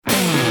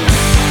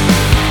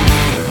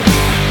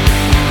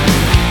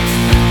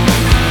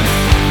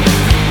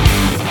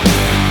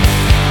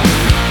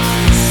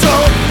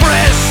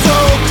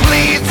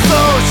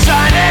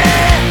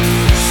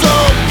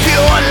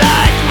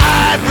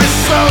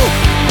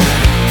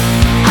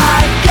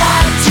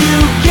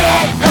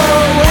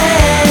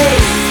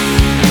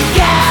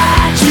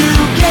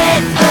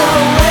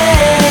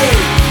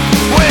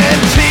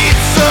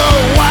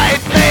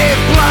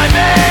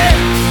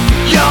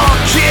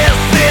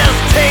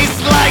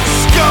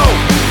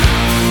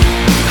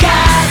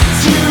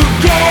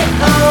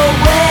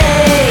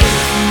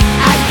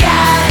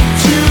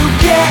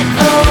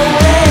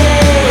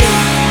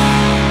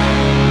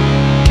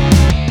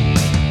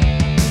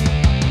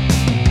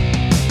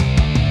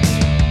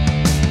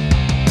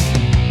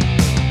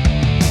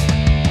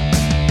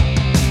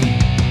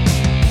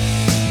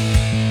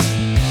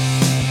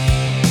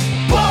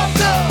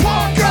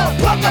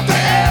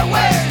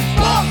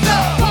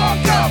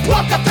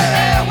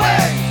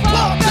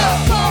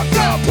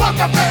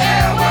punk up the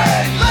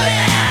airwaves.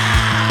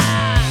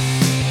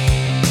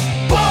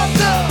 Punk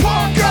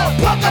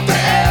up the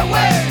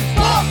airwaves.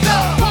 Punk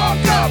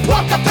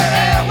up the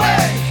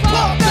airwaves.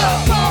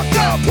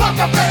 Punk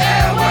up the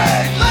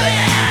airwaves.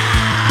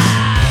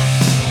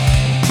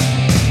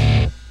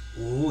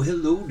 Oh,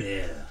 hello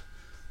there.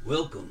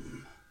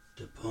 Welcome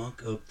to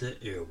Punk Up the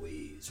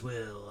Airwaves.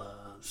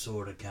 Well,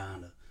 sorta,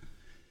 kinda.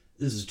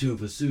 This is Tune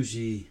for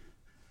Sushi.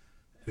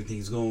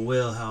 Everything's going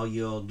well. How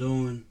y'all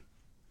doing?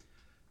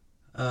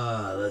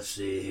 Let's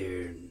see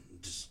here.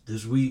 Just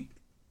this week,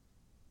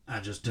 I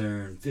just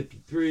turned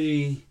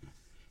 53,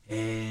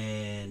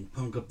 and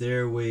Punk Up the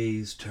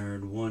Airwaves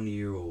turned 1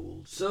 year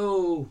old.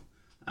 So,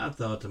 I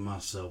thought to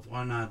myself,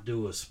 why not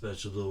do a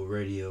special little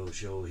radio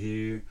show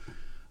here?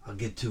 I'll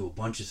get to a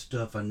bunch of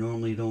stuff I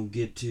normally don't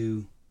get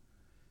to.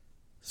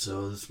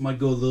 So, this might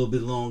go a little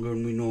bit longer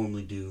than we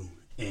normally do.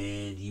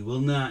 And you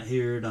will not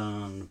hear it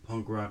on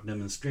Punk Rock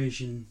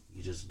Demonstration.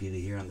 You just get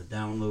it here on the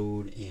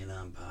download and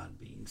on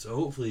Podbean. So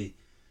hopefully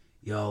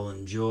y'all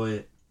enjoy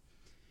it.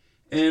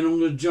 And I'm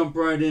going to jump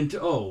right into...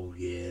 Oh,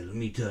 yeah, let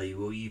me tell you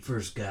what you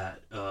first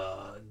got.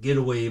 Get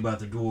Away by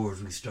the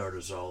Dwarves. We start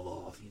us all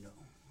off, you know.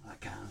 I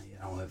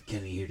don't have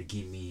Kenny here to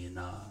keep me and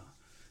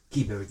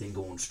keep everything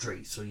going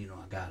straight. So, you know,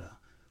 I got to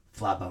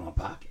fly by my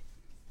pocket.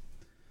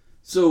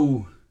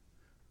 So...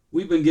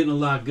 we've been getting a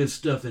lot of good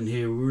stuff in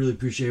here. We really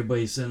appreciate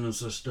everybody sending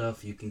us our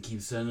stuff. You can keep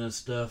sending us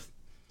stuff.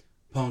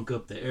 Punk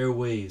Up the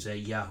Airwaves at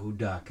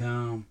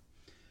yahoo.com.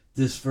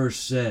 This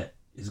first set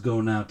is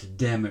going out to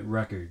Dammit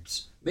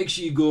Records. Make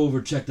sure you go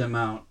over, check them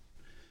out.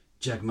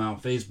 Check them out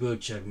on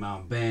Facebook. Check them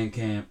out on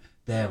Bandcamp.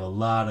 They have a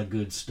lot of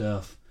good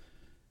stuff.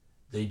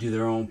 They do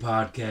their own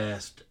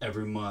podcast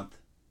every month.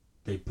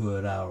 They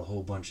put out a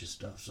whole bunch of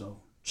stuff.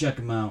 So check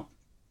them out.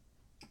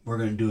 We're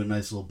going to do a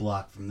nice little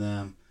block from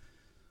them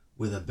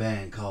with a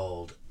band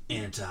called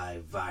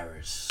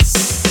Antivirus.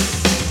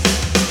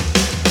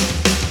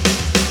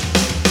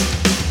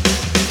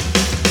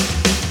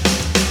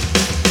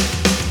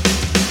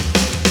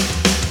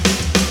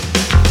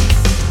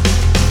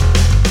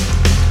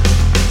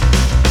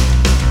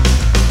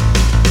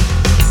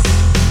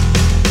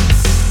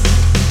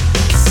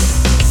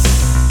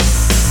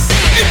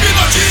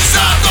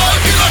 Hipnotizado.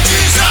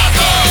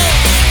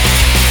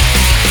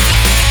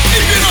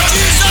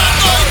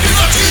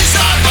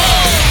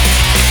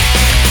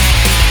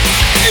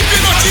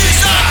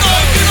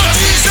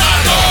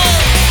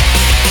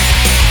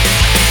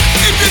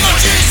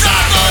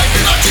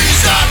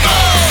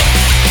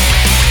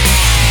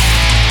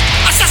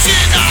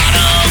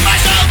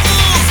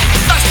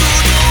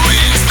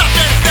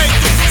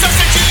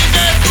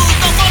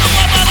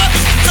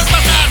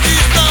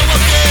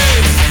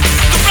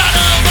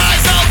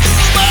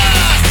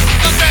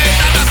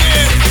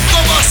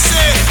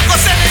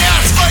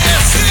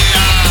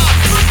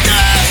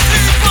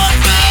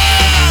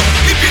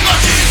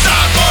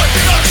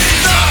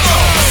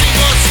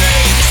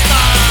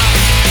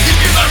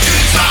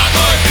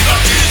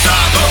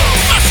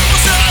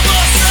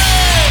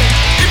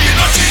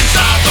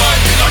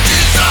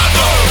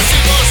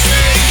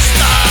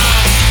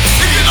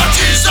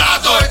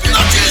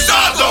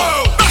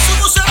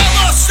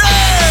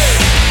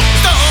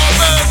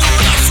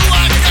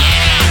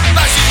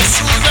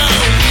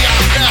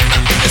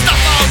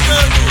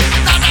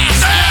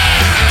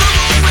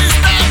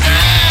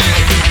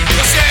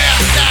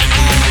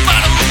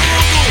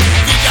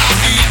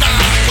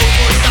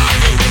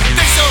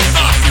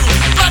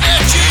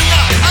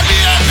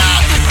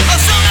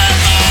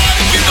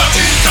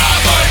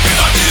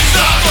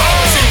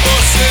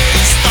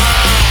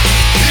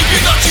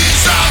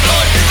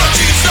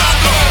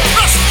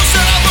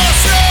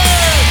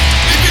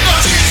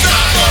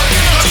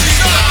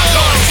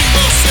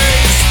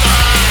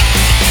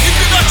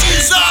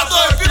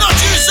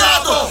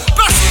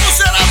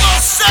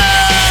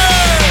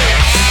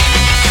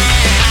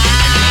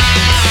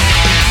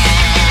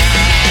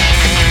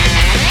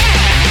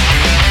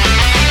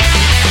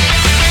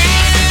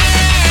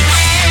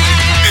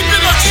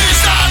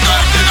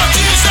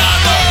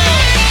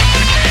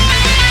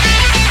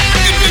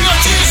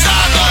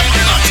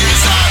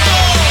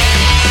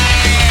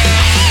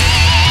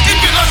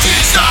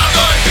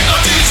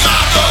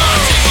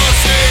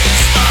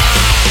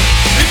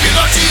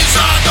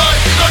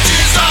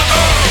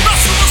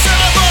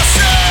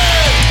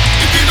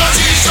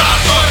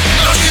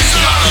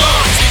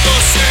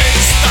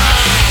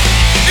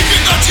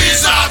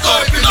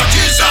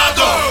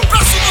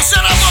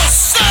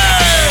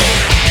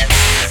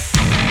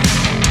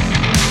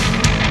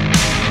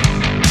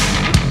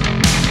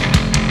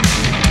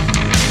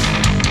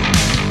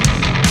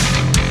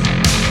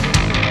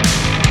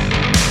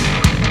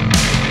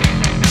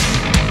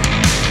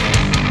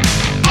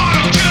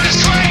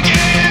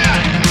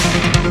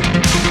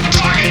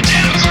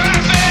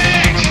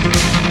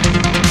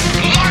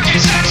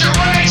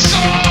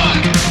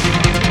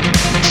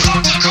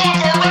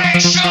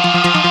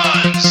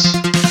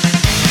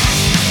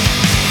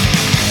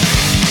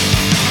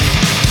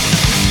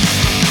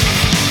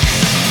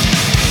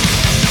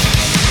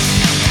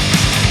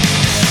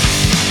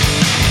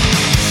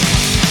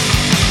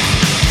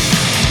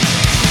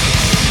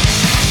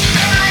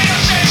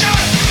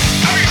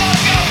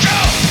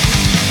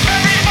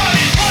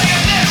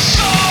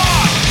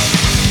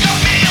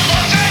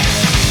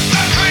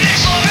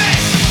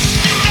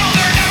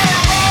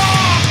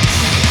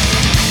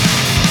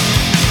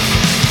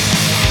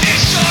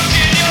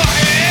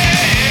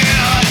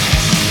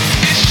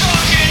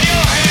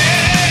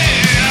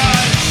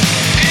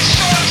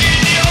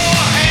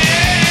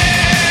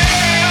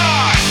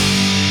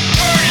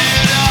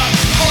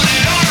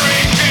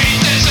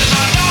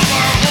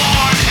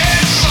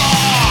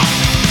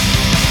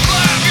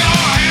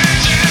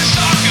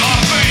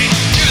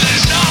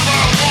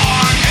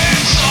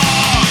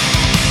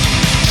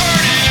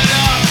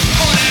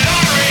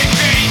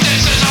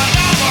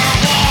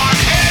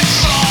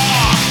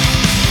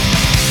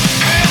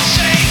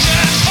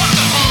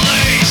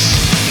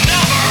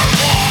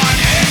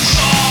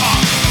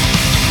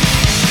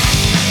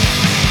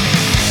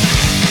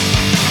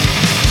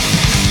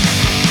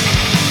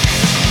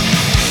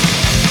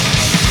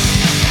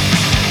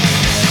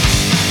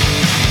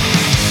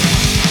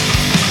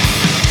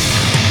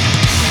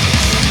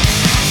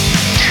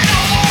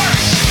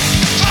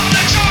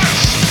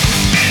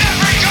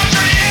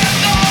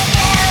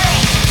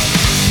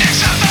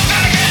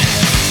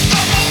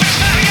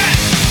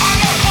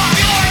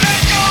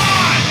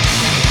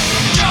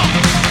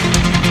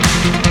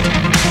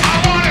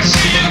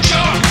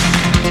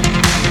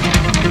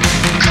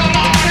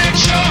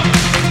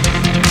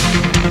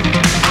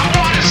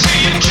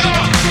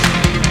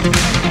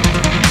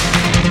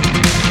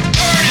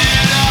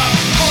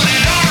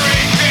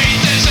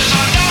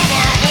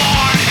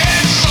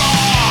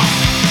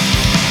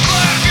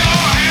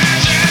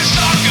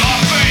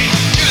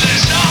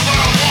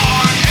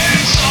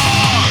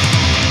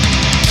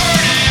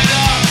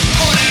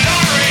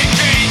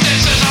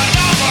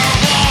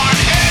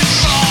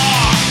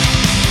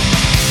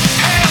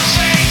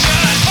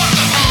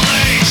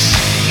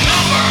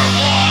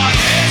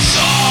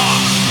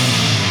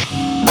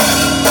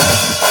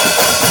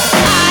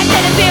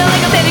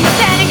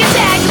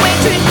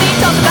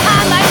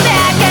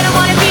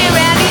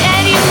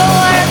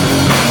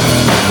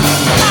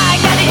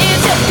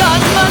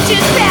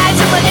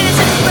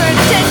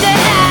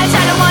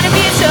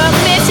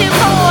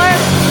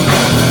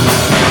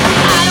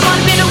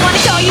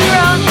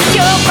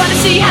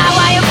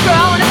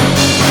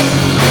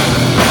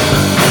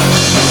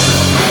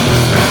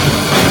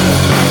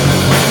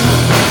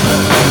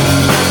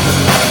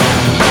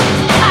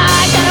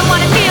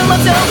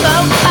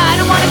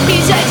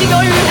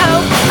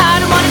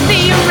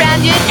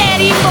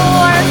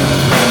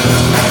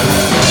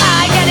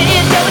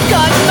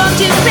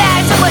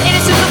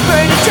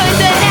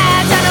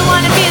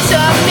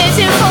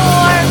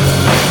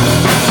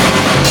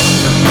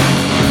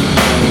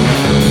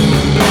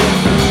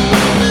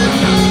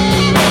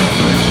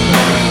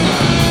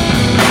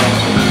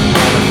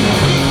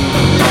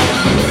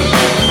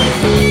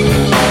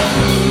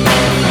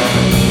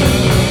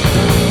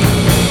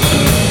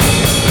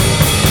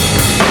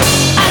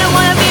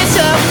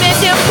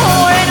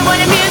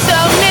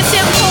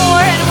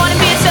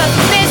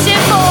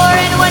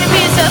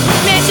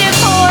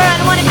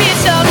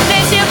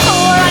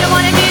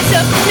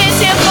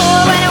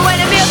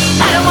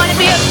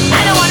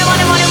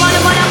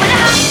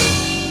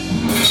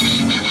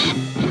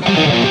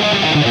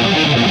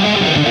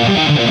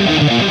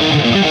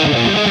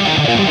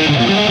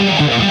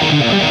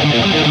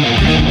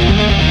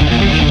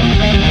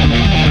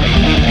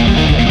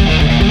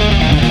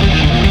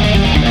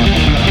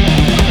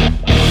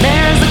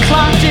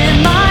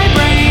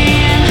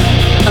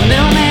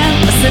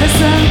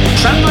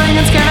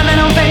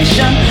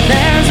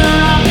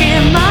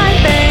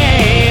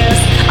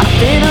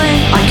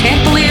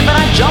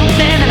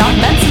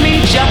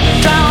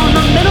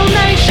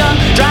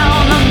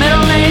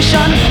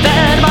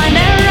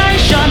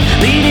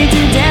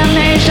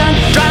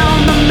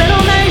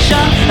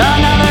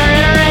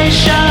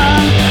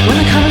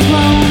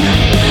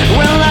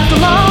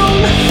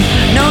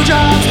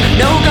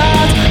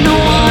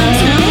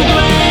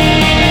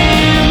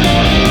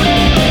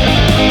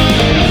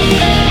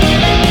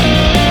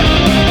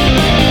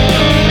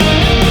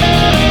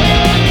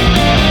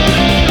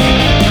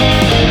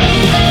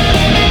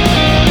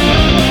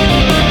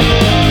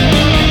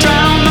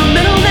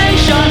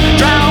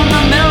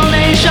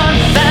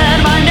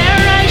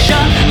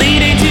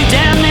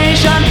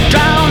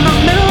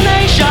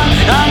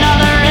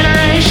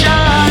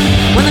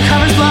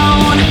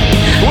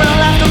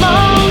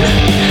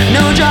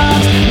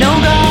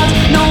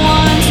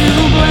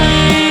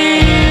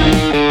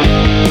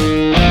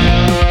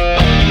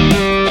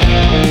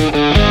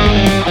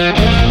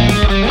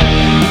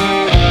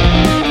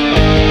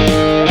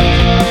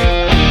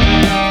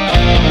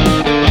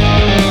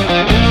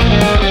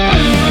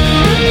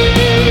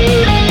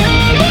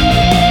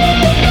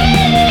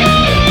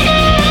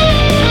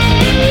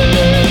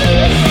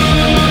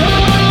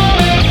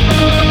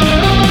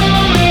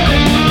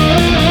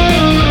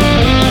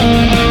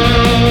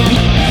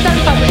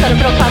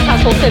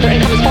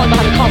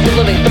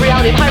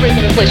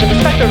 inflation,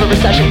 the specter of a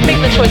recession. Make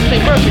the choice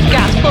between groceries,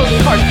 gas, clothes,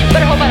 and cars.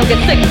 Better hope I don't get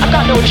sick, I've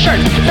got no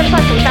insurance. Set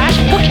aside some cash?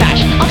 What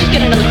cash? I'll just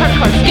get another credit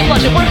card, skip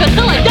lunch at work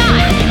until I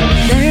die.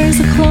 There's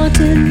a clot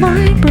in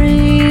my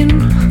brain,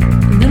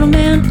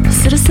 middleman, a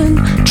citizen,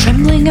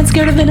 trembling and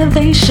scared of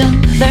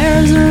innovation.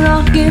 There's a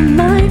rock in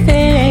my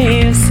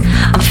face,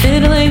 I'm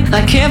fiddling,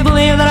 I can't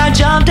believe that I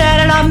jumped in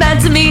and I'm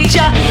meant to meet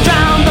ya.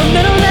 Drown the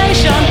middle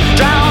nation,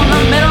 drown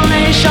the middle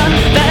nation,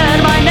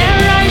 fed by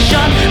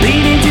narration,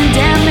 leading to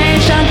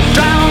damnation.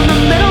 Drown the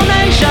middle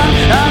nation,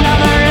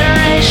 another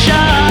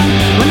iteration.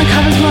 When the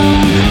cover's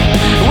blown,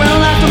 we're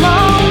left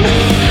alone.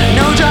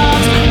 No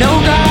jobs, no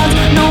gods,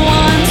 no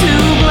one to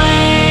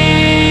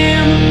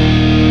blame.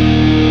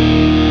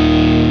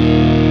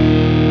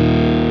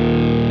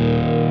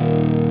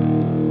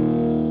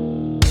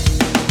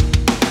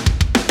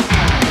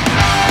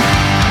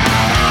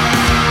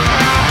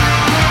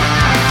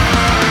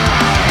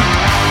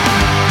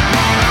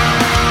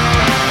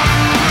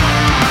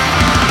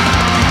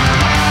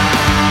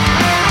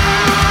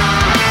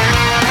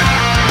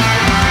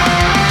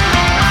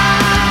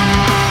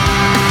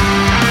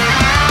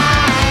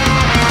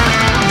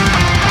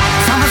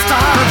 From the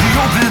start of the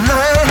open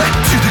line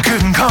to the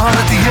curtain call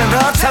at the end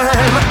of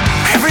time,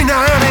 every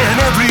night and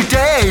every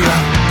day,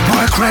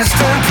 work, rest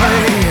and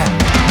play.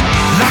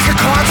 Like a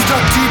card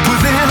stuck deep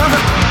within,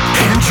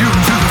 and you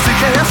through the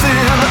thick and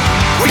thin.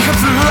 We come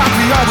through like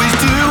we always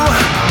do.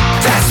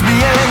 That's me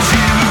and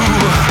you.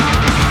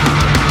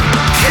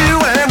 You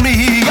and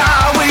me,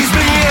 always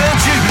me and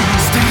you.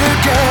 Stay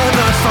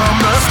together from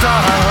the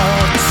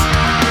start.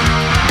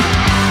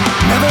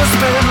 Never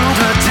spend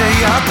a day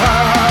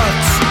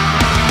apart.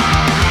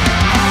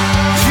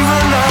 You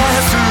and I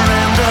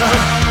surrendered,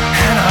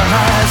 and our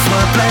lives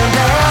were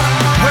blended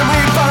when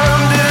we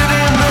bonded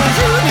in the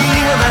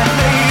union that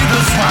made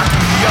us what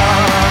we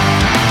are.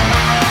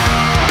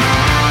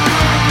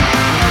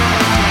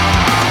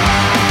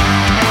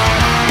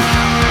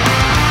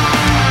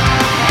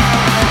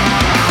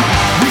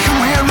 We can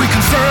win, we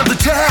can stand the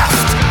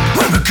test.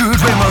 When we're good,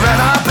 when we're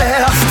at our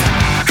best.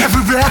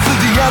 Every breath of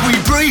the air we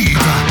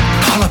breathe,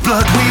 all the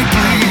blood we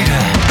bleed.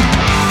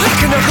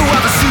 Like an echo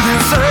of a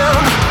soothing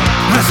sound,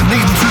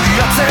 resonating through the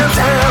ups and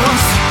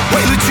downs.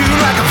 Way the tune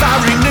like a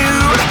fire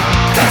renewed.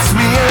 That's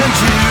me and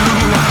you.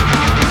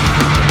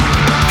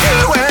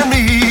 You and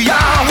me,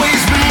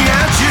 always me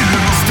and you.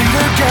 Stay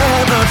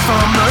together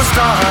from the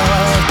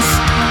start.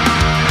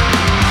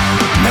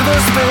 Never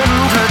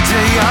spend a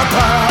day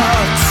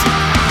apart.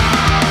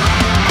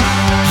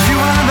 You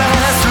and I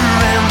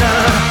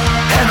surrendered,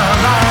 and our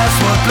lives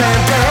were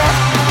blended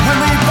when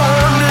we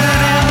bonded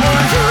in the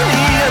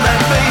union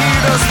that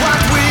made us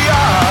what we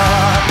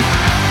are.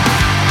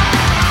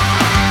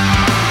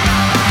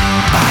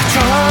 By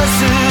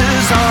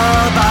choices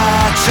or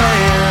by chance.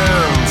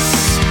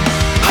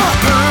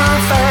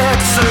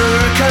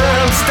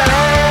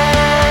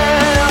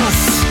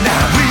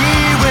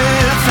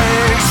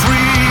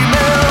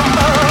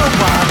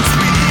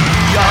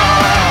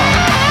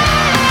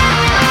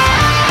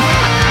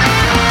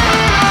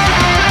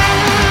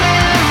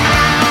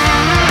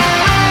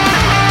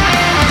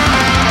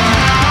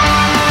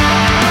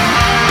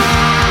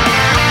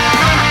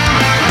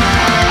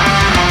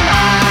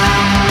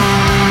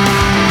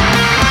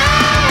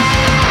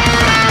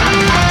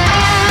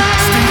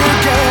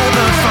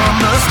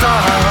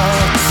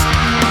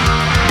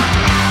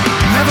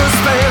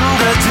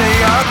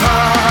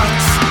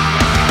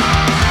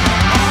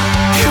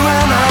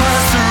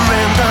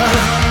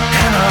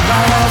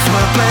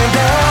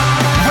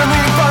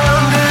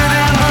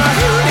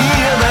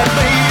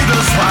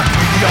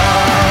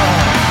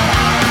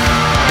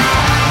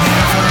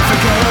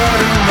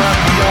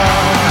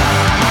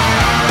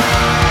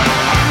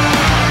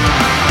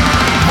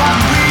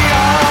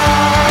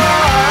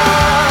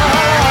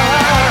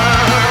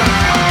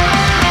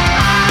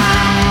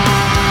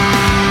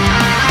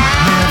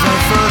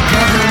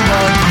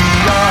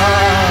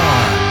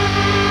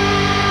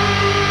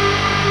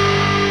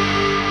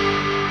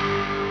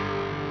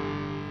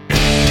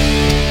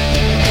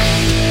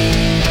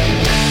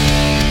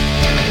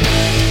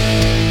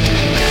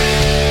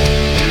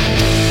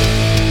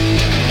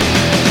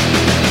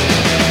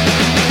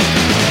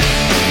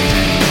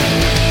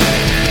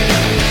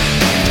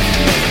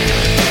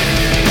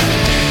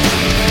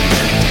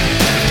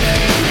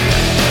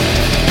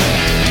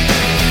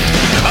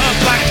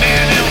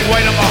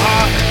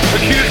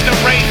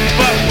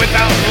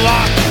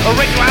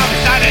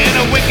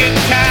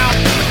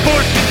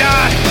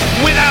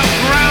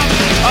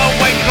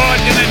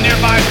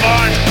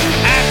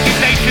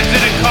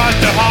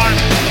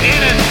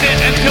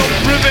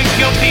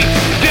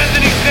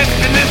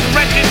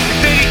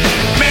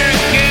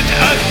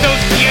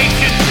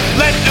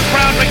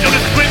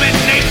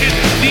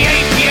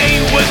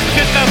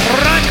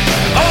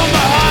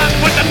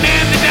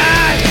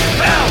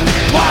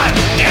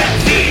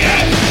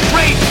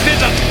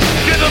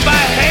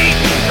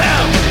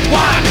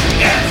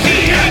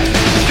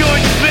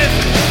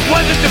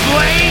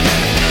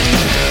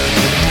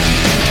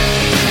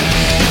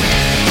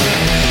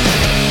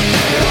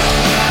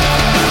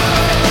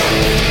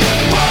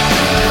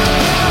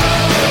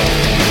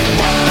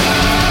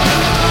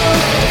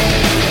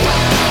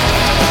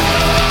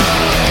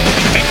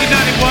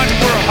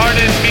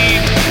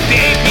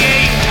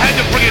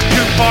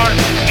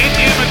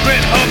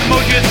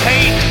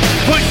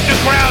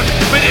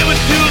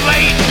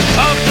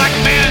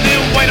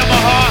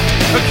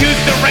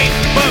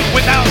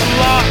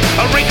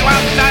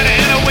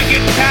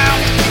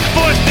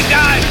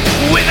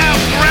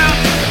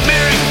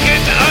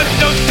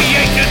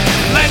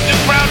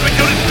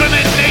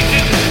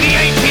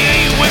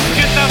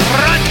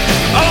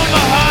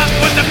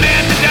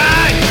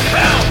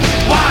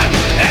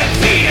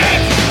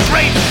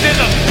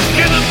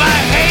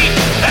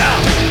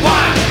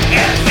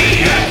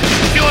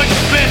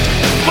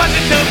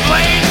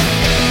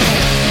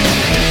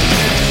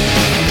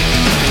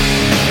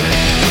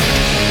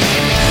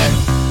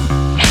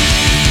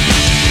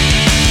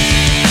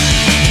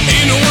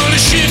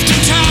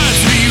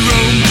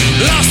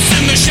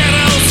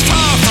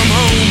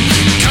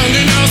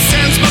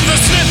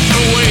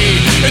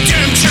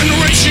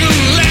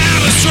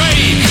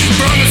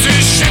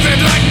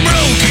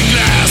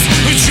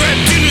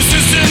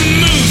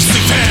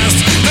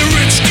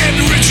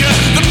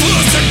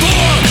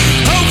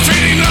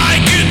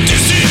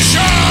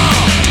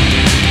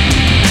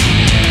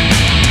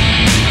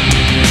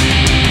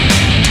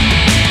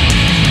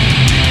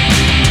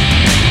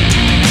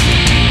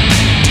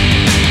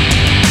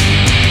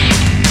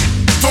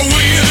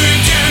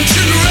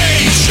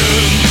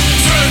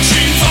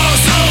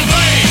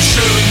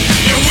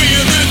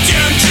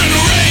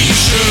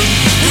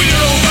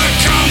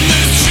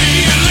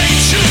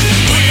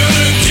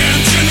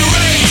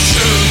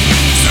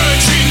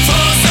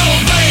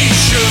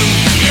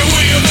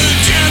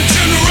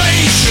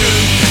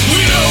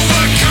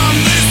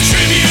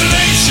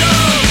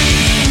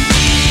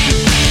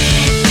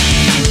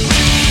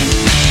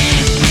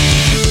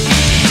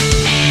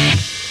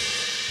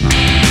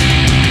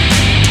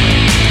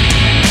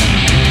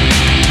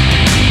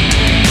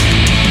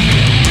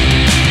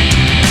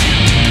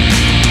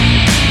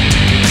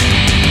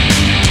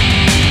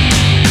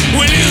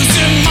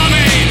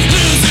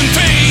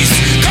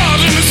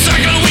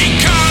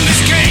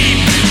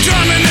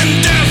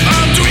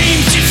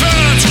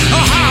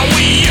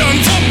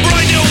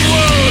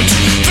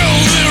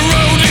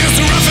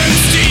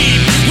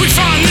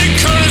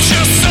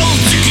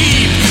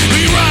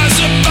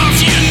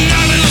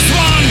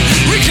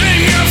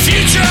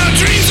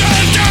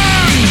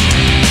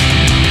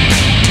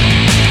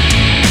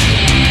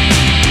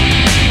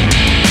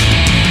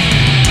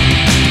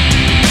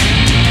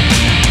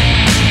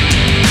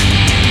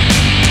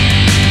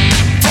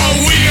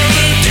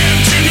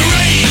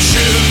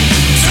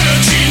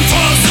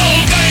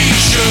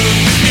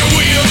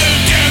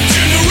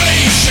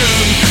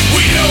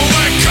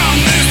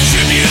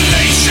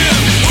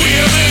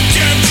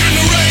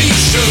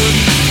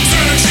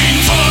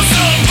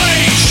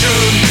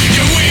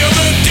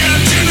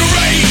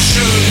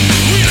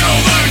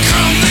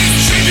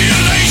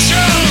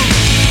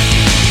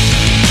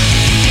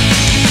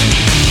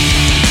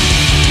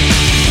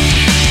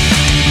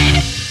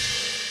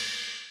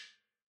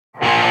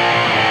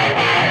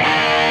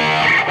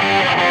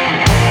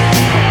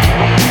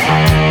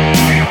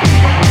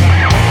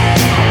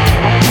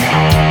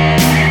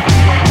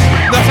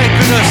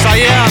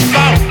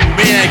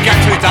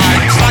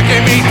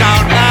 me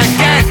down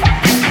again.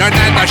 And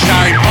then the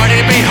shine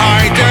hiding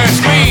behind the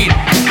screen.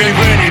 Being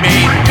really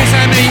mean,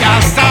 missing me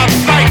as the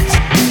bait.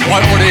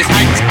 Why all this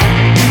hate?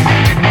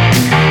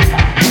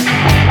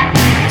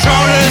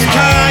 Controllers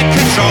can't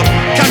control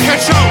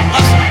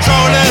us.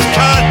 Controllers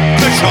can't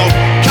control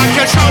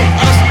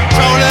us.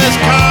 Controllers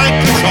can't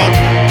control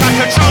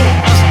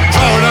us.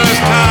 Controllers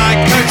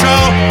can't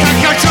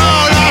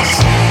control us.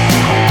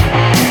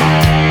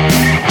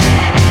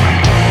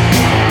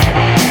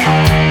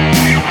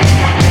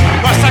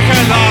 My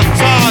second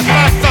last on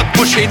left up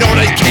pushing all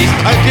these keys.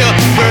 I feel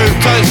rude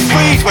and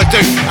squeeze, we'll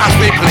do as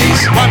we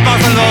please. My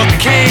mother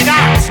looking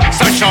at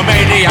social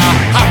media,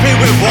 happy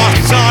with what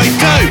I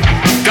do.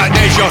 Don't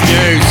need your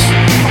views.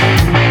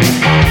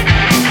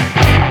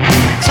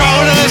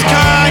 Controllers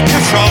can't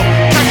control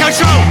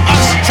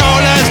us.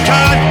 Controllers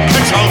can't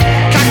control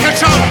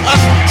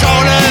us.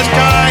 Controllers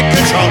can't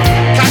control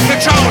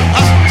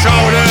us.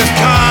 Controllers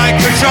can't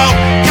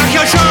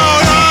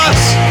control us.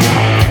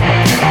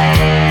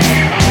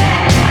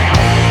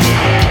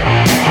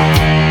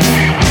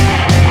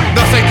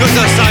 Nothing good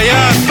to say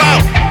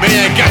about me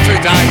and get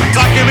today.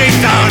 Taking me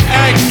down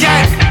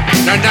again.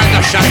 And then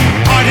the shame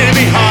hiding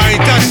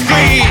behind the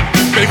screen.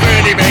 Being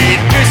really mean,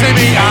 using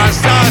me as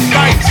the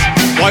bait.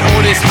 Why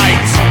all this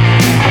hate?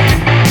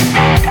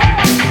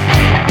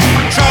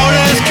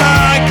 Controllers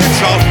can't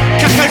control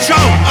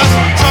us.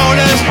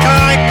 Controllers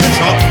can't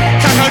control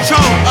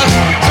us.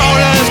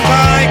 Controllers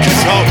can't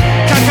control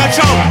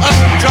us.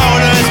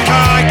 Controllers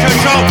can't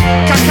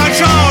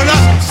control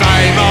us.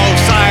 Same old,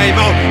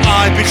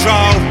 I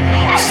patrol.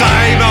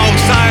 Same old,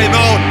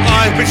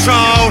 I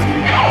patrol.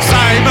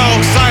 Same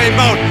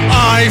old,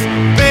 I've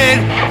been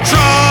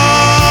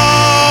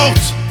trolled.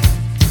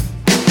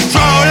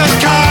 Controllers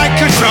can't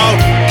control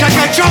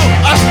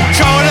us.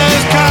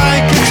 Controllers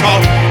can't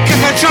control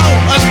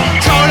us.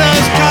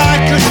 Controllers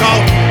can't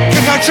control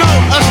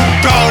us.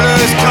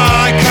 Controllers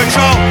can't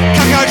control us.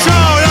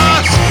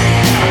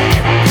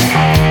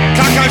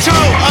 Can't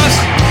control us.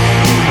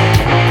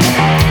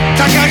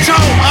 Can't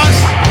control us.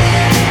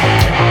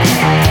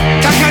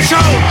 Can't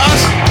control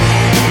us.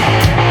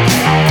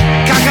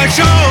 Can't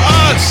control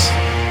us.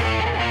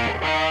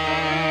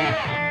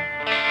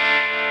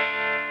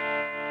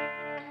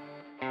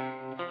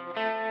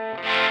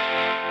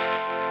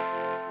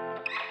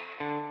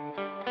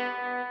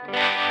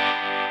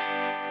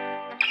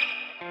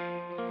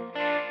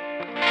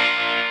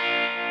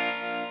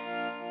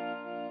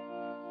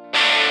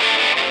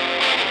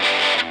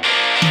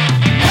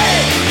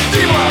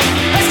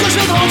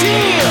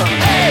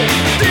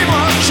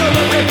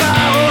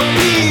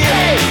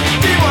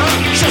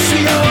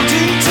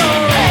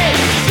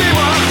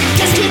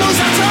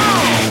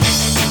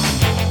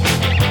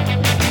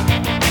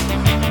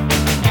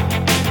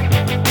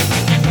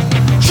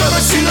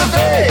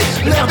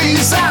 L'air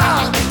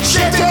bizarre,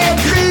 j'étais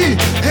gris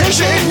et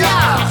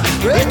génial.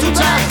 Et tout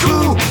à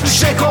coup,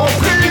 j'ai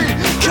compris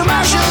que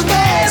ma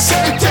jeunesse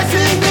était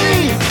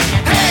finie.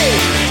 Hey,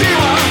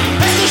 dis-moi,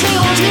 est-ce que je vais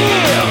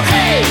grandir?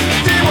 Hey,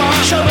 dis-moi,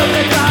 je me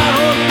prépare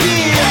au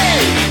pire.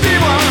 Hey,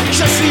 dis-moi,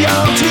 je suis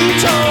un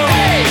titan.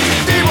 Hey,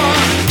 dis-moi,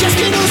 qu'est-ce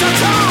qui nous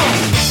attend?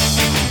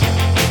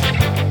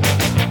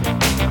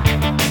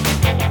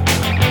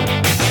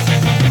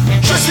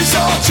 Je suis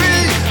sorti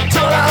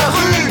dans la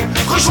rue,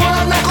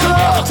 rejoindre la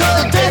cohorte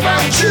des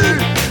vaincus.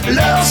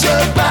 Leurs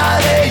yeux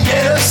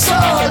balayaient le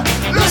sol,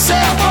 le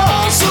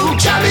cerveau sous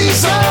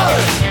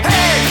camisole.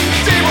 Hey,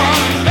 dis-moi,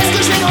 est-ce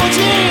que je vais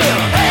grandir?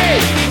 Hey,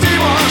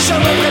 dis-moi, je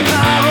me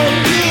prépare au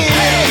pire.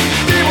 Hey,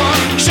 dis-moi,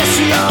 je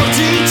suis un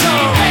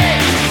titan. Hey,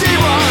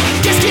 dis-moi,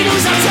 qu'est-ce qui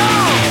nous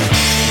attend?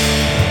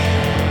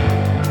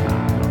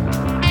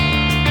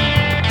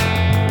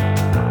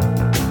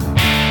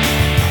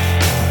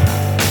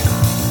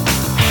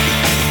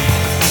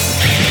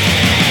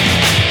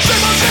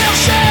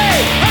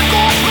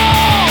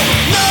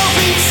 Nos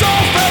vies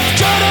sont faites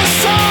que de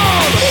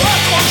cendres,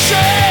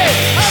 accrochées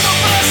à nos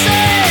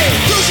passés.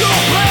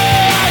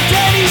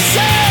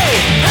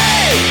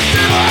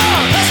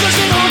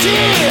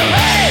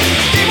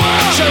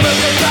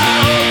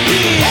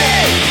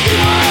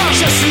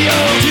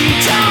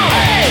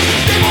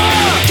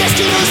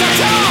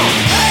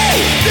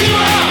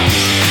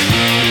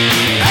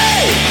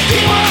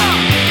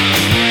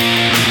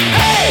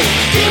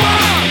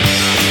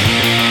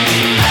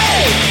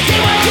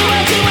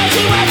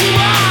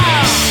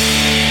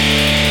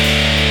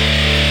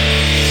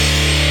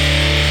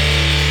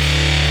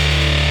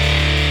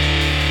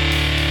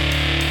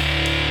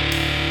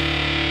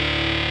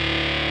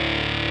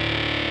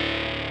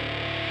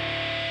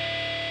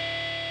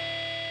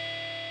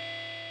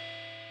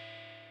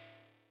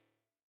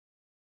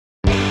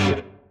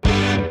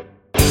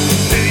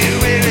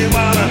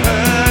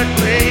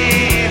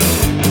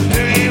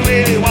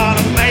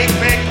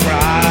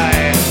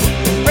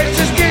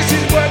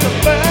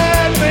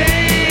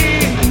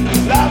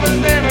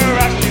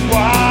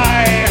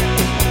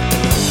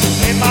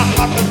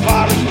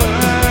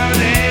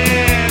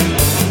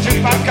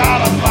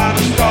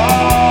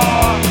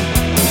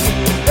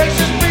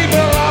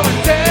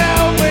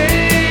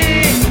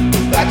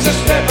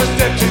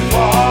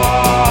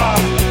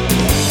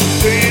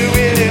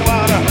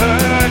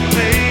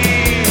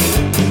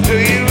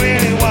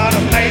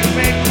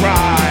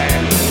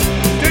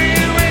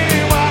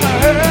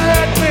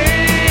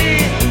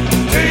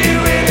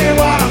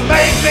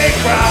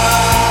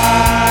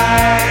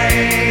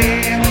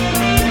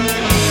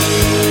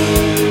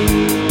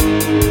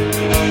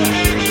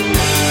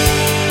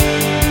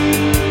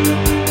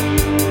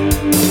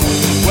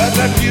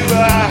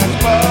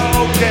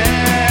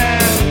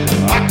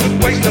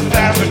 waste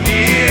 1,000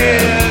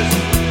 years.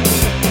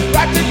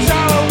 Writing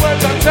sorrow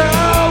words on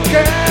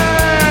token,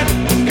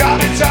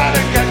 got it trying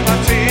to catch my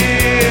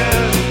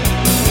tears.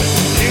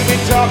 You've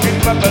been talking,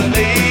 but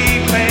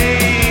believe me,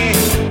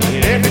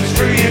 if it's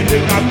true you do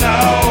not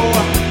know.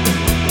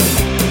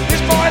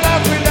 This boy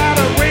loves without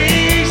a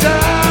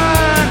reason,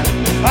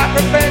 I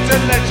prefer to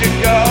let you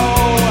go.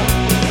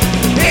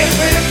 If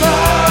it's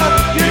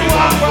love you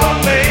want from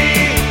me,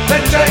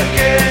 then take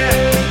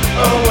it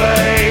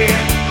away.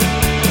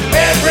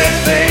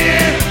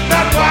 Everything,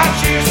 not what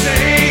you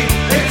see,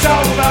 it's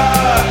over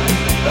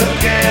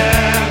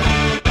again.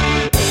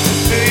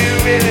 Do you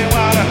really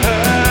want to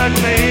hurt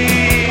me?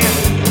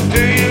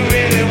 Do you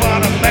really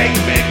want to make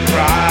me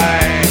cry?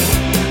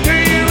 Do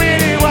you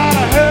really want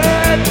to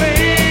hurt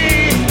me?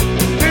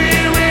 Do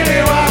you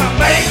really want to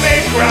make me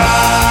cry?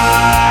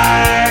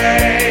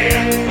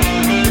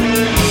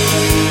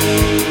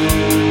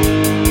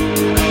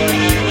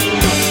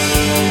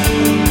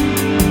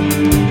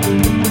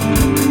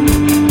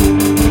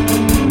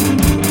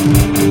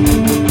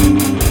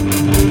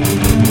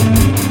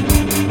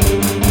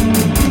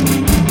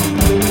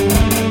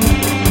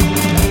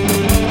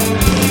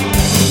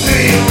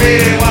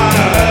 Really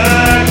wanna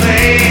hurt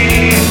me?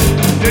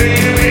 Do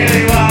you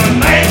really wanna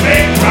make me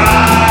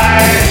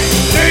cry?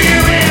 Do you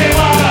really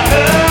wanna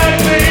hurt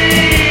me?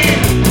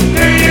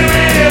 Do you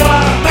really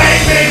wanna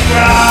make me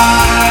cry?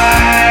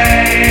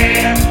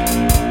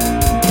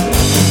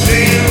 Do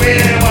you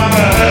really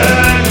wanna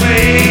hurt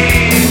me?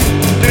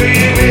 Do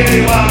you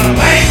really wanna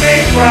make me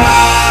cry?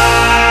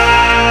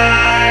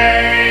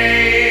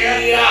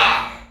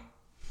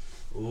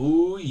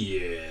 Oh,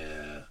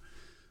 yeah.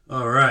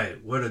 All right,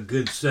 what a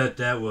good set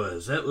that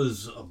was. That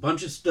was a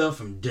bunch of stuff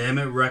from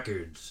Dammit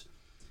Records.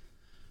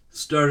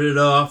 Started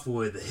off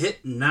with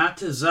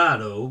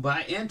Hipnotizado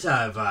by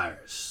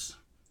Antivírus.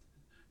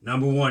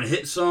 #1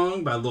 hit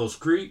song by Los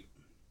Creek.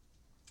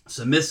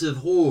 Submissive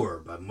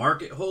Whore by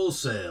Market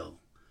Wholesale.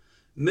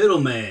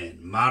 Middleman,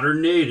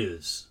 Modern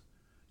Natives.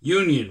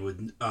 Union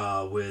with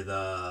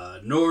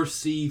North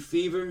Sea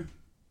Fever.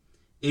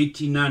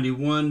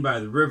 1891 by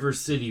the River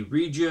City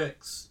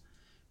Rejects.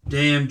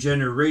 Damn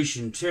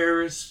Generation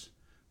Terrorist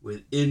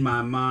with In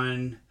My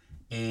Mind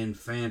and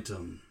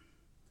Phantom.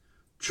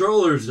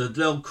 Trollers, the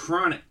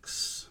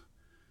Delchronics.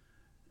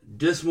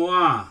 Dis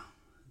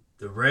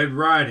Moi-The Red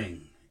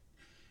Riding.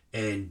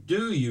 And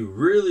Do You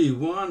Really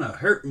Wanna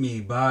Hurt Me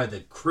by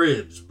the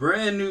Cribs.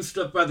 Brand new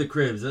stuff by the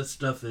Cribs. That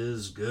stuff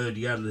is good.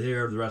 You gotta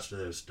hear the rest of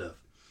their stuff.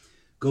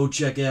 Go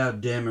check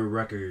out Dammit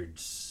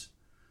Records.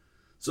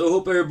 So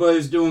hope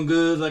everybody's doing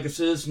good. Like I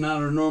said, it's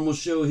not our normal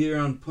show here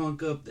on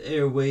Punk Up the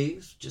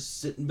Airwaves. Just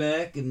sitting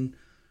back and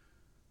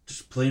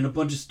just playing a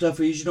bunch of stuff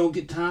we usually don't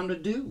get time to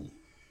do.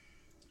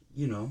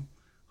 You know,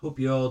 hope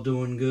you all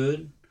doing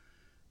good.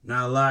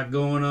 Not a lot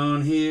going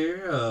on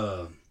here.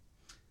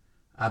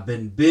 I've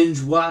been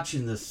binge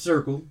watching The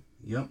Circle.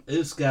 Yep,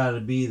 it's got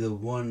to be the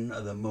one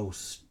of the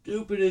most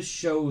stupidest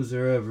shows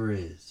there ever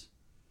is.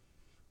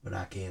 But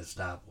I can't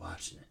stop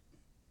watching it.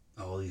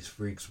 All these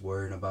freaks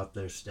worrying about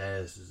their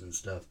statuses and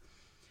stuff.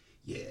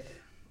 Yeah.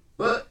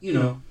 But, you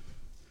know,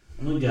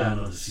 only got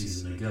another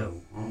season to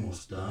go.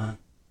 Almost done.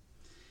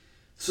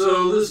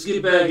 So, let's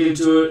get back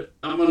into it.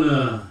 I'm going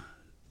to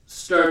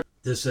start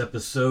this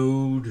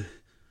episode,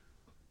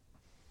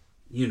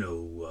 you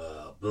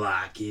know,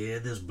 black here.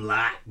 This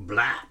block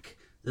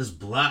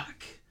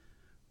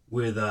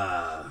with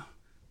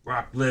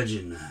rock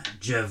legend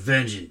Jeff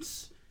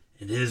Vengeance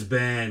and his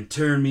band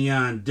Turn Me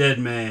On Dead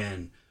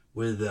Man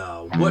with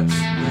What's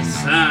the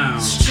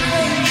Sound? Strangers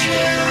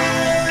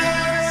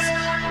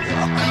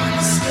walk on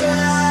the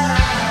sky.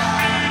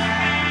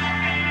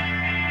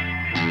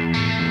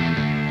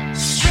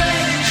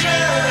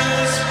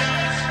 Strangers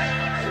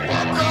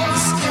walk on the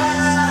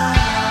sky.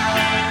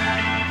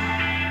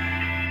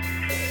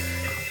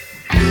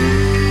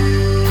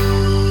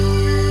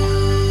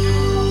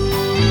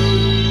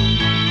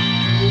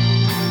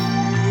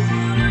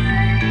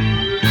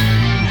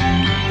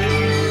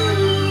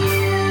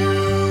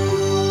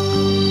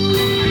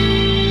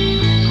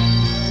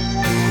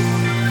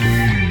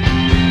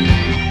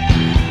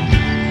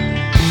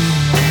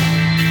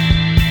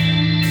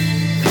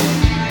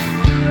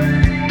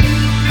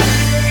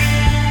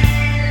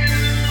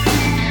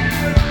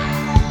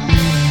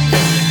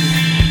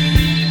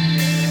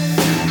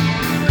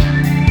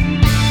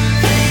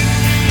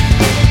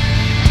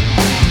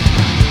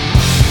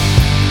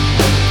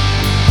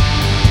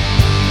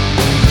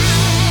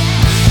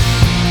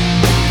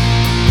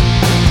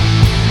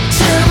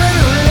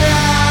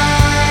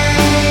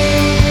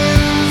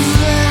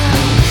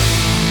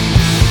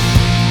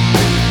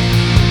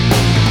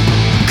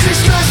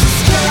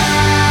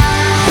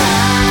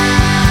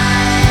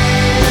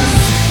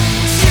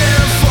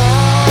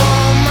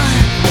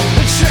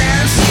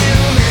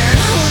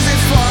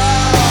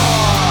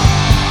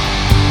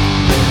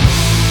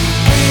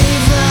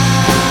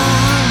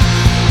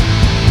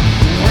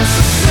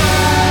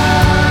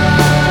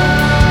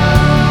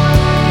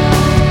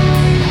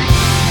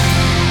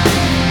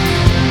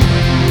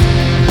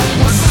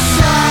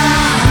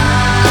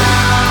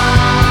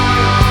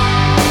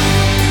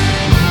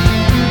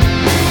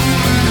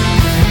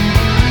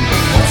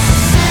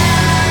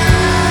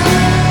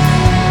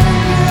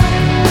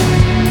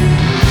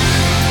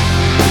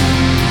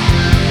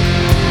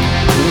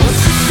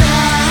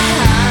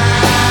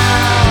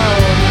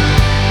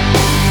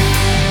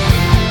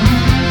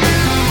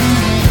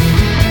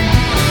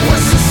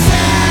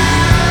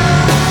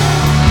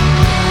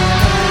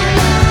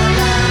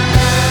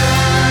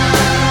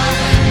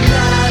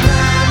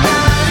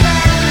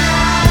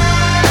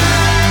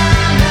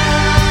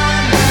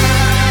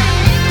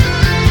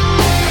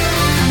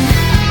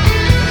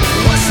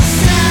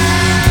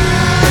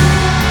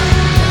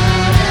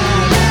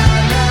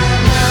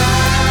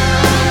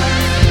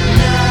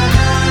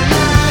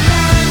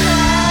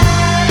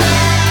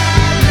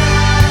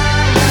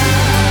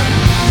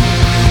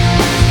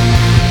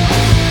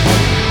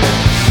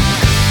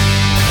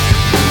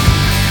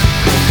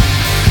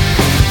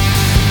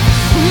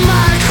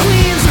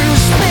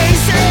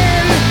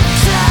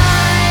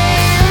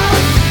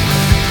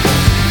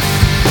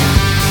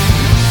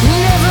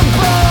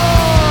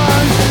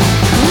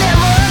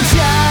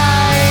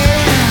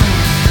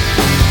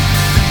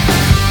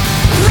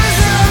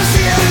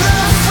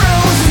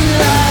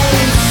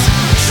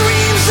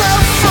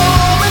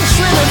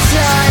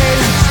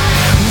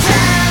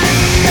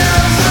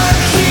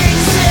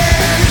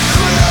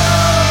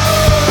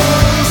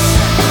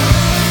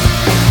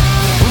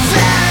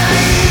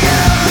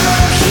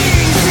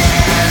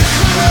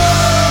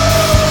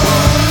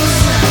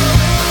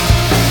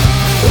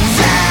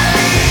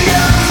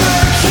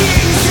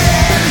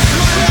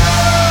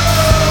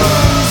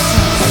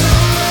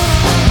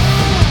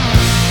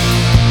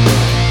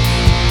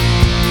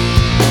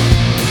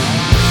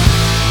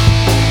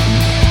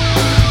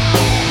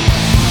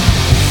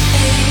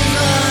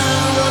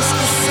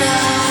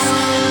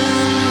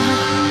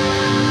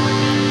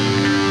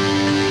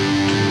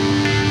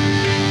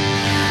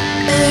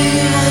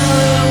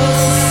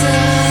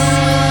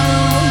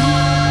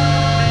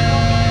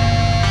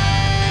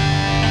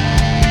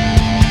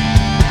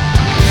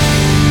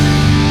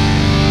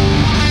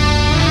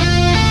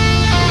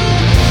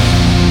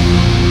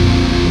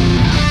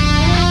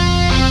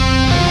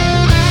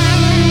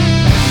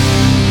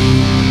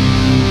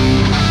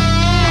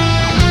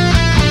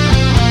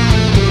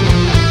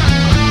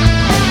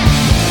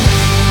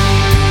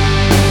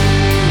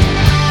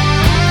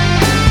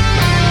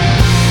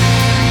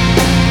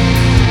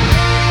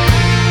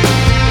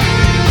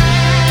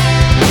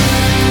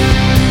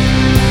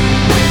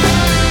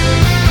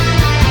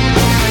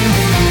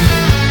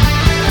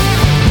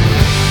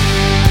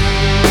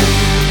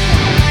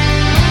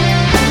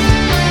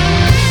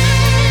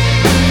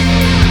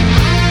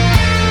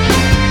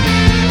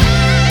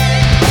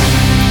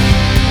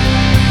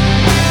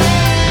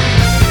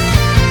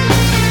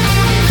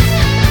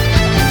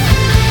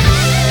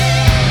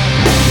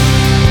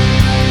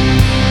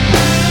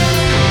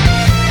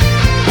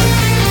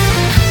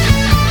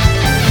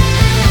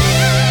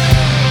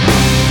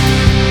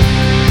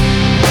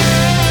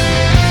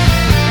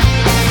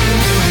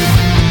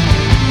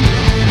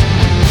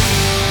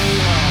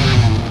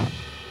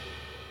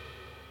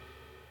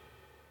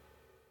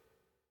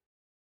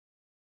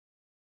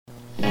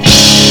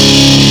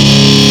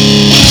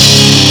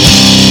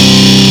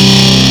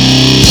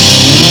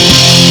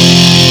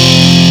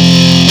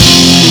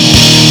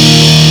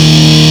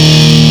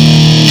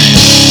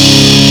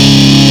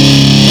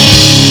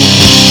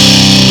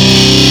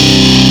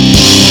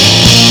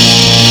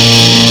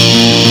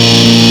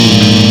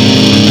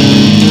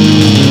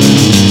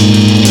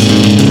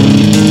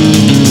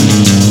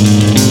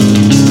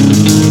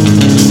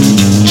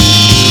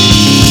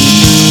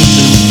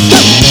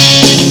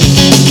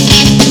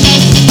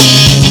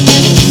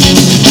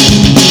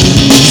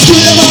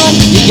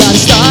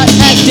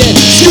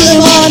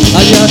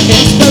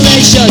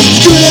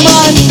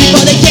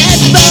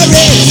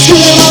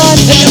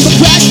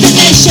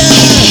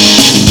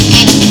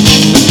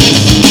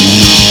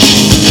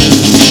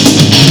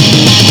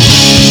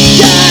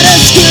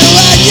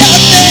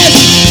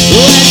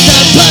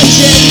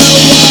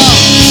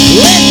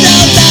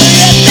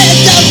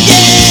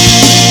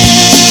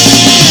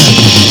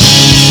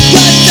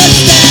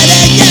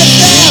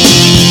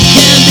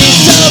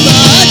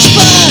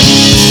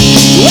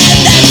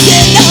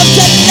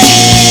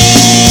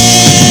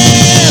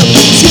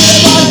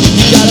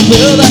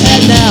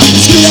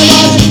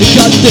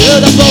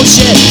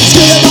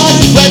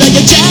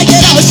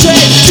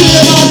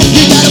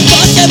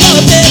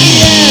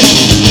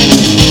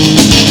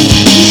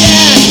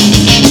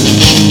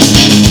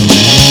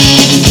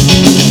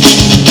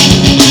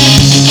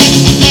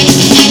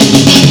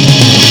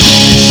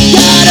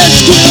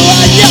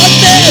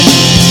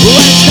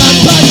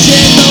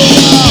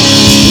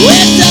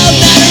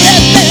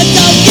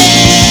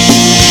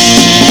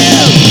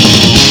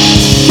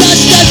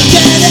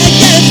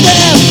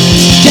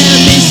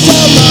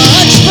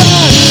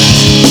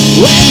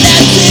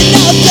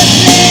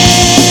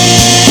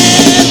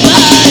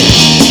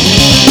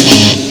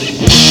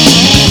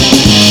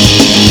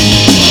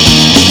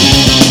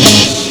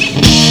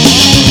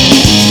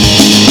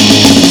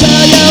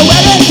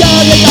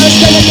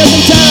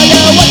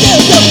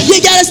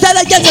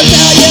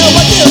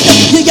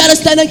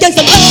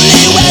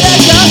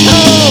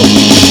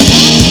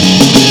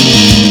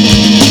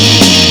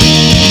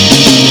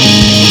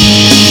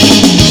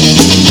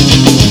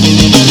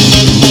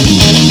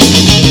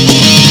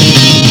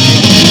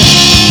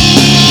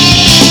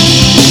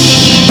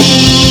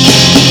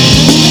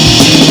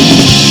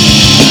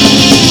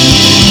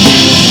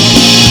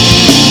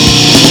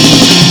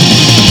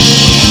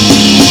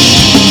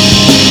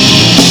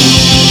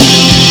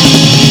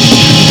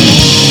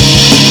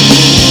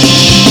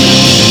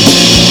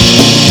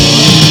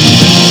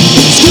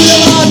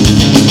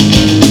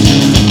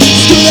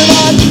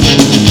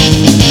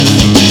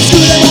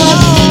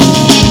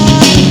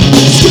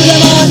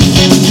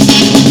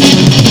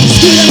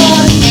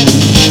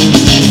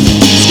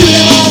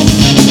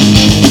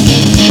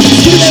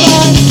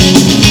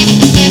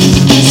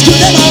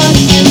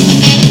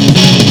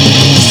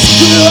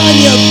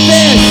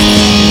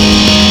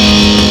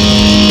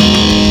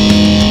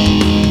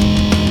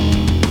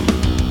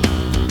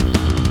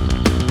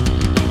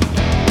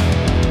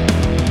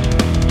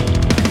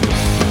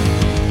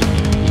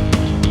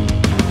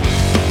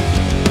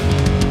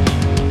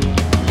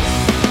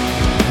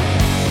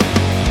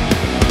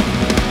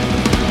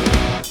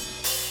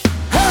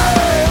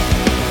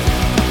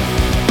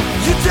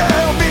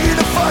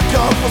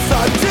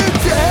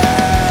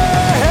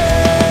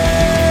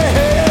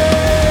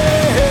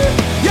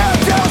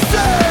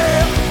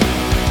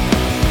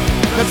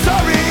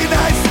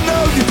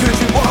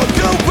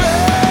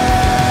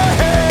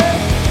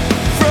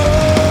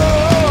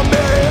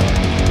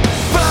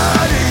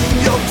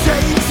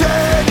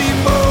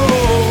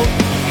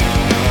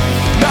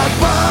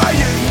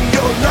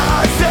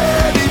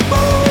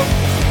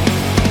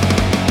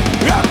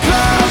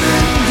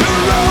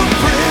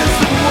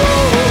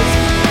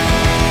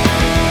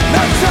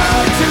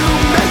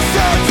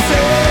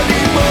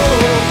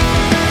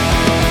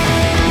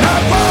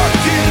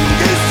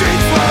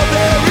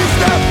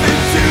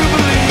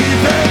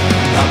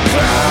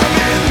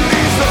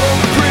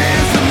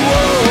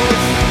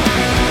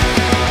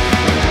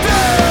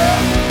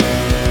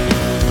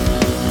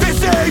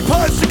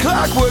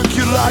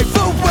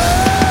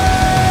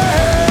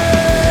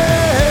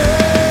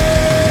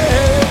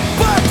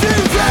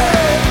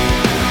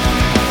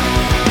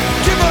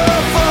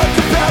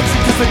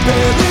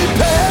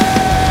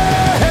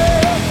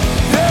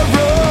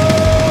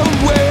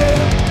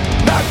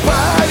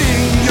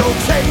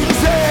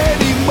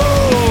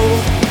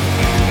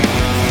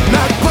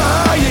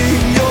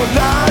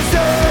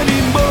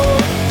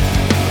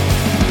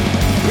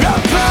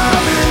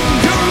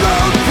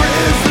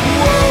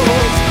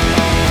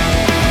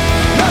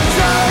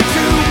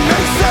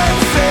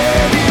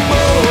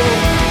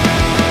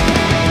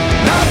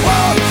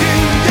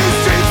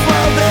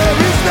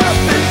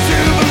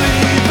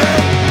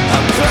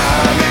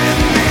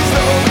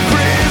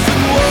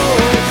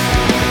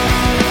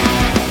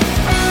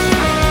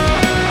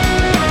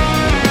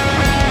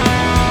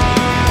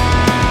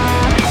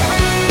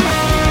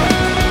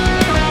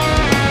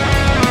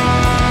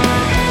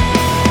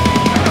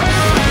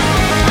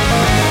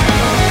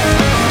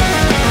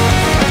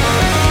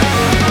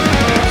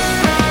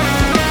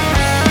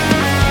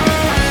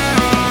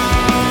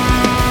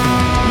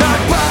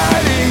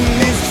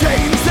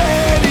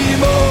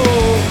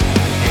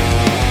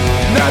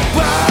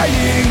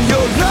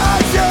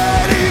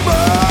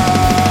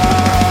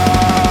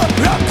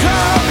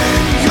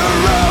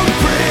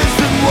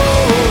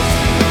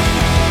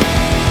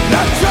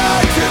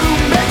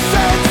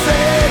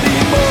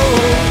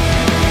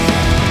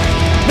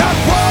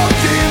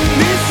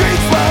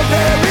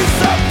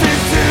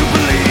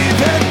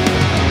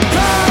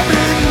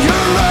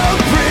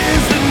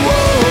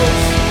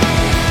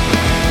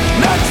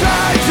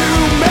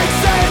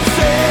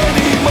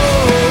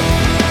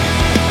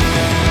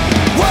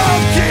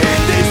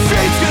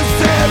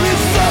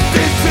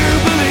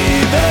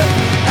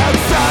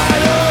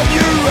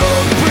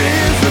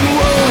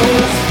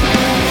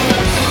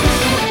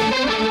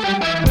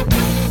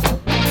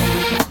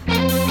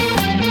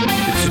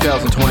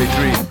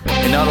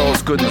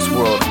 is good in this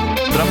world,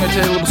 but I'm gonna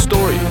tell you a little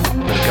story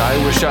about a guy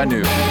I wish I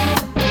knew.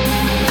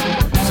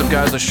 Some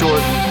guys are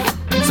short,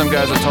 and some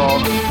guys are tall,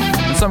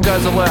 and some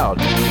guys are loud,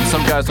 and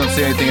some guys don't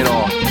say anything at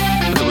all.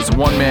 But there was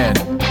one man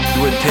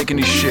who wouldn't take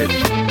any shit.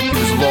 He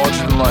was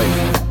larger than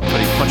life, but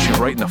he punched you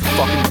right in the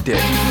fucking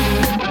dick.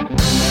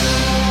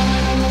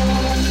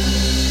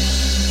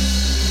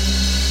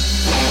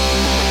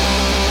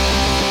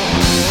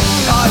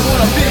 I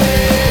wanna be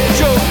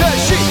Joe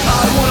Pesci.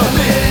 I wanna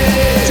be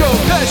Joe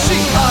Pesci.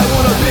 I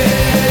wanna be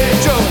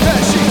Joe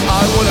Pesci.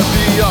 I wanna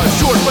be a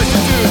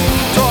short-waisted dude,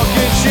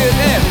 talking shit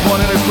and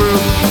one in a crew.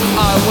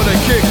 I wanna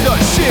kick the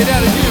shit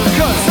out of you,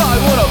 'cause I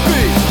wanna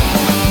be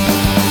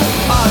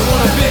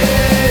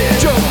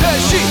Joe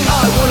Pesci.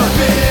 I wanna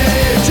be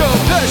Joe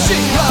Pesci.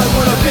 I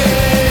wanna be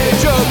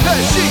Joe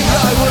Pesci.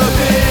 I wanna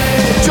be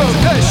Joe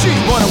Pesci.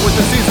 Won it with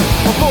the season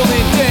of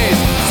golden days.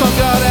 Some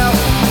got out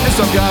and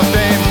some got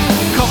fame.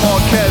 Come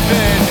on,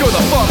 Kevin, go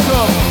the fuck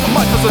up.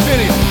 My cousin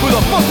Vinny, who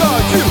the fuck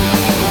are you?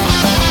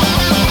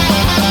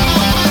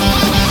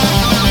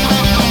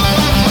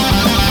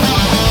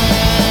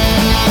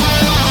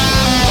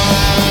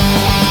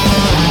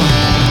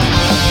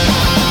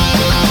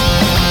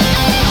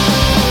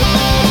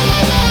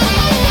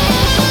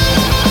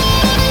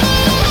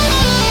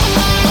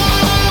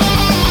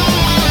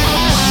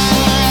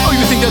 Oh,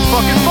 you think that's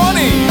fucking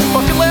funny? You're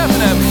fucking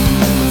laughing at me.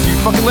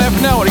 Fucking laughing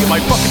now when I get my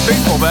fucking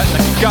baseball bat and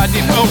I can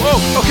goddamn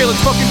okay,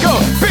 let's fucking go.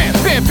 Bam,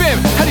 bam, bam.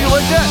 How do you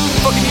like that?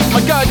 Fucking eat my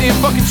goddamn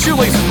fucking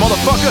shoelaces,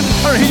 motherfucker.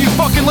 I don't hear you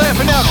fucking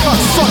laughing now,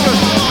 cocksucker.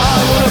 I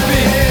wanna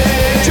be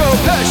Joe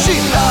Pesci.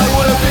 I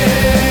wanna be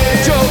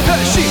Joe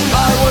Pesci.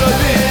 I wanna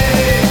be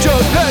Joe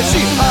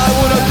Pesci. I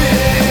wanna be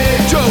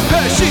Joe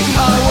Pesci.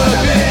 I wanna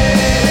be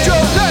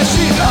Joe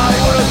Pesci. I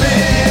wanna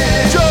be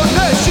Joe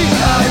Pesci.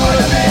 I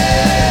wanna be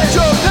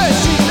Joe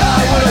Pesci.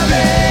 I wanna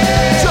be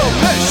Joe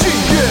Pesci.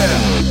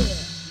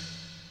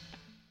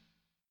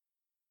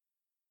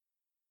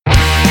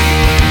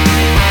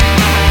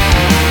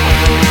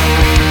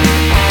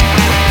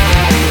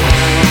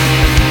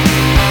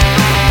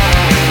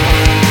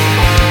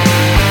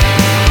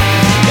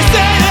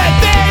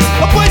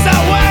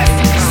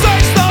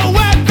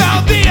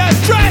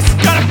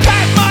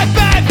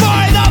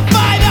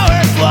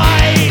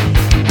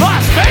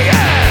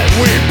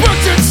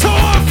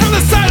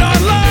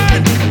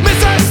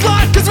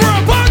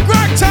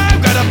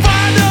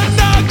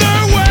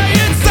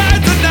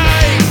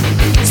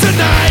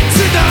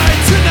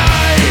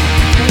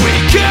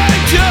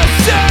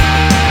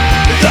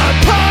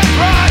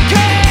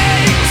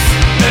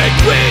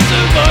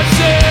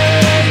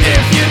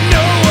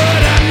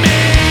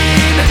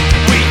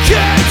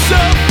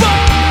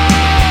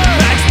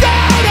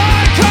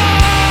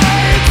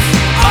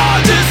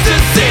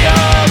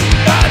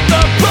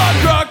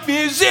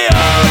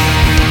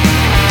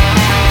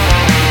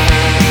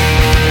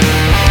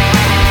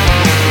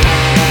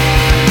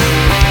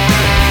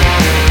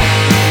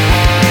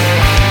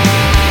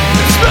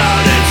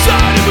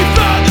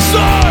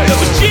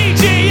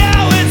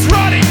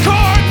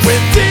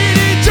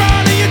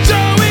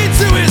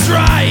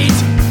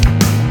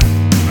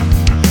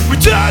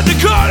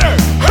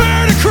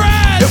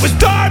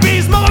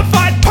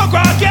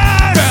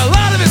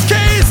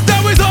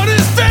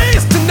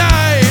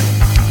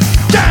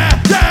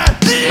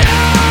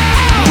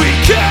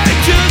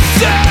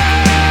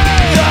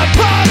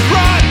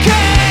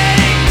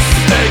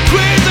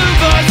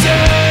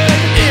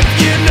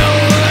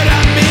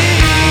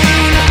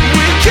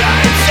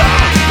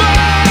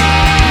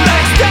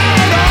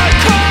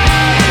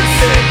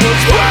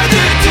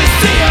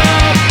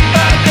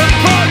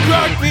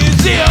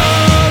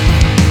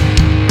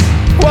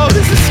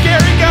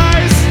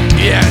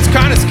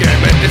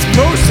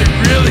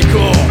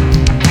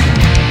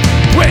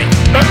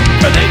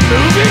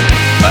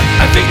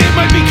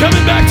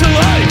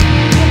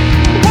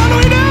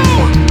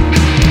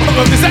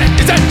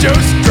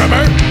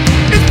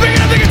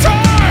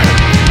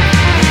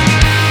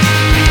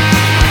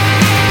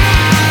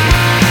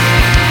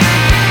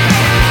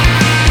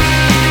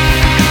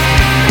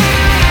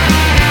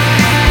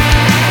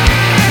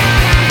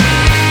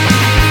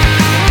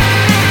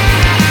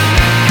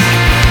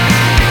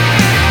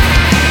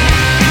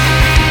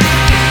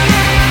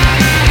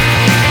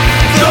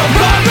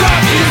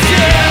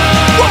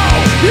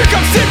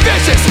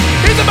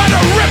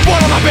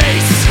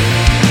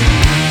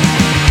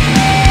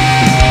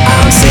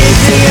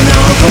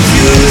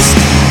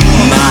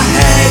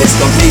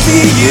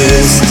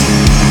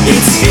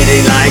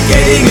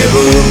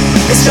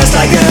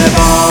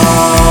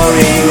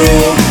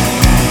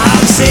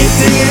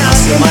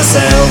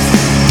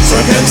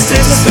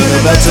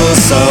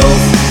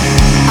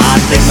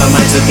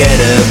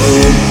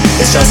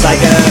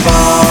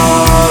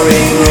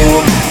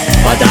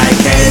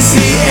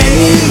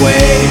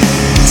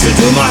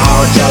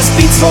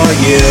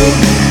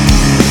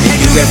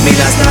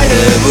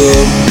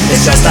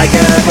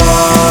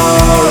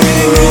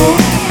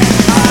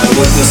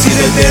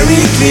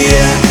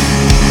 Yeah.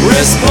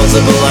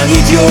 Responsible, I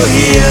need you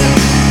here,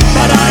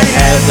 but I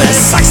have the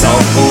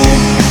saxophone.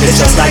 It's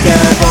just like a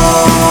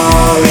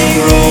boring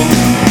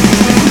room.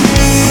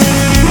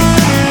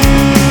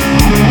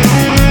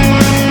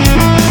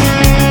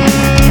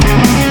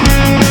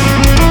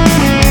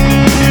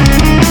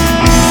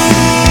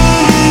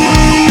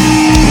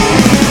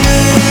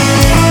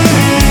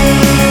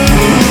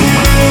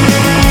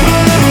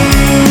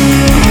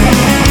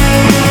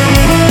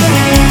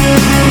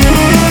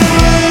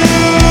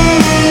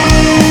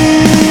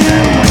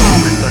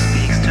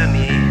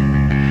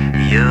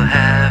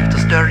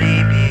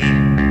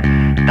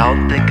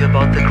 Don't think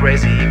about the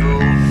crazy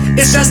boom.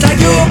 It's just like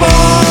your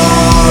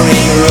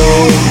boring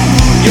room.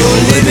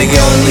 You're living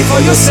only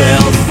for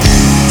yourself.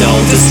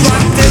 Don't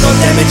distract it, don't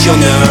damage your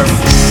nerve.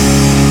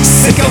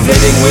 Sick of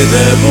living with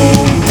a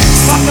boom.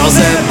 Fuck all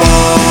the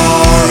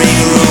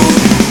boring room.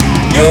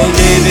 You're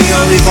living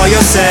only for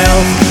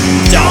yourself.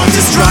 Don't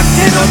distract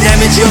it, don't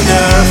damage your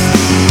nerve.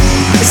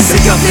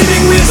 Sick of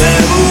living with a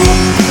boom.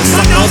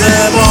 Fuck all the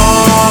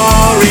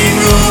boring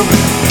room.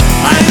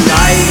 I'm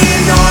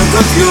lying on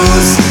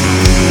confused.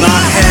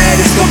 My head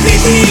is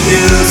completely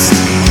used.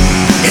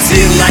 It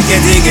feels like a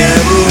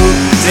digaboo.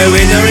 The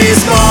winner is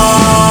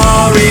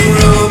boring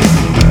room.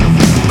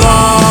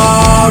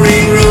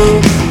 Boring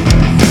room.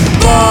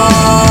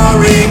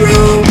 Boring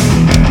room.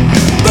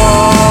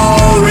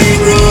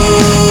 Boring room.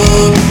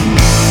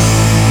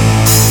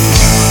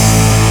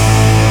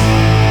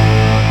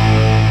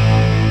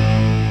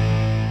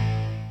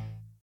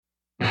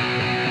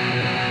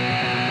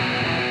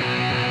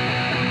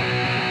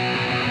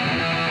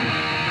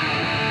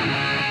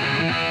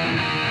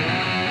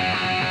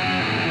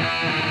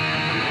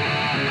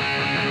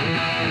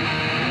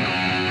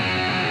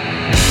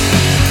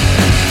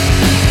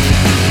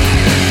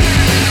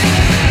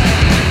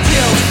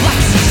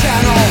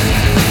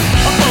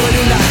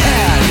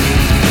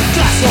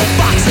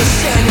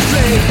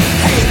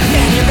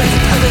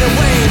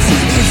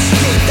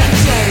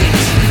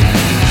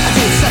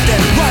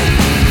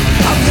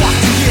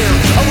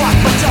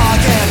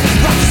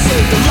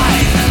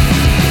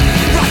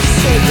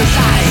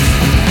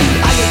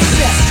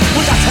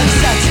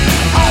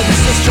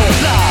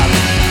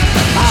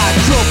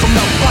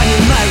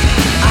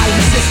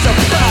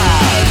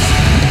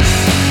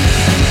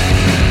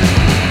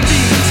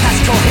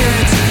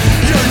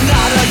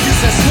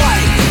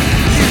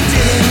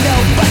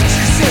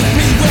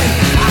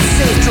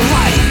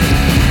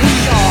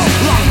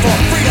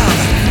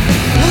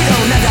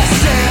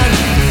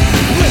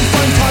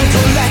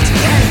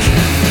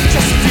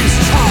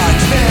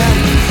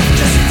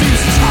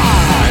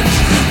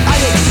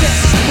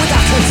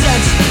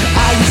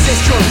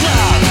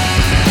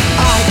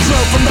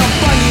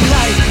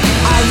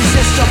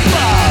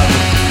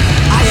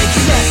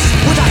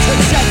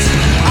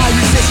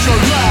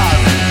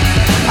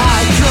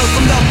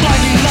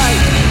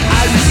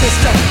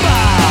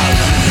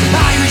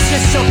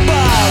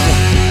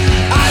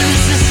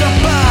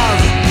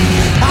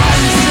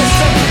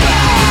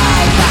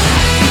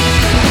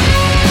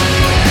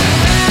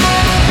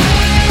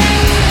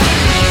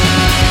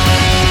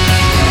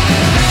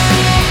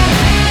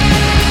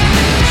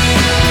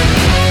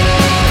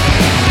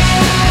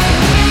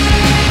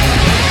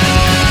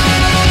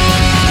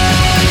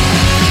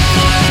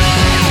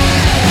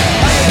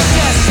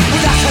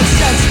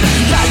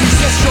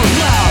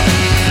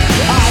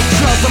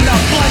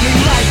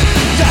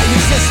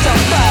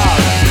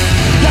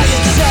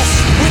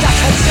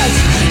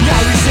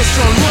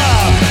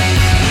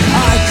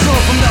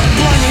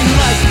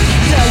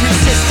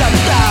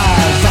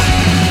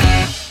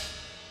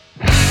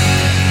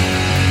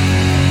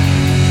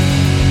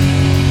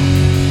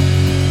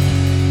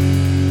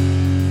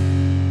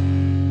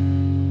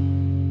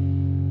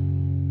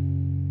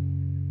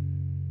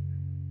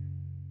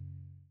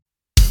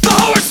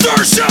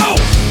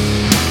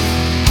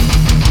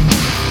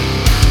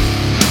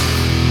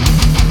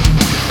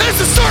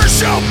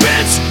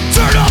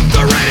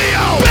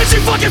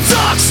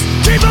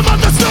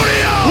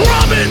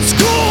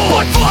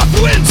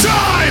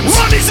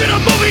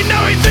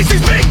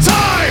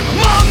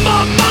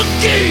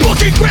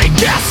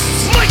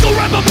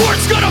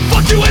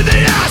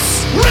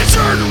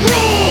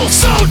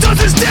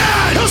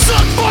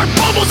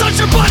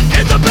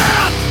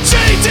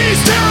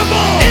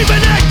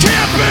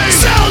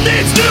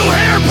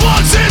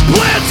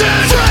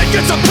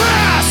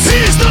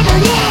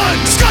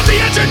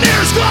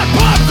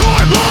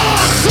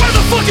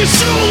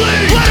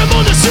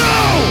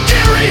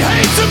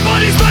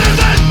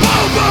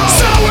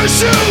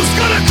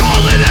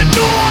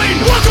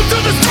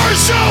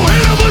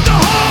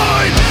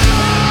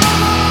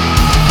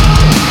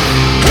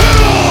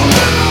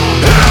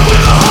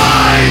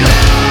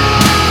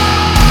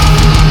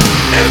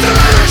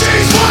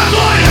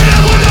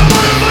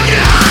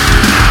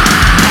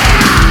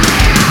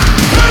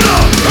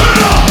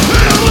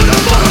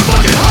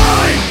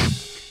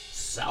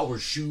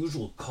 Shoes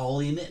will call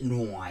in at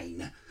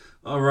 9.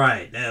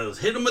 Alright, that was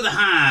Hit 'em with a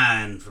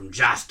Hind from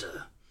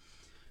Josta.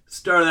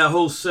 Started that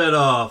whole set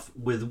off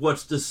with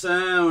What's the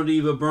Sound,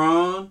 Eva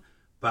Braun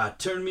by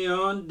Turn Me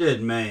On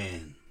Dead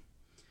Man.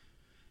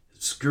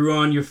 Screw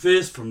on Your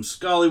Fist from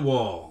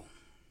Scollywall.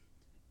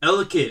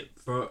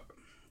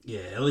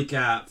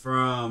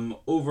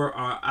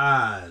 Ellicott-Overour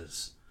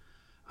Eyes.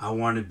 I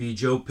Want to Be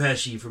Joe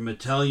Pesci from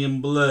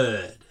Italian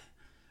Blood.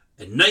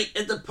 A Night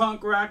at the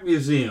Punk Rock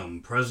Museum,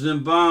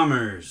 President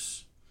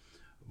Bombers.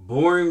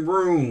 Boring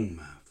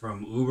Room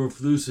from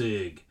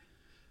UberFlussig.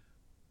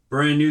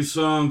 Brand new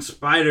song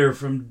Spider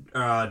from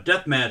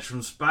Deathmatch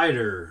from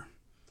Spider.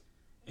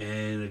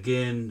 And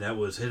again, that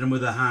was Hit 'Em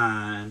With a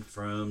Hind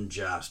from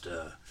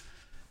Josta.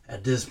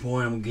 At this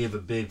point, I'm going to give a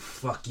big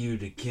fuck you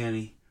to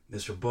Kenny,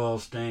 Mr.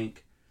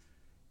 Ballstank.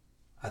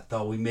 I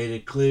thought we made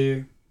it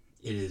clear.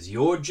 It is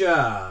your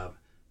job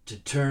to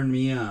turn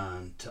me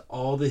on to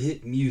all the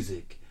hit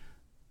music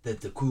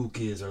that the cool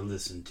kids are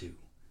listening to.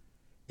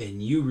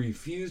 And you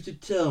refuse to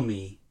tell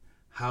me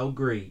how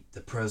great the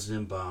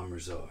President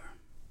Bombers are.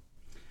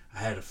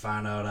 I had to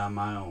find out on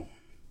my own.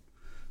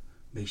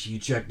 Make sure you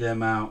check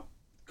them out.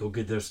 Go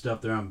get their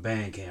stuff. They're on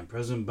Bandcamp.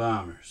 President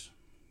Bombers.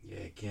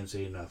 Yeah, can't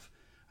say enough.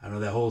 I know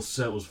that whole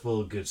set was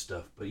full of good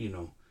stuff, but you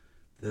know,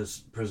 this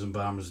President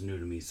Bombers is new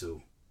to me,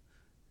 so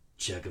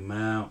check them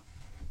out.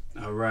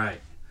 Alright.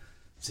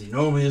 See,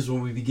 normally this is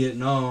when we be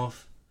getting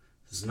off.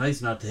 It's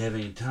nice not to have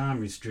any time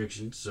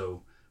restrictions,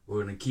 so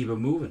we're going to keep it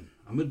moving.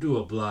 I'm going to do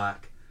a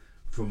block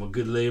from a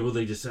good label.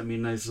 They just sent me a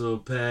nice little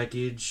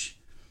package.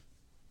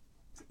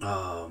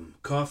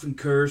 Coffin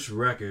Curse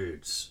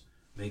Records.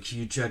 Make sure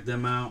you check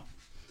them out.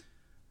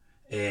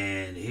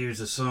 And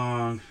here's a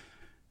song,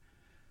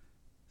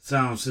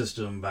 Sound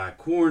System by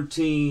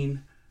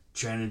Quarantine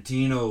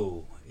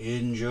Tarantino.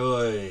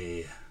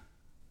 Enjoy.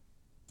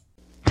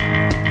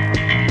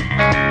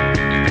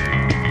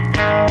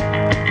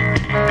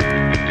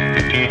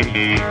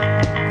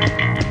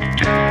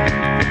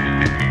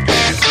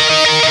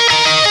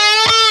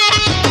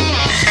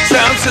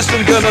 Sound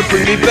system gonna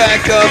bring me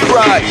back up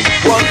right.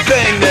 One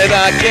thing that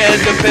I can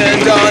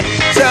depend on.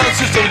 Sound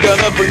system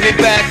gonna bring me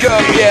back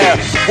up, yeah.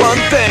 One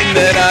thing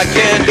that I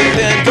can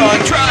depend on.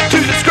 Try to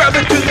describe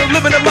it to the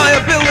limit of my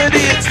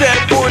ability. Instead,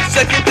 for a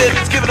second, then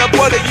it's giving up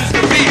what it used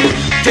to be.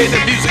 Take the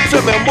music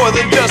to me more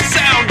than just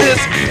sound. It's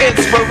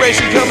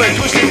inspiration coming,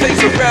 twisting things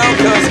around.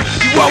 Cause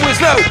you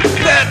always know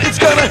that it's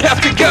gonna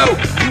have to go.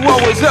 You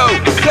always know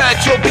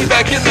that you'll be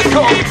back in the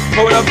cold.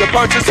 Pulling up the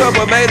parts of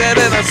someone made it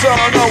in a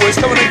song. Always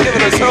coming and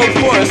giving us hope.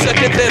 For a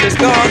second then it's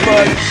gone,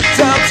 but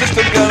sound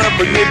system gonna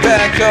bring me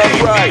back up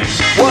right.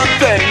 One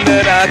thing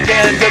that I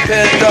can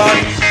depend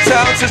on.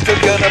 Sound system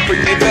gonna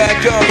bring me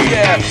back up,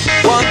 yeah.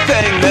 One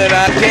thing that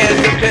I can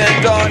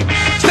depend on.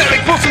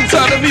 Static pulse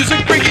inside of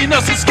music bringing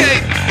us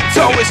escape. It's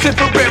always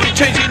temporary,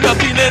 changing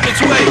nothing in its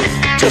way.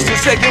 Just a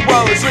second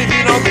while it's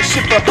leaving all this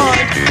shit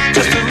behind.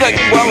 Just a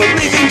second while we're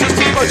leaving just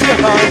as much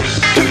behind.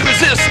 To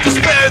resist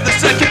despair, the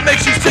second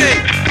makes you sing.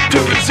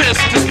 To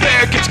resist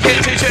despair, cause you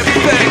can't change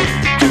everything.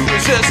 To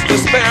resist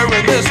despair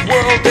in this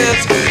world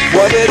is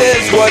what it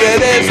is, what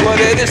it is, what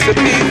it is to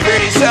be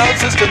free. Sound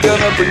system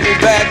gonna bring me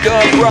back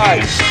up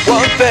right.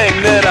 One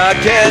thing that I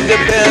can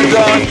depend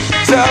on.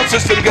 Sound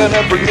system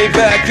gonna bring me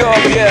back up,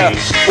 yeah.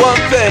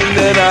 One thing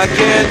that I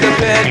can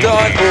depend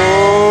on.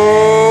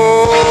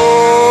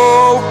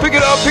 Oh, pick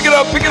it up, pick it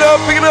up, pick it up,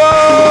 pick it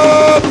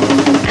up.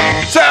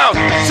 Sound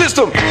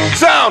system,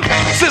 sound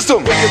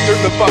system. Breaking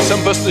through the box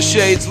and bust the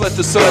shades, let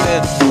the sun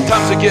in.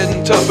 Times are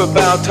getting tough,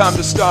 about time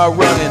to start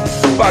running.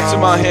 Box in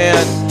my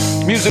hand,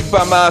 music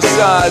by my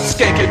side.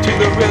 Skanking to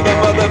the rhythm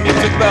of the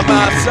music by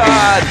my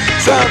side.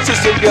 Sound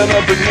system gonna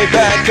bring me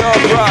back up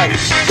right.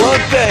 One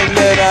thing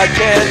that I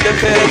can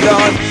depend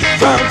on.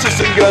 Sound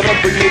system gonna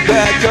bring me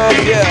back up,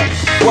 yeah.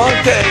 One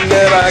thing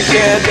that I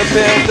can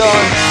depend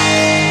on.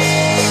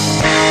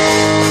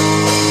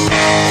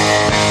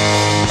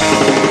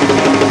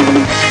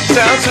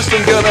 Sound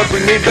system gonna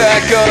bring me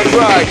back up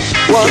right.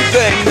 One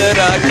thing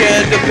that I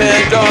can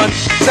depend on.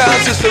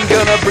 Sound system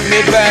gonna bring me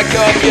back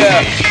up,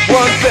 yeah.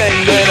 One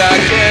thing that I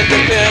can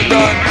depend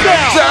on.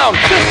 Sound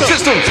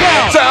system,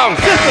 sound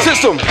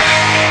system.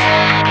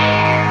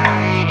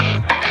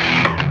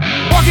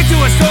 Walk into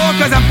a store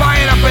cause I'm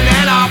buying a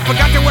banana.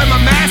 Forgot to wear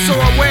my mask so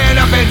I'm wearing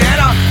a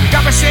bandana.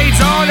 Got my shades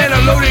on and a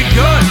loaded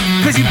gun.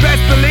 Cause you best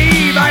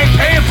believe I ain't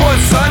paying for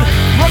it, son.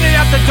 Running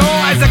out the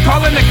door as they're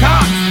calling the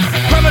cops.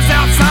 Brothers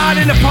outside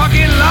in the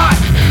parking lot.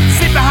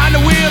 Sit behind the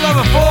wheel of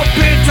a Ford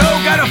Pinto.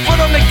 Got a foot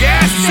on the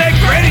gas and say,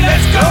 Granny,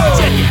 let's go.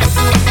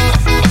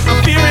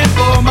 I'm fearing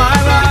for my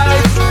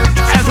life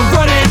as I'm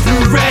running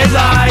through red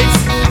lights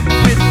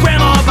with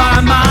Grandma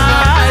by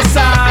my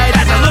side.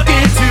 As I look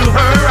into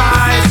her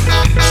eyes,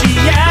 she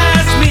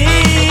asked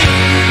me,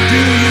 do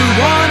you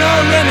want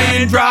a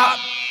lemon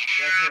drop?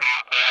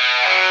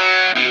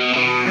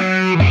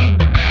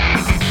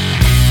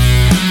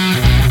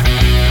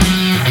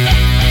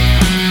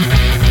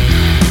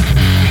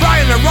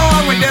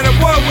 Down a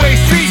one-way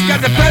street,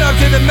 got the pedal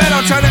to the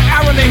metal, trying to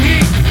out on the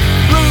heat.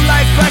 Blue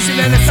lights flashing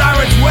and the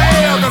sirens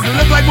wail. Doesn't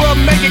look like we'll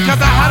make it cause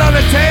I'm hot on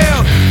the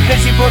tail. Then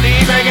she pulled the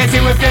e-brake and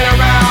she whipped it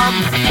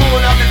around.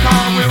 Pulling up the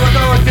car, we were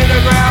going to the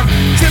ground.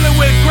 Chilling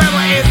with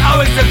grandma is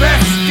always the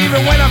best.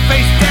 Even when I'm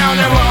face down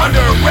and we're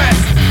under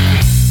arrest.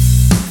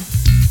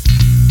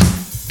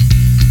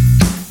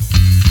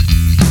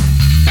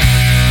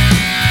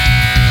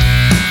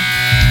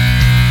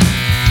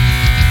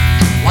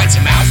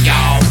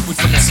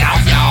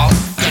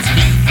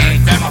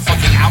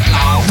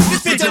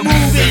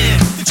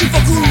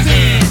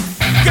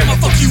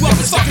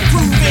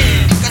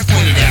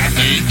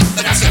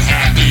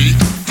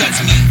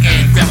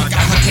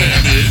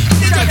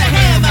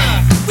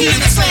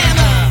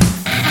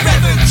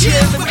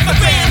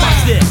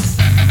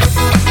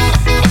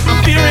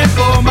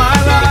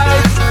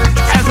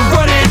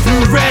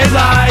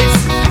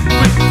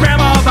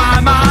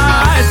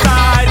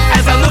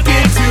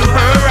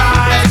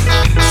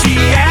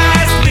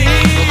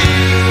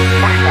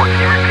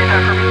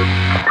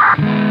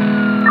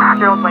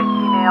 6-year-old white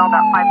female,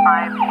 about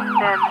 5'5",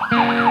 thin,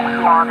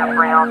 blonde or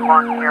brown,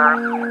 long hair,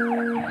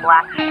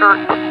 black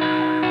shirt,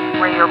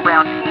 gray or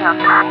brown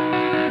pants.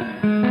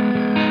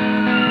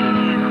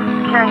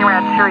 She's carrying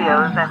around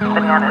Cheerios and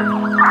bananas.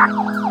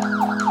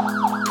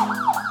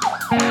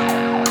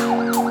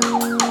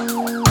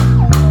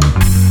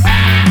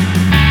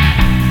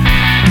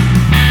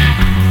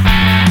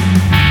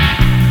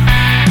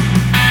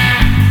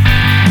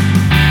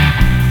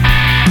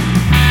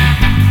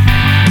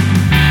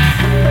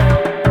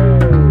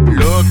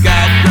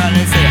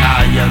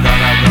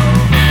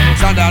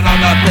 Down on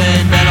the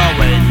pavement or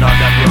waiting on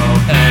the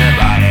road.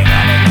 Everybody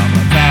got a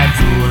number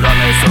tattooed on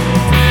their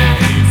soul.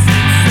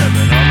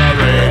 867 on the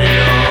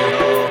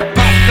radio.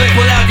 Pop click,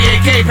 pull out the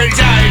AK, pretty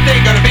giant, they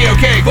gonna be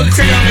okay. Pull the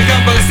trigger on the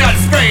gun, but it's not a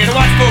spray. And the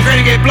watch full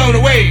gonna get blown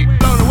away.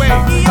 Blown away,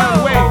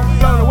 blown away,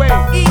 blown away.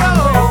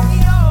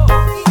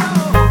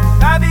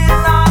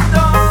 Babylon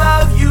don't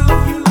love you.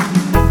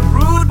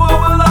 Rude boy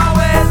will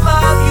always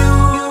love you.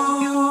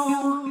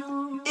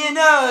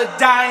 In a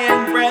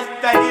dying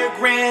breath, I hear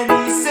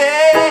Granny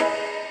say,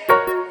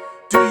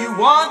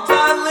 want a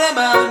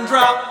lemon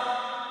drop?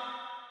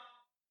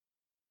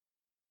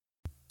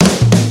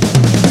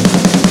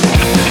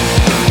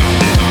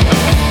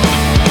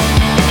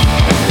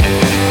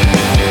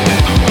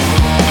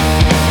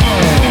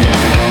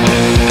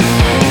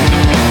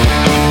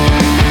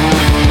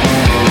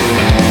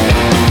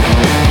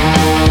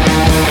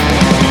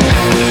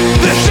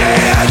 The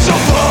shades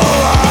are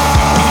full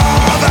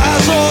of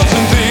assholes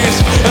and thieves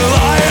and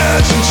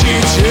liars and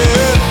cheats,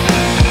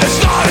 yeah. It's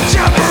not a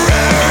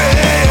temporary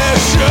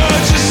issue,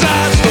 just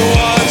as the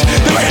ones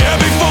that were here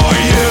before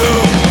you.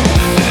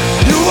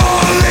 You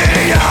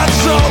only had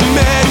so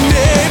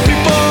many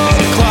people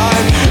to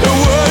climb and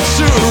words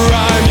to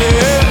rhyme,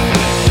 yeah.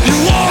 You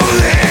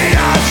only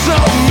had so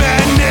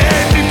many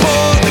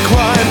people to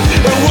climb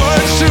and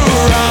words to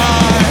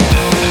rhyme.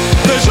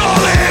 There's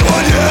only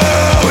one you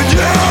and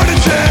you to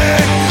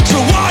take, so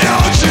why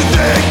don't you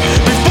think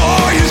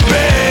before you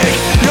speak?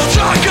 You'll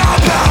talk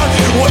about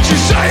what you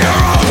say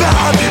you're all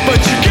about, but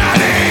you can't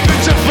even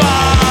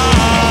define.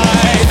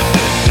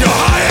 You're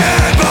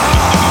hiding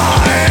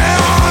behind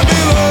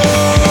ambulance.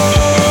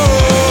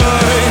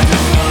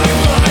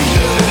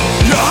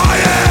 You're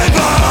hiding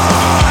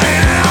behind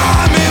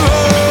ambulance.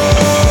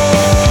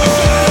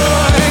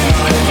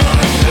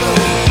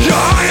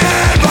 You're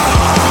hiding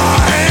behind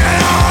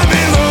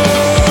ambulance.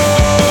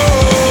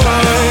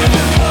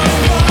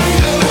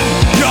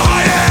 You're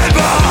hiding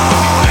behind ambulance. You're hiding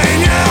behind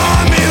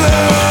ambulance.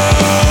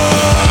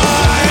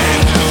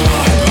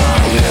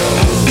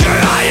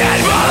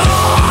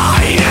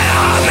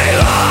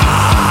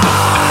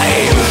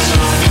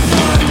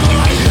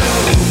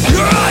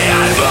 You're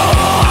hiding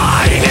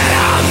behind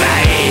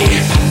ambulance.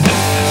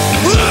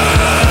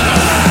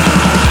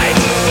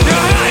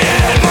 You're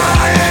hiding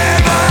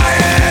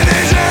behind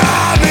these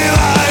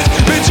ambulance.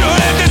 Been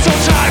doing it this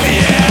whole time,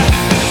 yeah.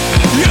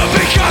 You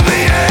become the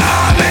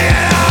enemy.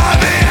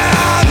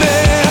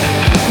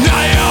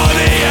 Now you're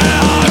the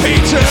enemy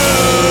too.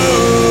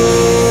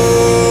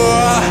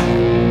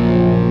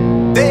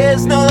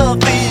 There's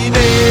nothing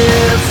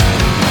else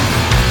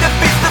that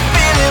beats the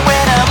feeling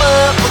when I'm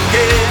up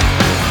again,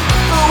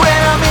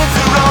 when I'm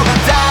into roll the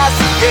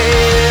dice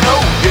again.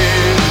 Oh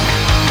yeah,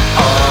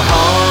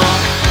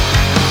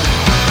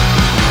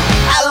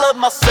 I love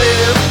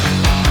myself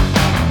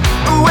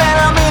when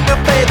I'm in to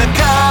play the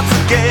cards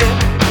again.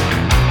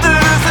 The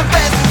losing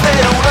faces they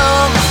don't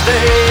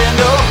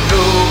understand. Oh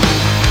no,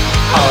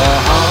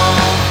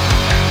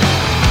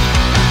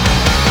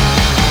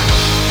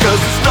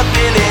 cause it's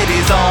nothing that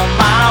is on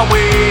my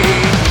way.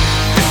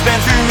 This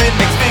man's ruin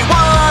makes me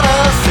wanna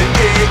say,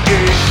 hey,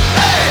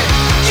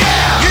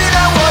 yeah. You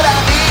know what I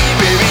need,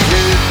 baby,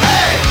 yeah.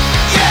 Hey,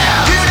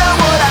 yeah. You know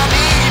what I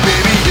need,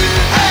 baby, yeah.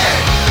 Hey,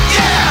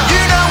 yeah.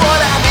 You know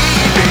what I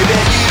need, baby.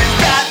 You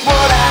got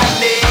what I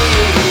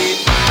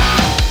need.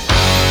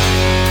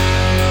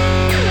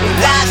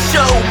 I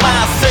show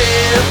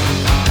myself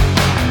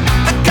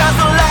the cause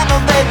of life,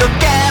 they look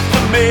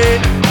after me.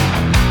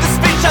 The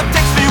speech up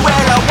takes me where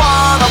I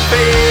wanna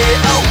be.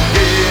 Oh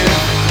yeah,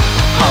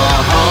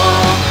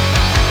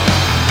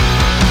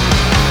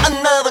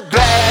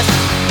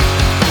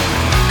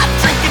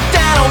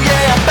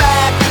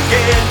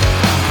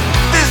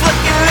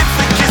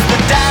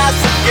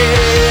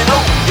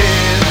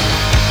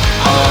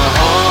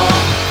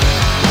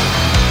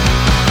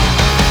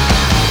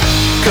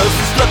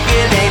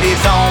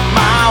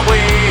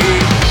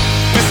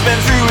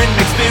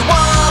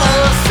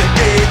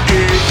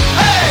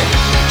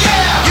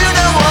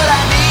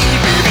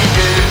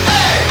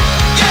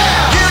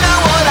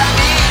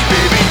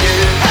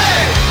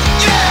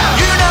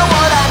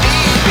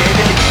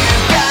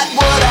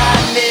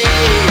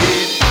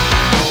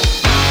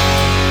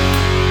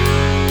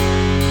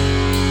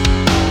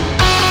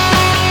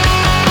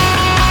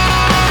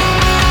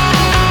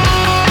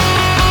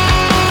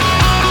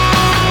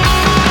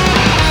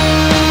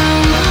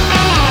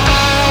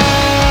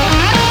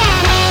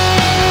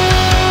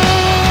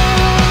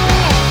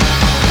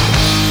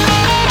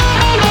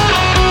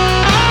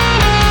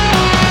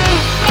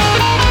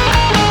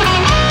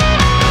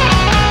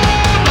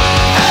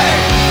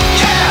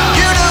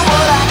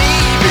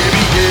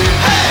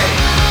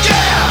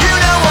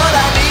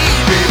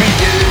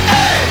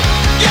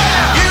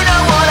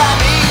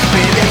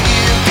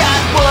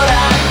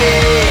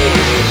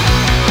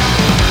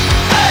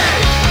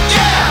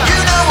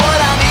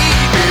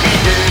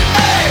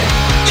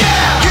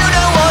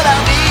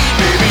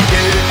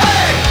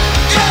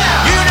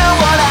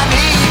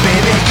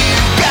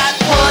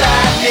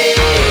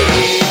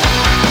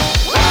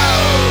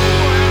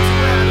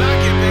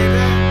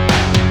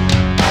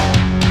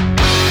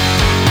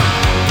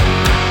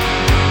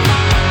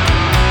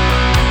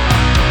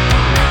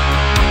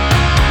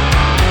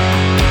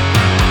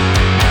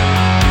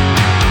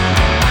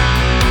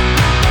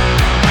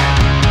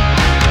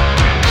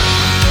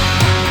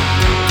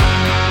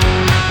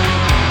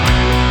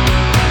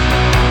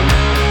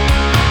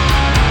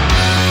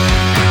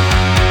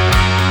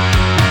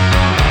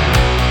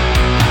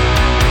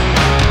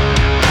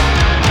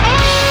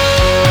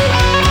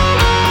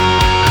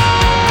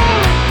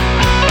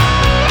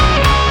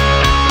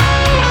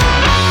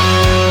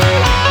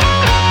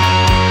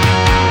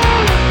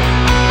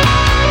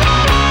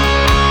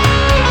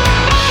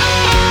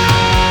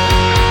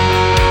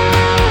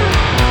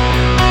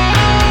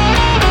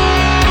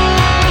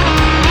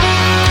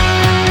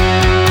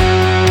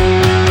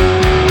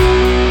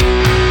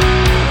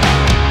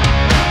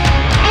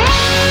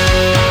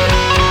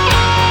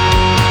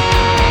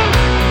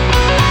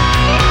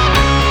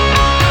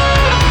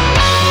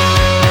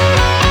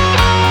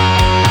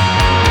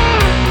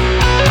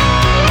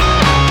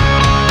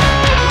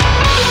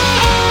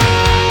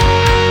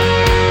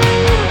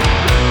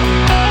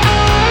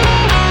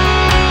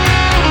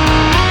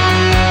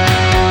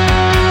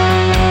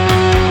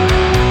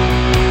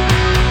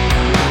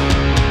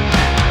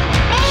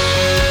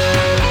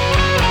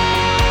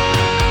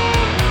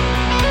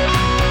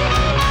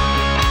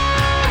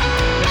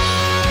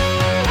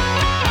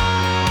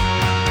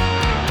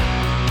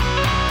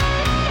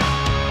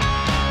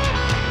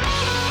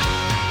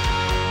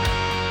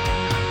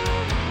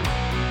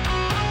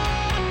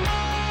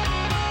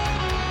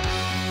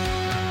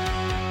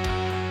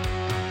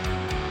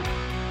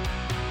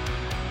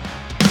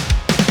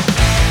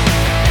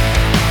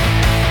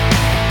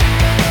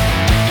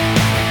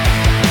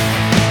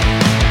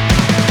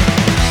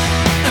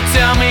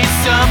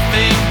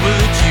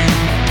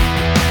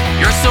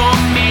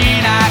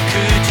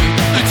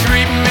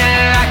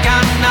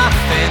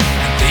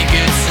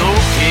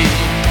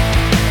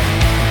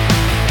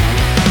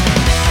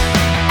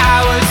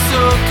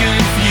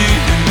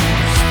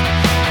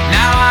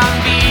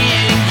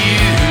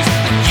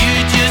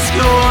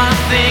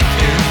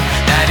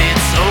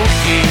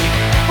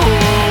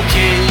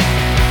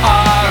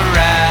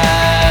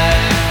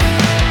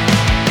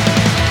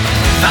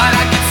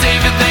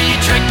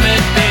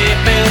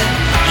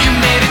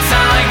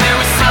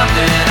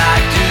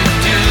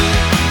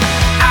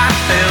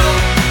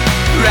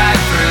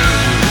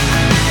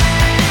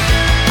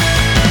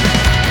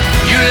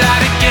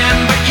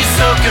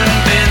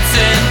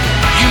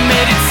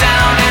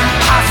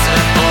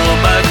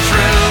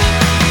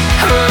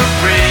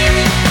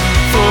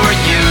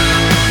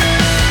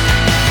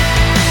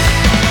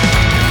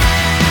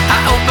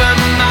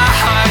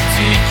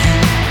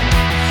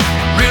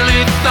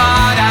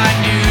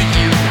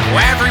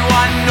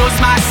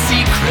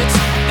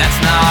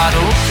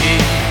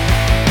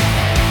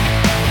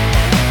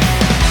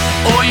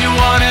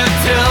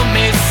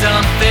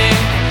 something,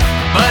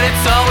 but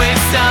it's always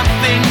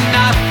something.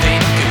 Nothing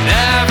could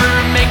ever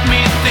make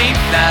me think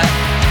that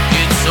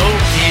it's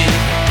okay,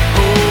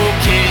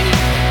 okay,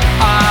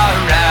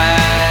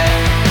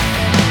 alright.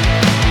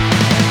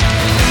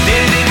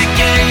 Did it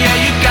again, yeah,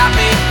 you got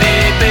me,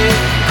 baby.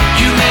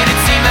 You made it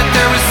seem that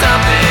there was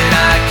something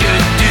I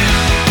could do.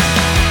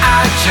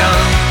 I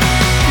jumped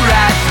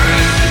right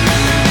through.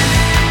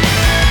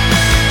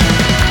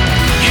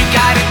 You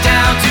got it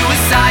down to a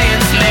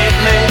science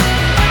lately.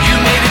 You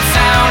made it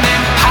sound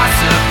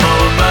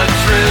impossible but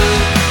true.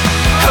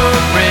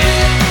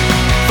 Hooray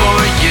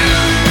for you.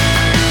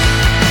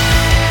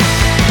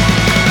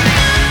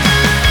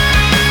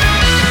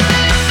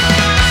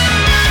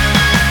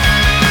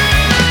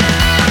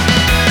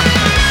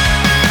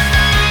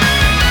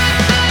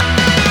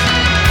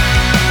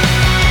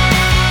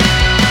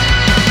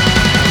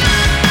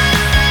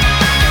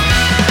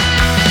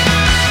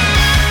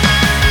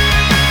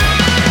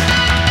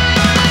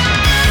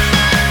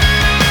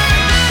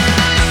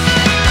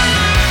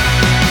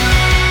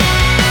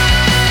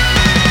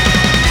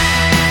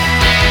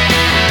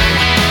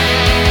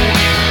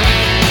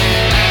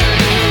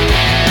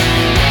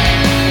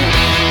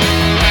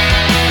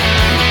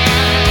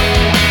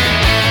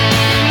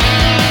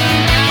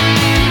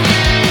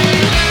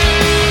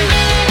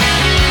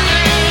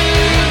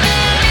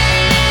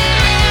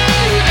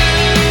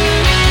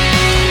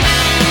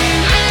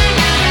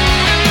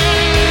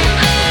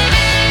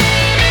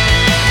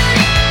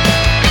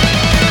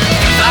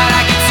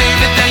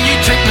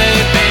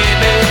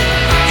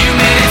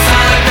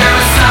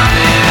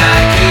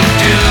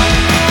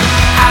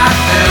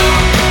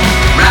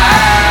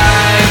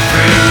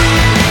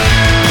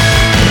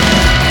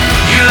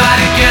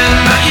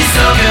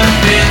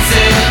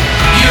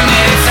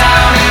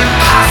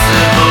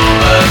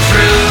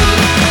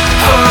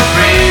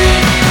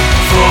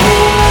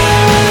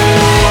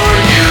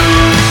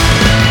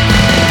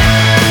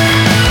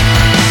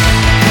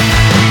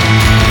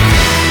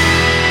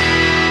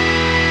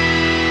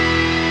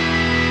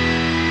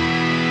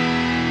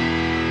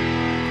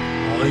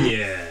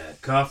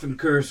 Coffin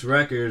Curse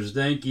Records,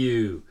 thank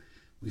you.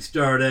 We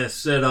started that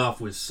set off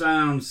with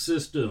Sound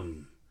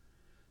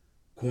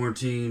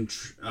System-Quarantine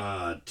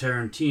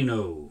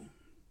Tarantino.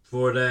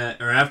 Before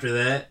that, or after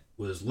that,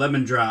 was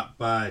Lemon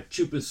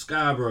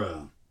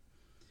Drop-Chupakabra.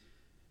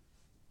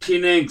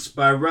 Teen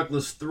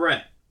Angst-Reckless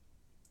Threat.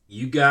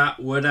 You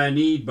Got What I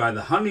Need by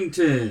the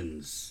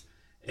Huntingtons.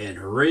 And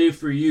Hooray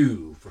for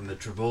You from the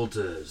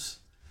Travoltas.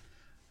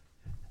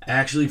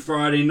 Actually,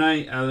 Friday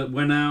night, I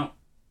went out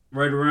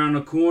right around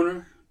the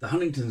corner. The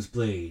Huntingtons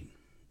played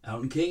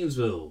out in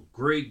Kingsville.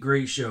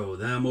 Great show.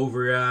 Them,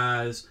 Over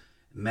Eyes,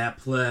 Matt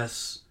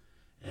Pless,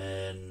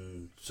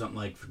 and something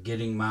like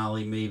Forgetting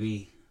Molly,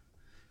 maybe.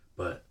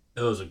 But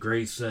it was a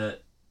great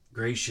set,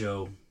 great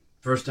show.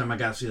 First time I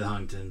got to see the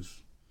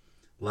Huntingtons.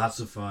 Lots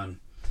of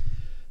fun.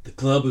 The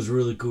club was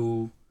really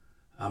cool.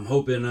 I'm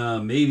hoping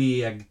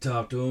maybe I could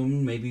talk to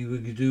them. Maybe we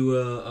could do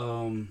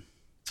a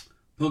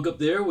Punk Up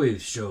the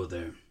Airwaves show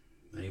there.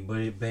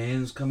 Anybody,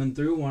 bands coming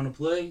through, want to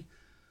play?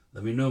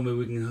 Let me know, maybe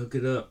we can hook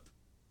it up.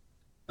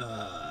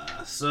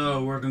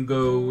 So we're gonna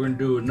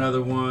do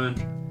another one.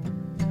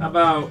 How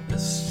about a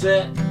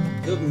set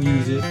of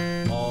music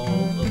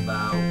all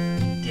about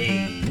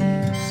days?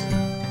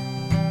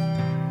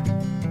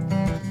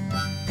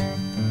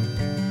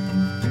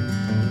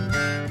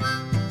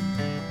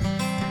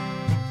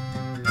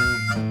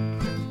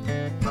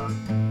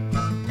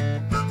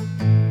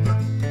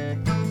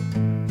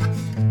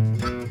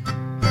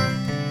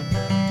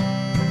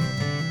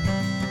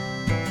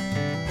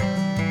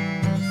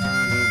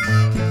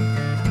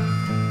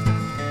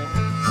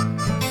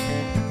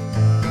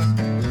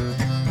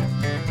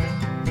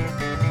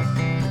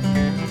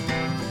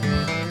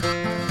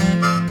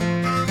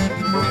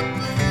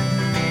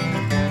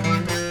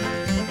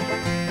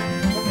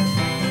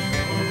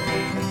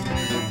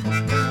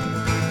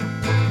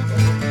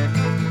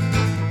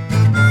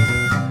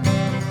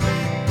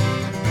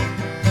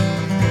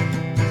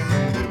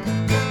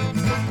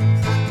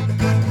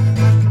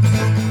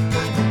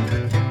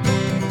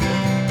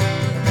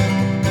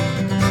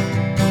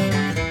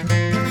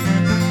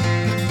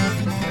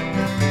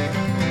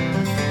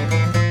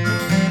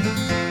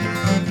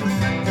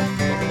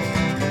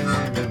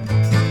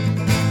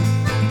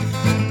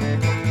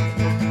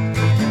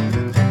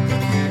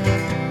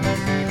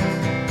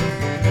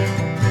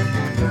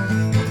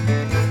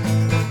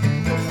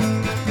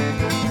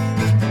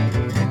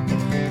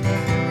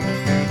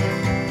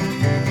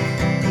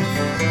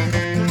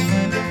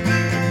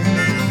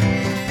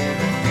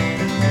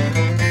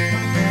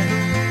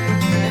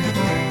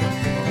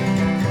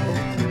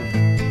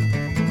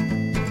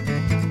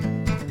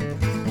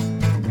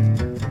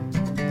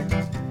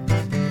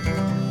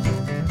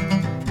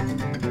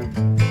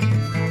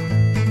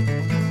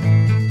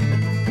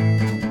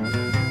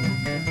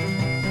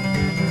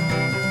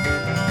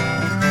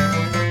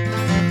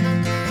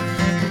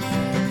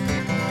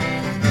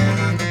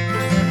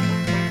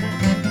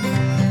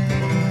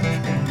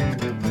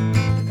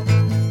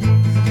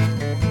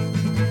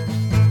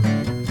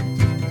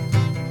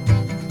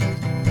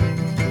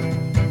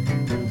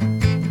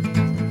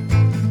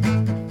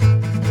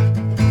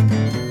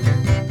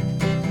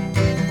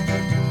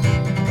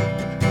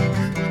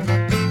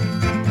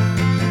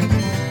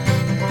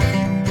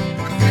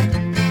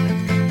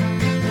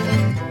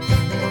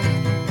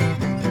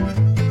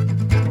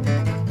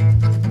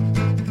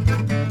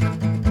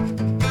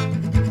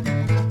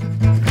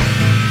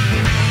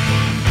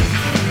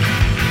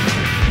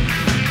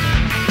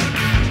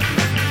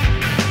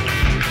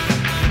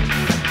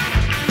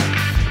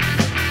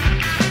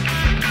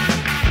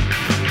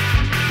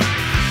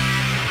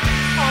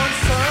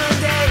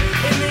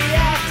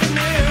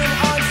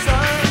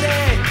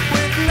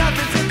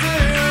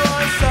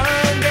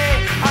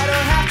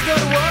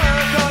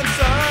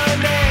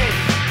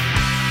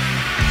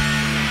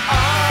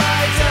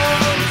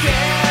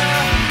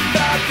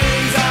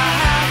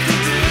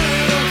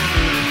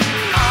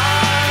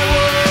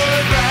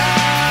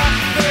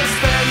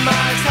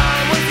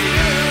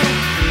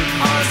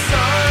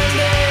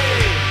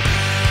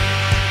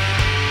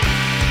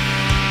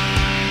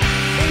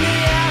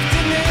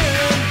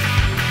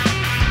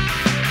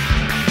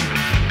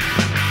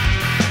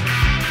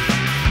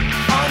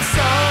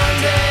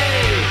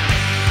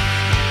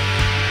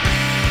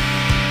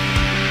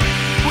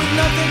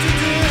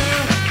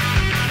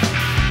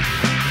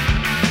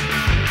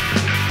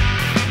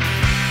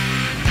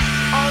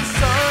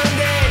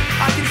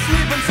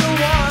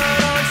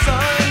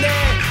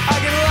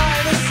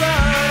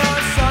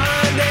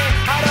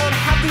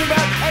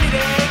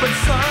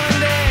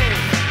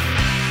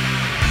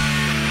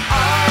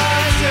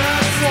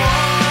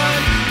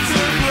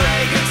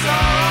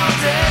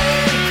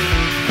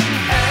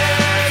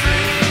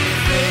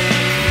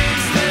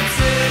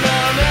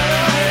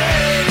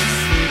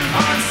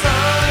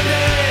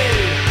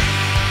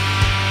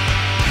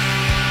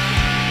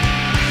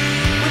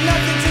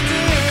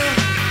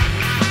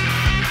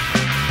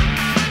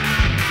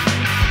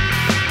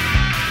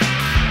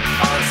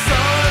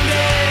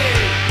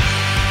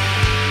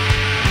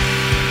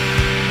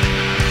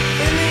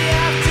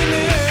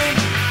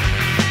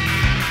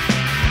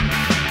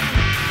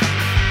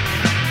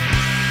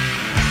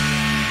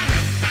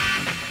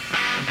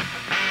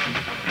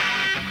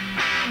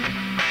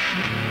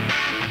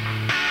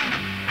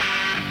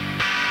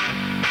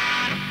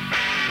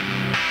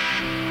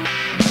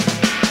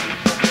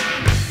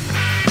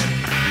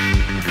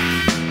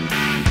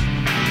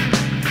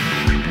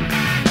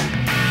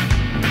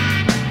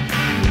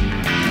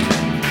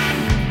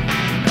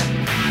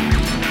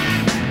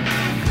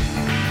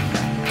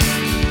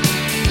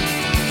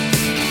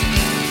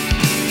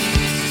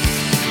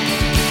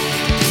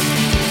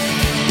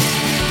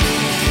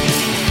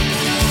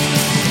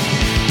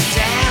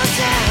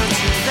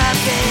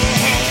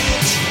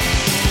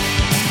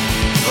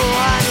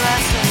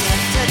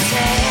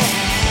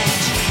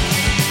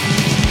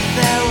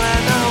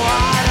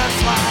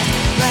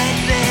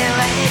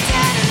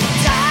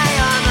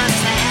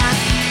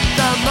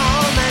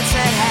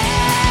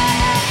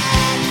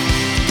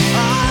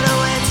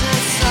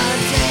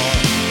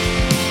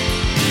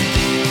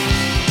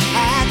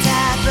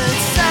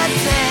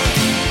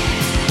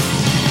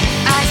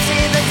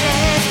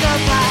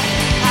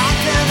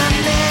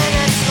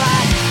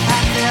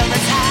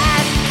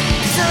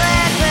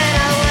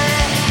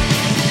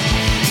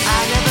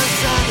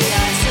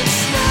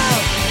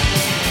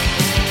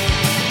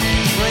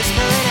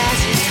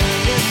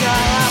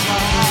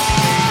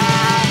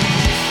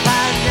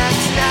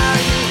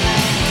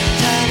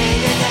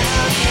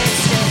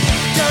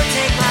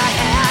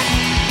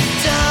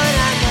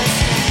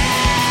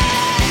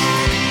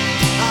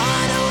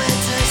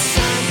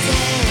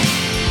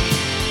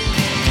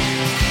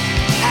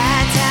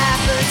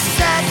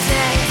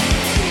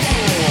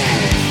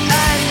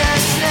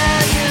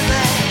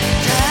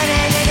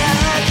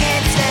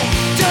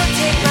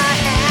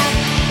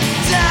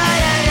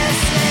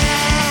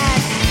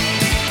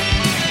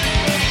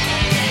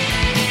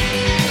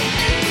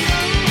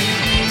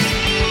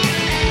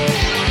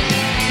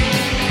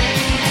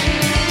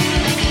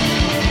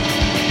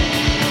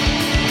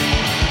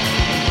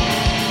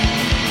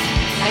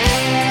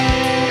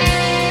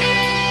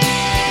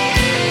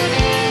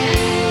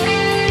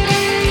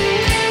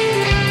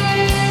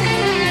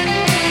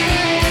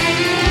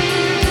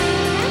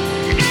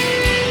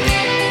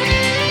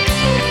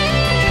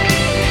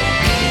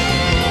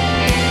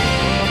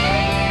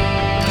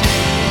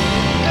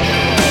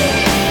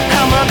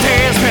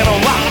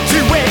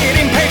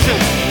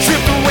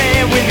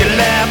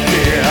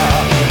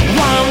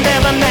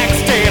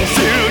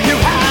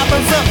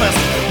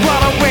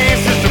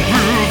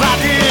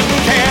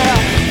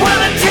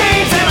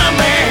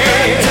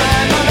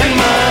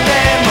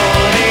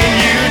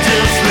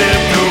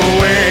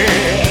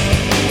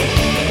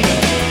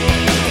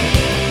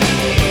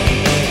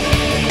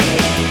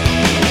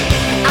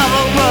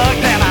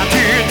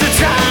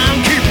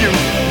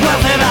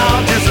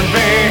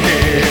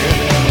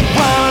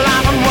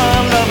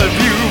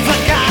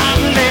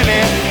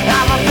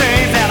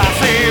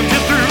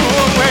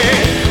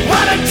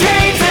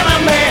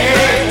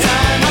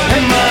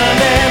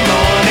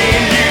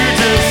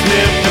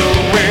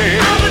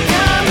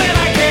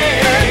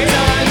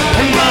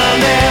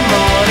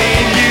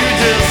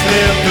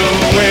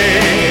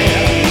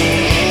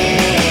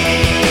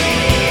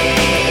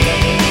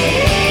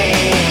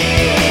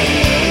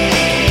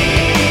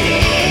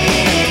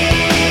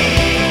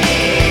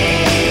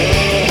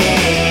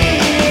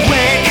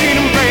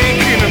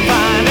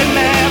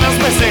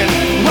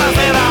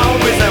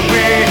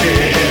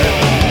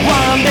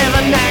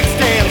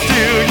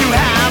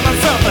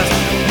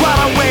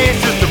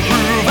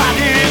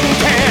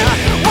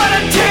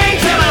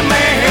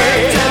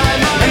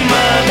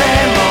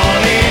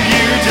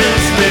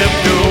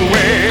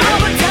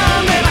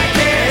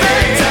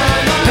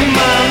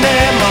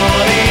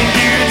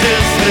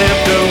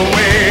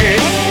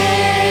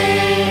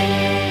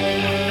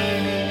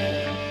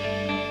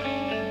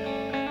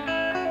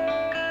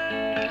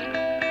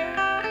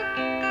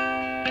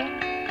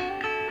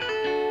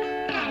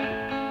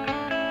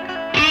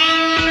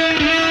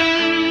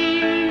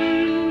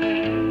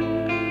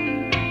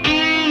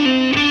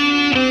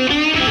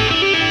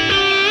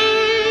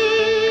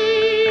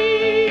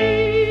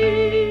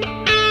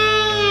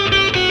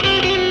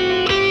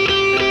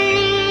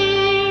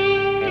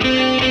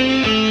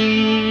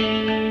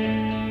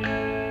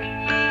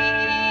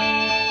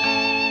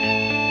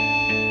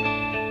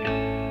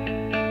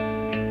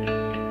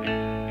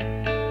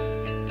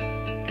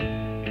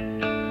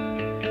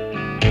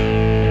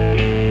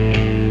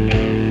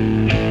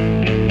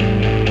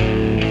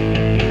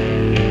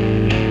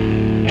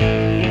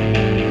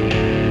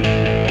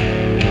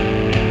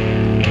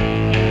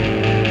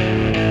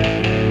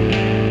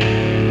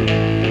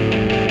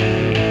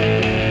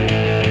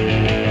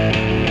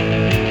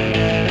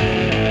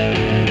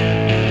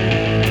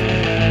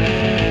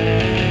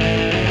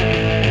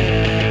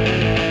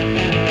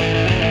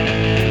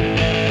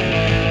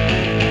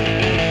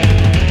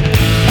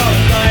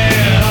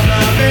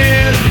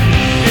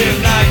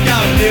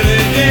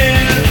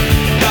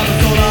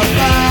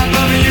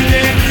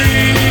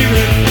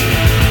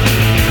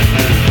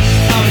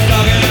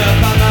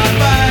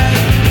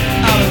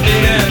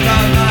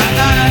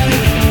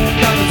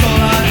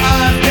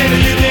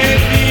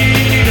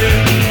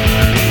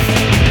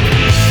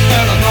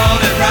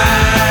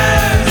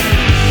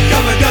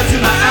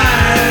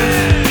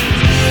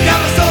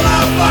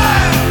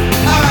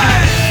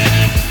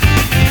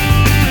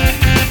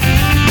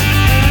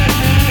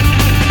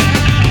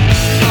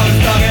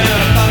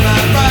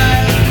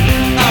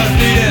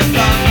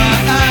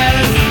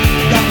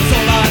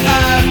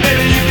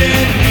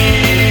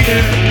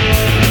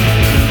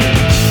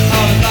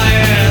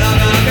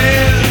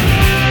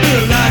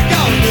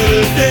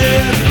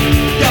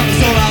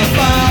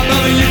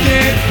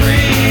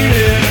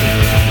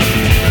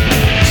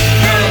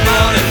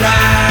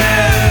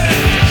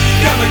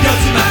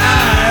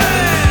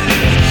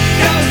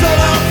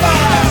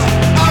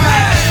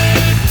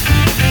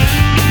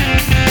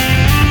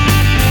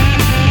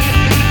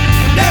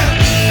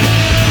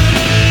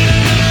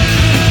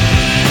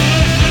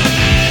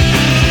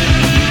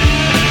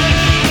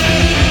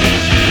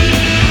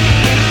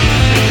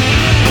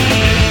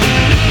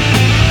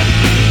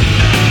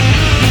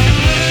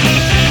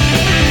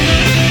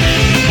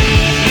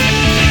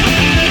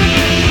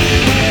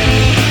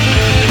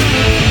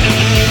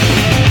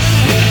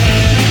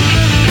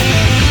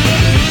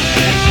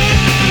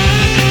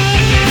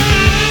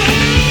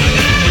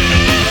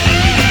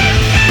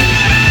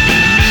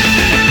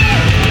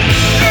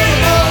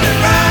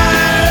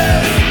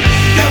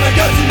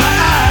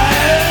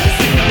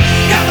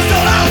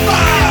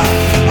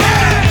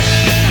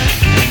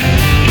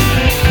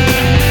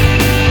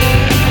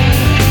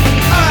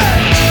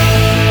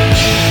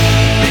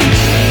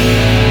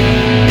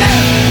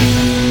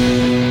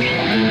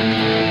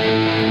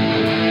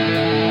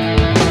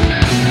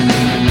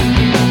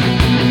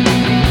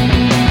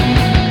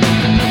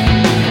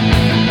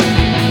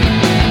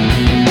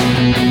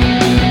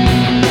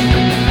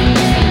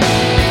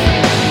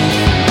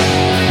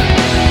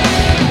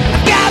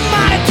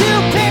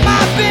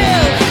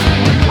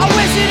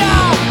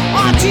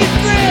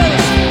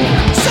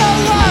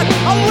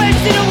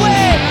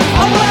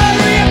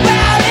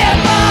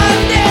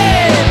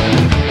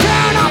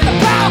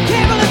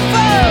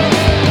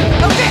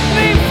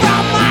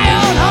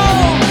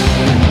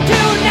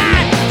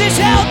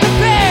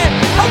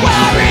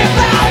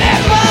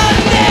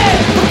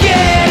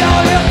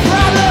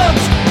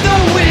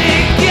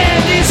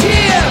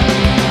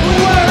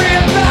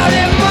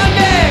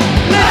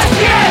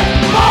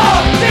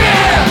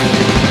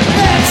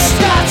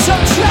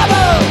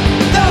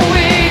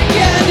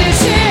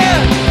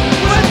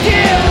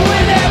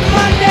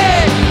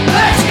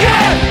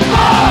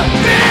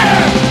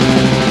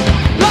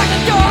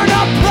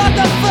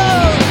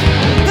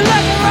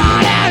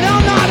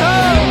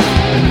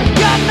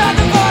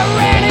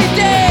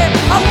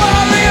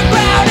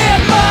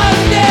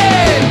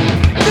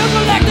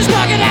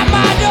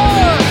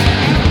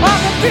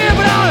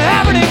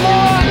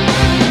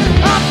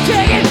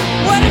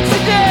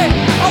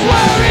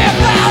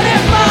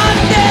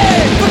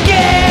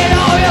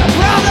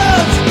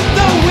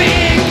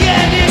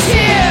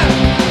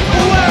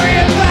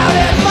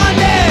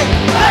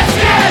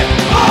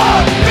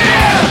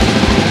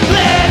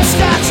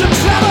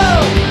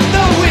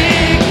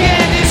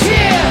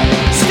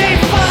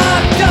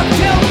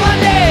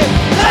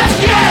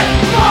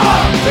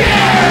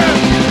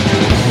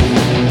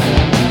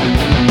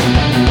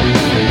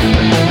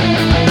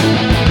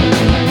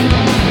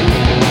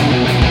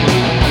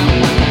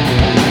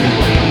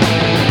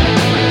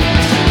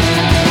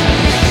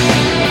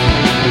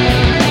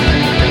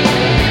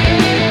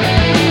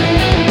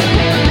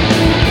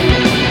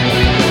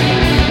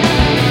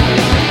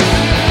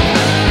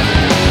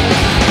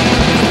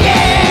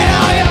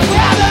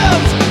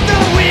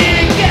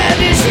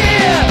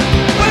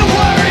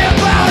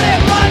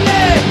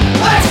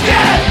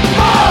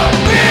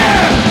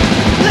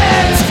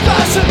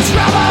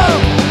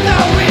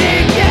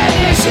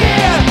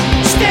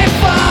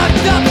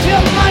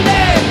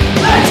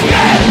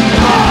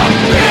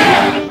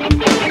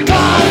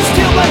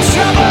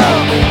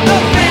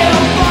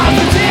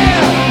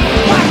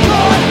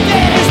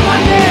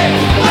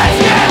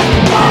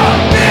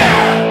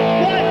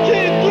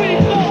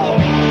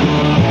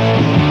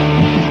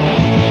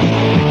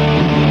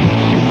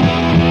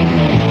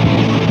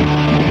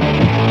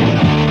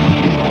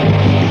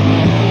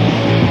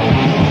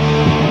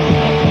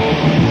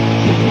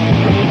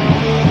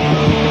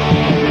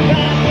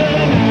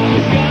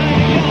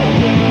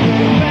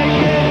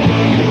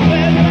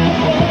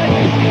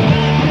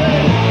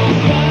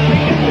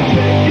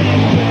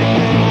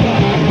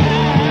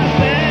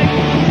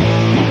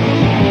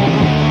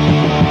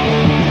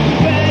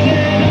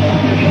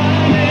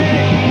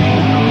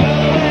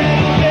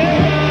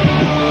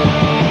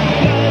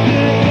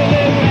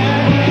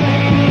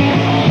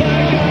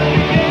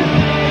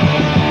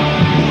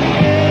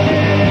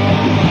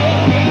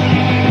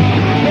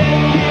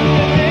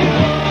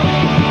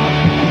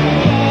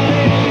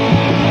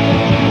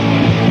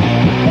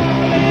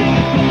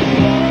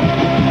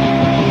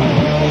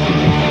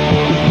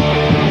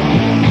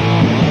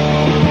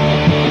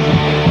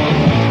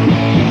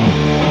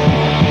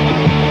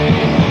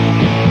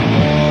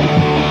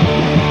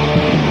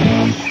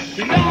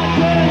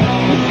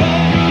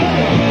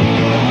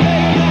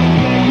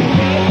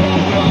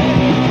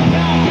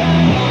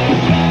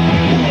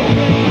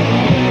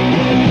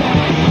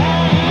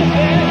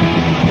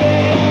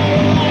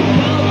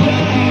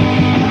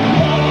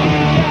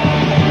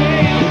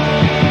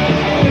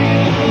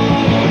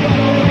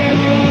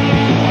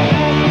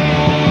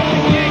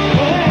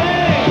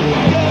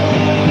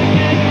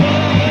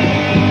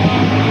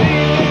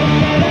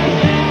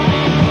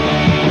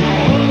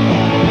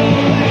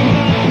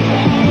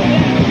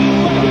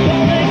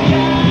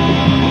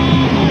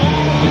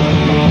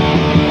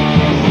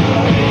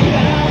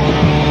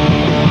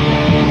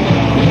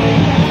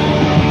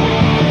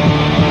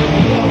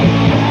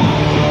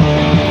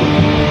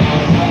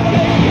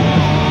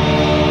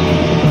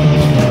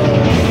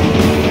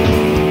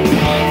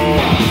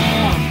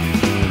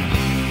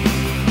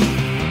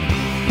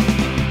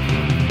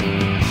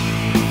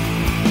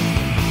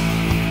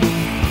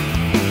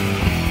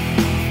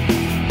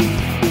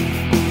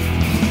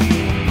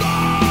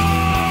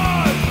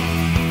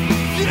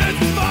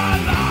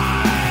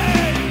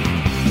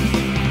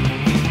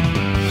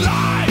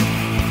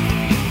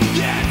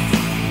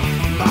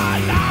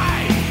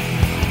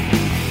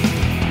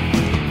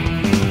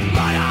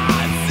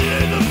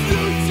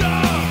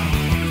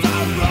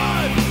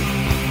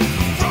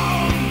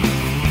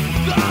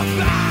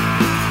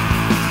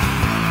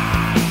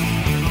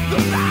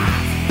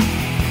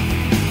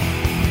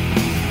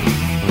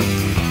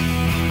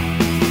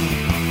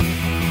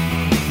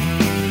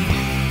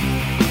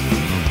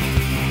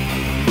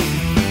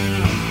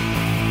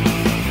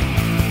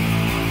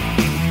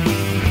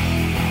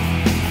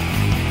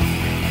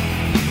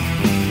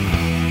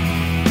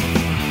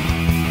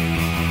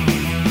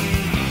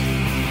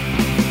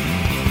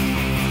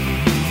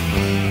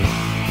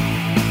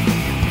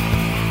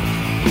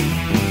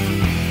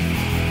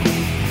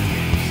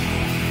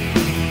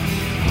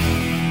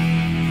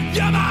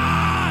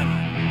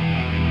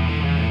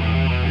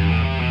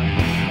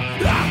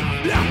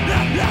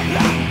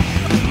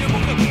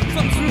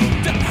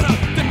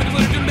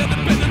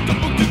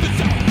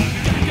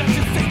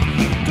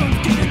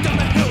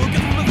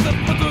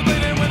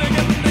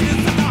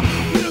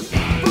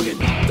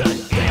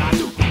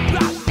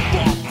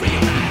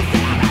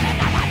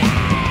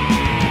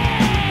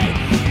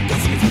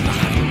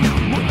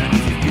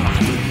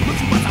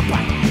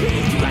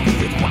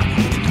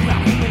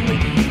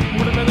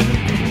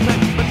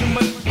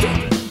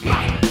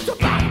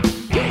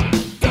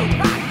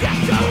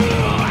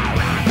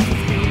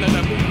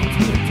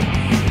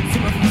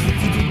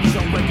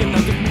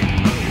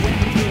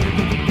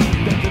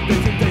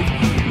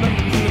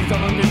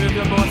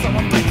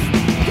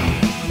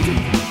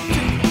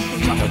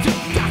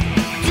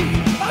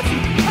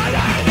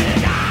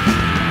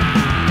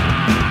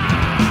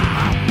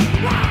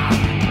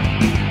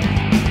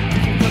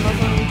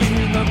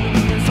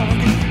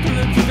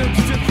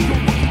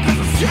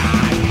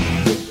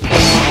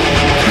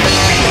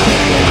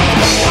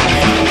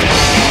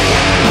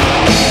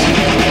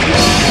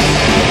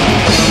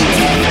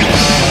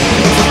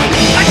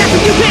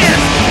 your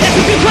pants and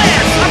took your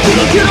class. I feel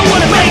like you don't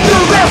wanna make the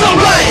rest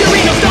alright. There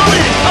ain't no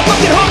stalling, I'm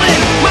fucking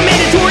hauling. My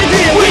mandatory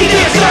greeting, we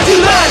dance start to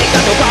line. Ain't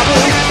got no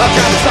problem, I'm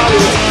driving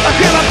solids. I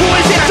grab my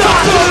boys and I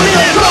toss them in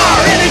that car.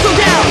 And there's no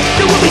doubt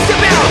that when we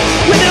step out,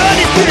 when the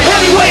undisputed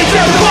heavyweights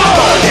at the bar.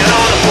 Down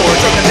on the floor,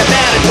 drunk as a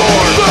matador.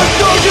 First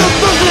soldier,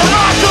 first to the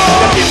hardcore.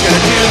 Nothing's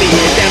gonna do me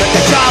in, damn it,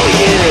 the jolly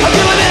is. I'm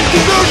feeling empty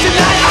version,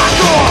 not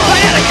hardcore. I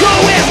had to go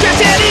and stretch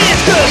that is,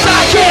 cause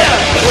I can't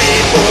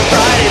wait for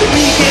Friday the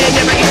weekend.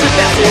 Never gets the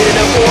best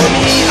enough for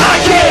me. I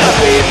can't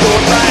wait for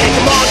Friday,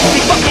 come on, just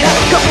be fucking have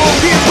a couple of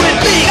beers with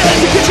me. Gotta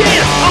take a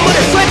chance, I'm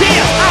gonna sweat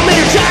dance. I'm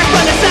energized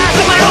by the size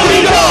of my own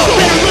ego.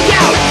 Better look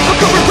out, a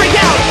cover break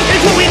out.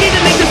 It's what we need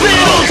to make the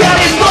bill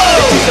giant blow.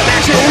 Do some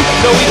action,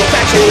 no ego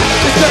faction.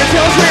 It's gonna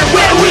tell us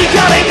where we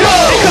gotta go.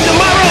 And come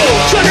tomorrow,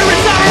 sugar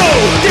and sorrow.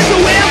 There's no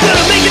way I'm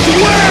gonna make it to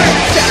work.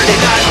 Saturday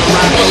night, I'm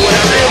rock for what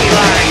I really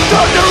like.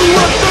 Don't know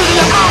what's losing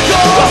the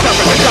hardcore. I'll stop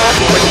from the dark,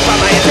 working by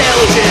my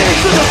intelligence.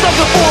 So the stuff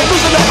before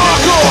losing the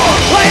hardcore.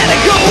 I had to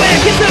go and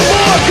get some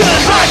more,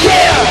 cause I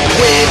can't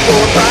wait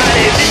for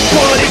Friday. This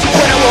one is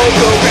when I won't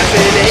go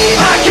procrastinate.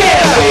 I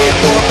can't wait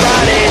for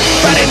Friday.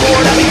 Friday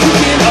morning, I'll be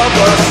cooking up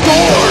a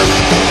storm.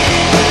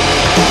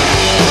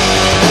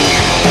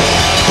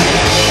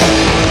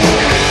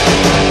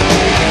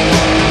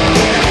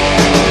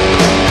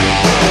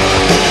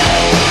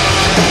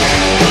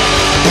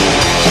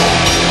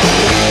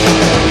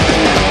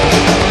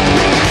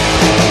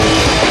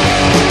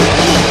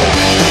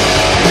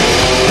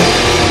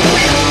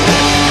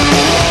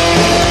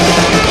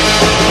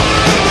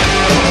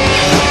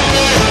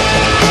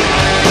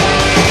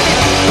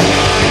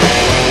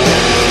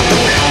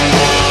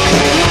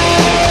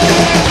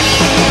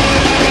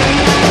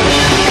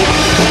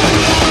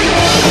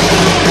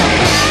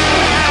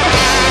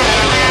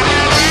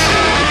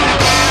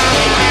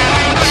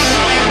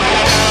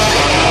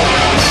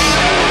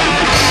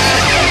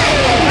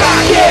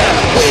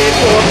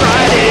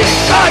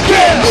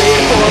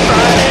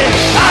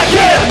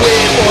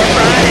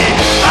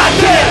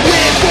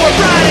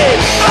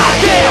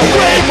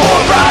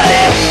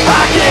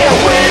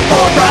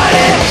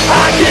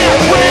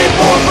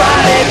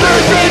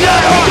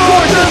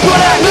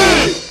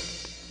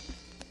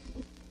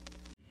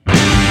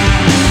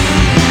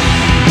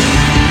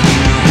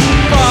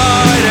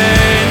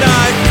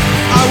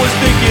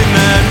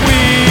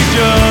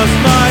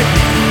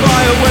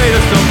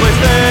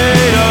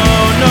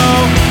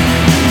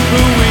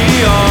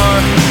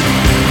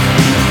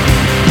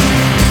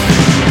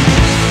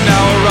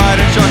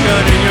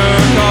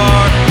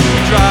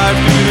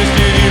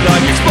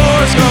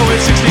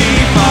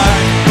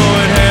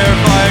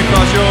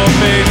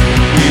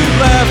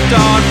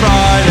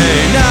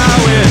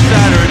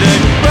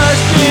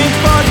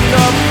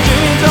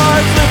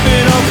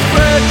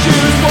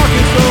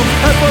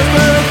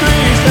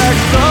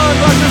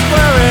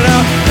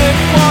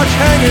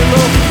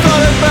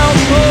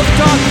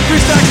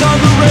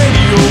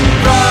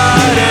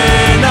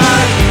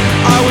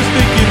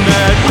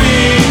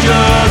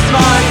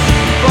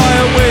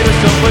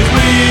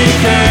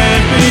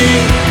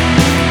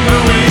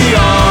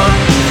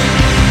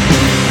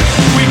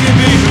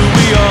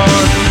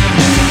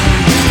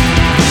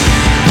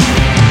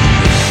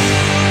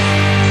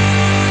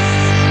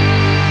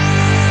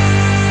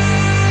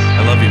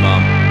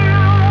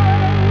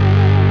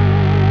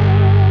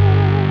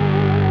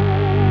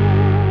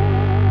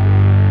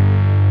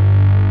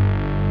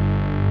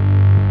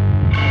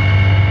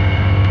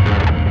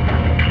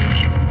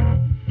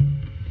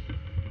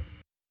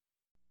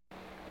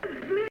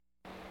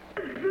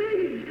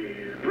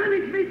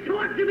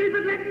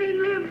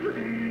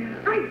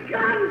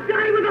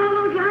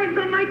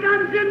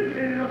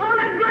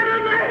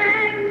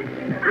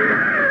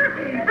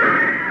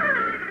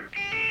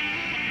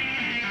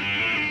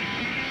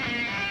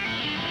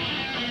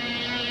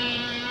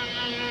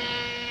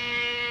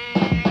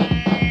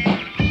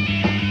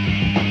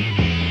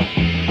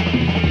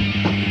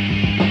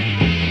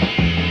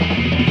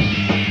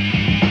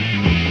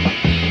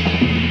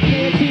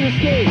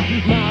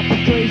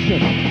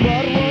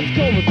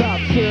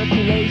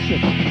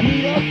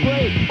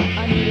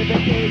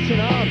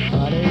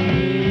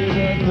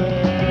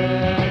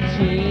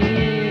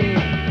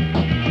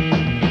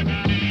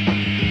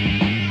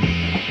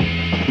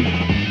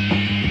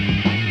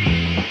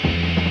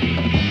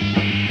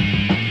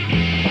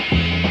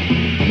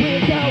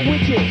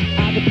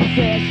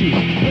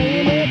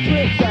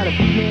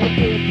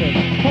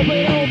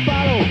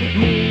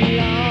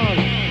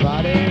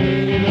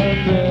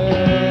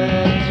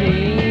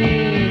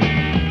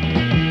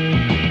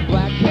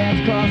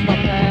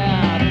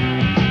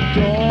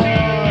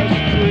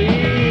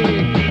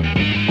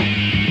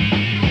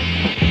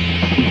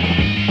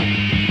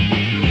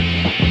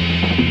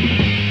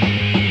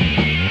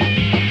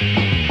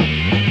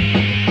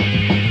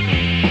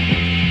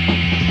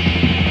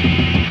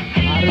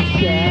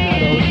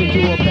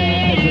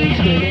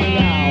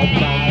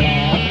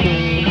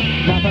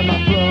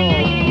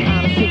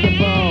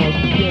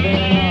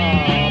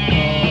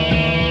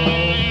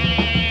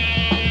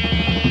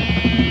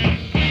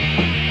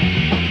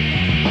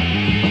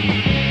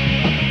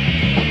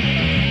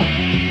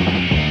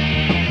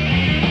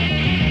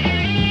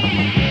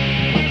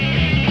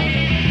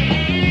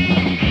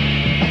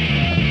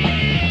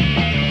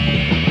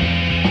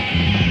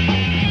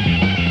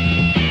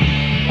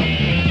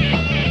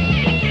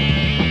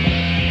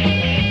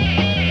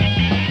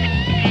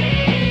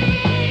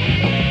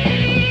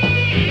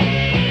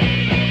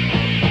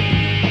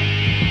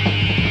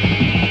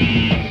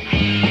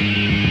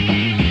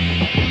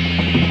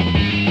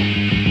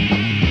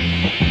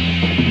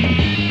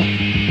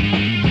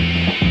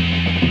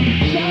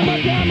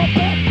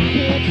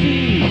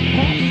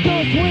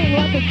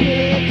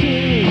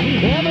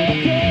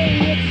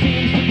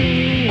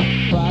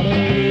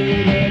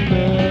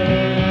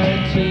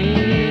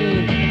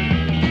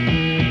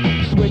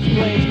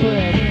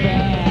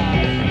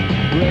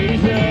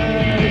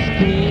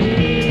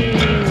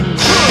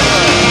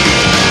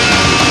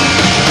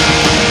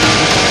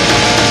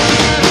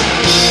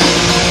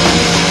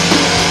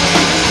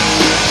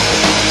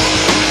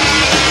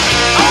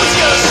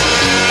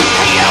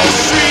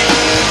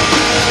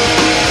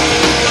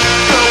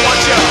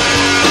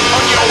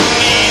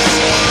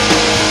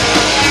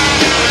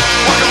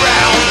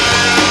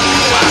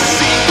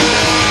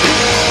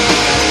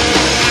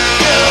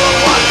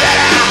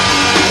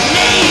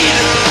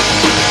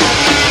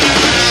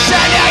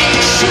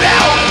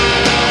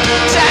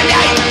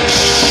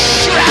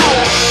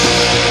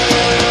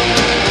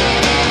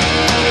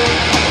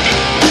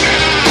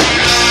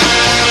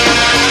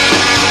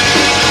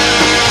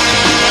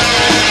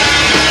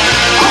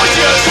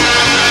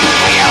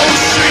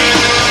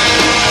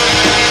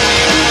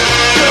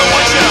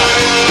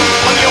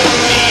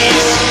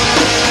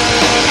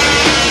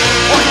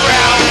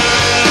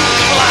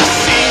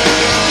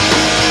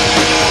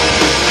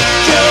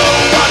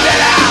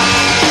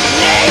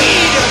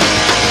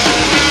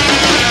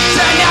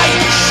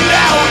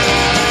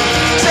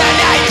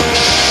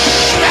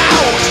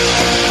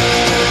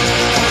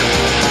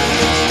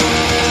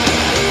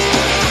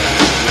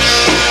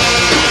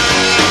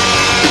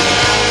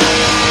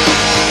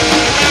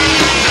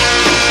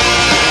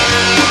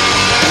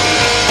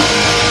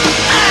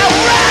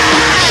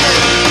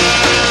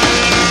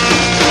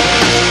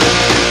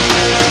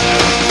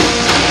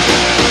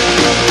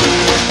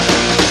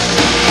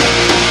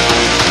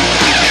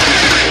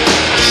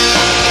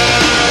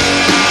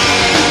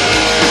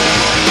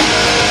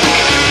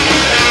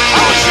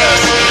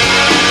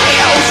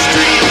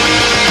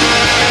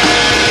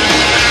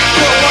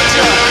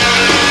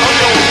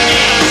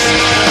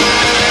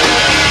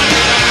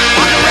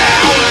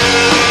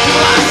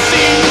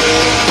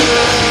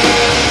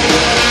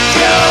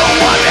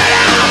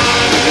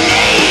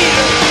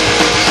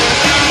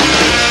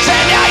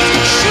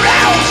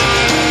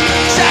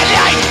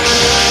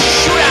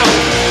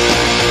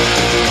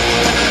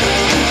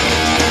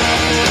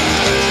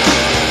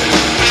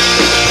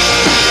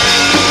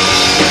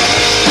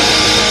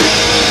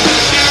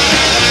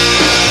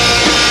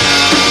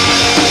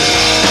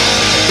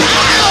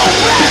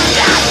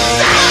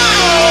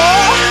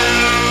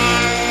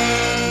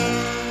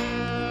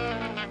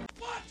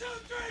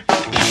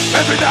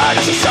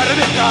 night is a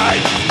Saturday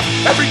night.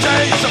 Every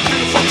day is a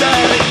beautiful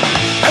day.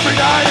 Every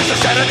night is a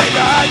Saturday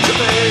night to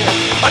me.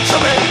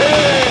 Until me.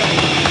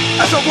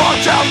 As I walk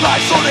down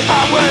life's lonely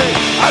highway,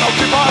 I don't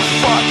give a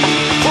fuck.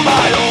 For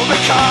my only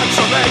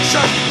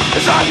consolation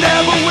is I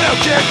never will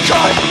get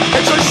caught.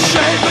 It's a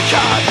shame the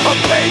kind of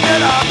pain that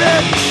I'm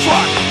in.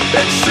 Fuck,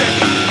 it's sick.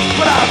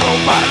 But I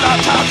wrote my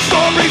lifetime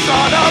stories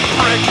on a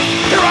brick.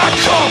 Here I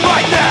come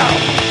right now.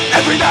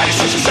 Every night is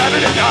just a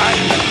Saturday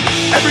night.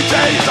 Every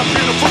day is a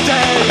beautiful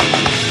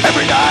day.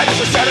 Every night is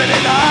a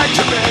Saturday night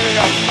to me.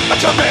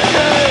 To me.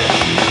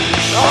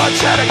 Oh, I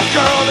had a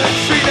girl in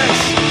Phoenix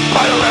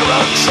by the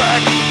railroad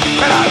track,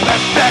 and I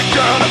left that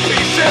girl to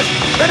pieces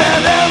in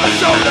an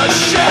Arizona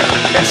shack.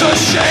 It's a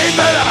shame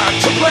that I'm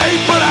to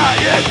blame, but I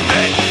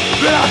admit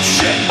that I'm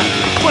shit.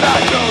 But I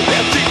know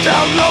that deep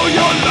down low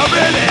you're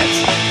loving it.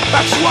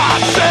 That's why I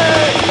say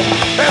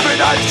every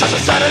night's just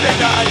a Saturday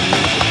night.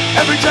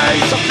 Every day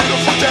is a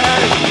beautiful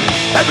day.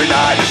 Every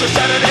night is a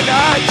Saturday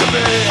night to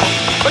me.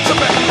 But to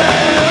me,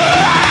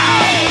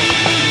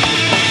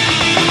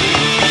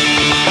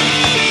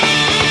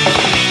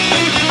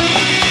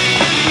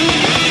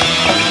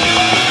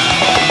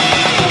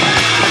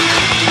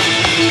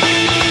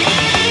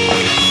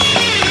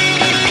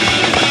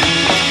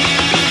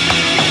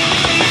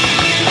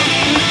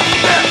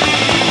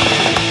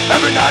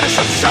 every night is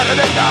a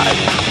Saturday night.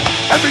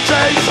 Every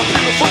day is a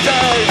beautiful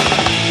day.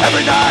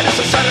 Every night is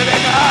a Saturday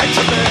night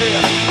to me.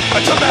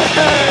 To me.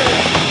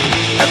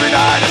 Every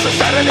night is a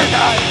Saturday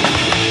night.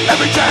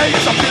 Every day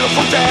is a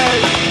beautiful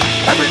day.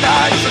 Every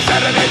night is a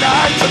Saturday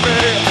night to me.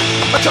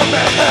 To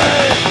me.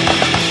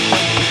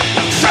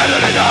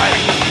 Saturday night.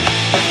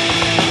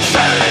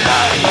 Saturday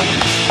night.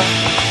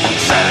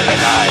 Saturday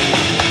night.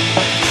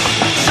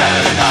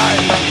 Saturday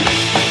night.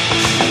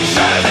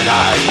 Saturday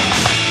night.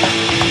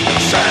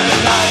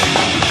 Saturday night.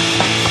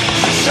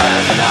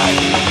 Saturday night.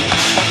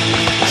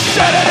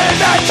 Saturday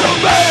night to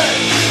me.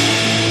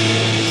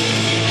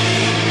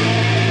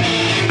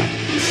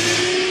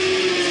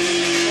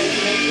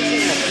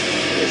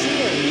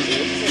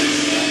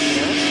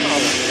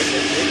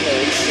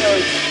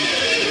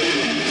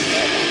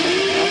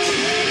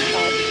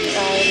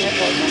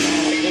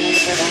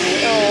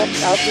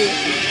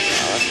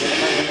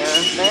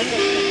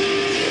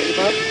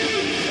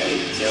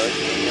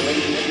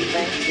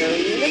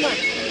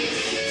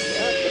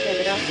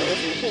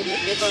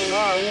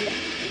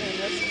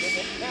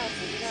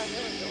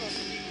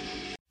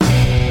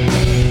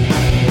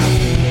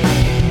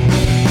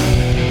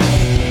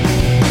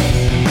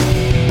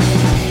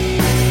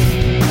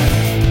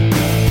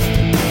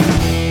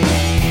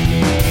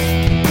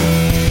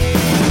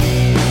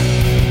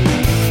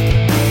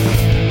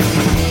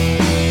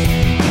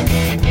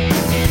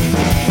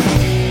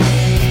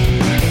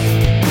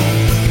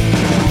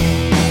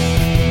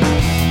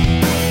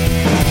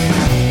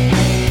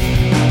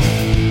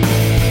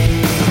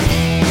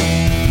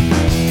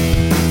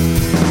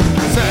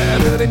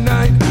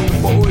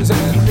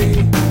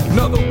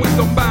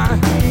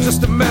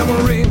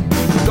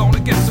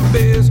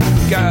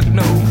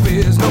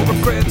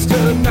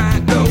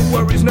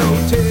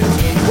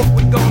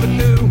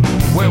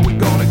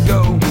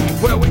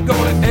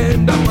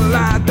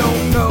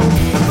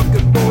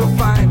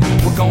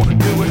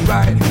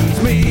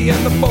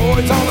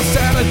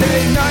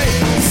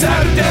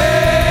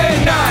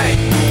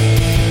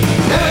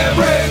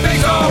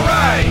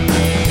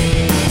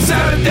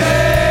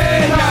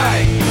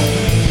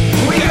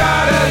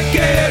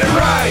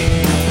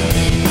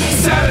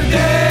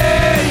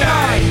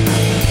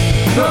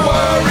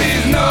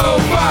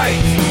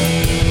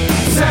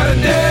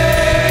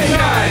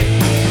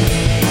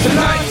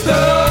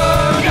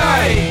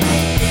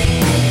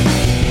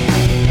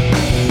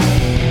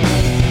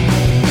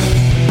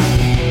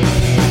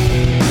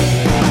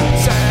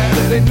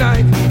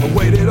 Night, I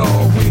waited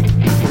all week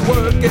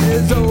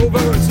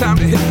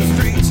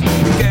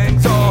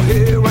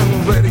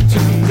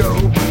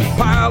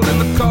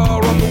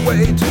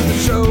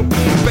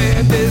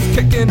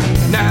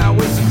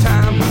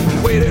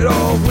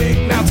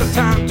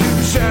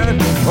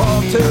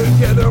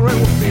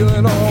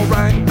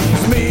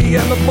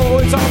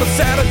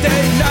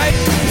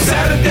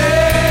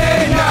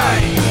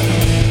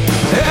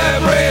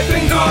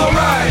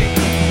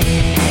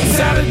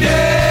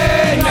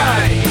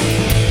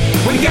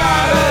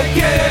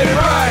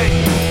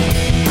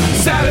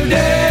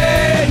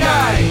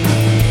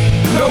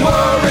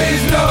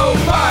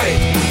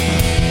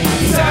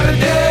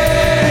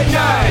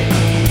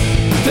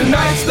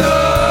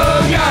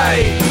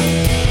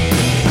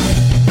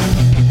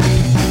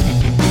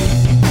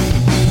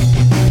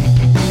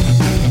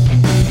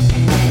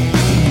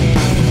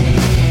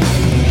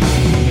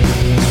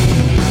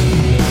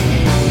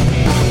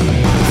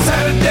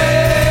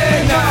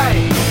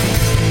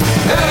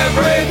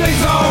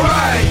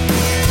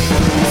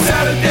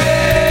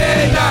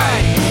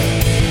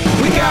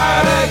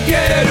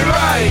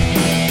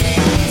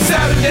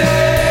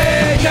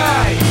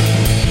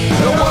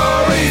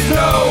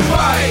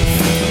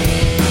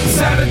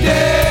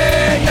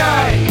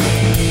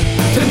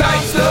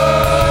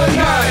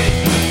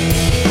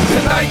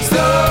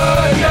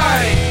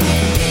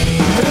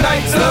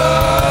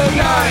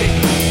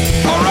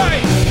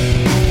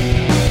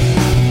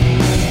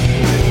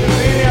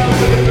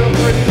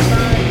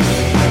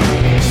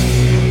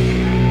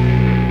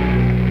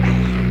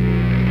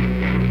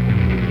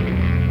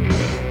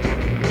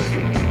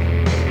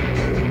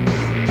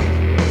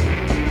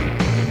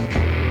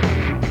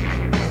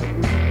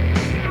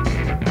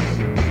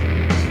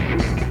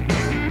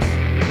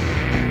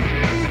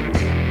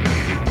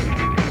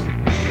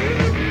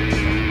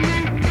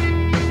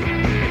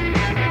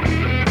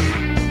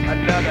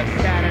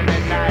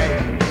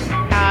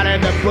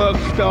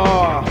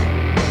bookstore.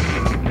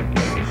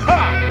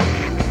 Huh.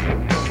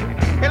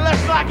 It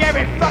looks like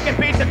every fucking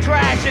piece of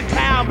trash in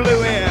town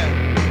blew in.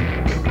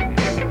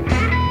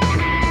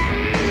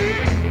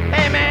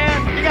 Hey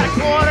man, you got a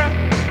quarter?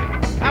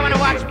 I want to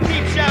watch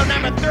Peep Show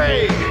number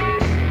 3.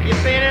 You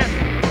seen it?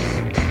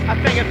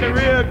 I think it's a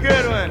real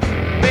good one.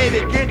 Baby,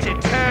 get you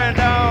turned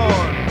on.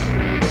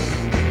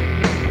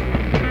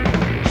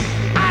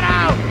 I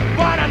don't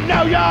want to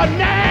know your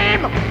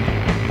name.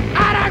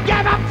 I don't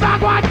give a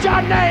fuck what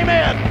your name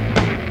is.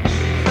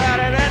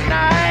 Saturday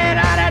night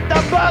out at the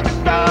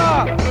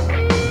bookstore.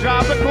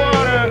 Drop a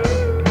quarter.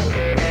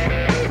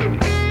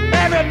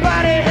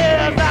 Everybody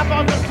here's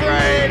apples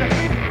afraid.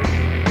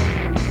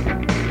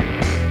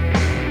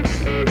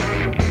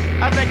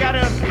 I think I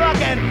just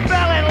fucking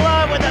fell in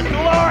love with a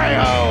glory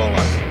hole.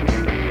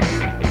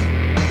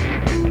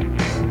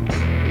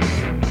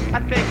 I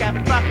think I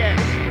fucking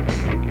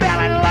fell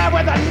in love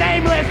with a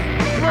nameless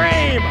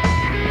dream.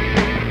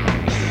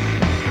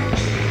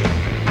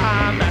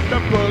 I'm at the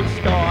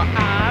bookstore.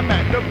 I'm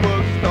at the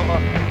bookstore.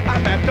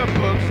 I'm at the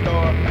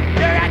bookstore.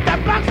 You're at the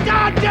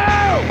bookstore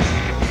too!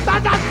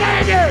 Thought I'd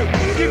seen you!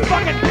 You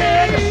fucking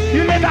pig!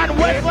 You live on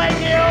Westlake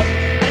Hill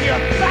and your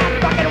fat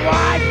fucking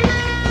wife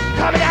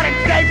coming out in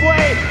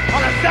Safeway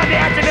on a Sunday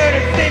afternoon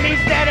and see me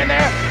standing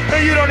there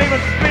and you don't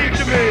even speak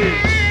to me.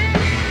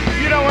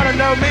 You don't want to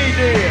know me,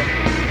 do you?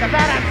 Cause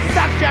I done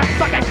sucked your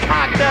fucking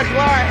cock to a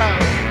glory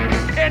hole.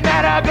 Isn't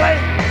that ugly?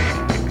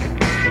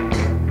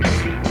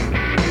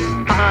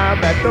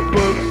 I'm at the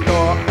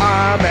bookstore.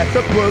 I'm at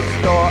the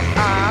bookstore.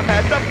 I'm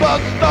at the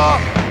bookstore.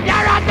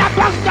 You're at the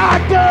bookstore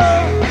too!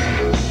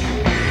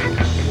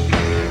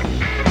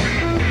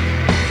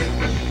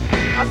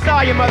 I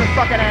saw you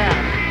motherfucking ass.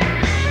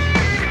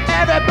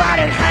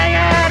 Everybody's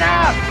hanging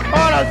out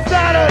on a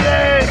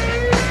Saturday.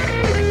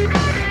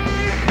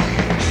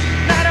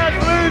 Now those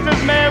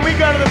losers, man, we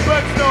go to the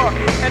bookstore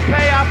and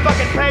pay our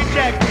fucking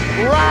paychecks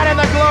right in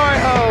the glory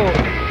hole.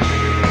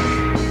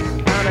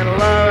 I'm in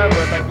love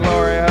with the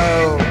glory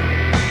hole.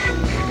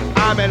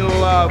 I'm in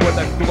love with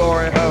the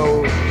glory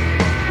hole.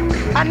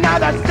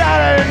 Another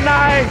Saturday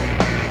night.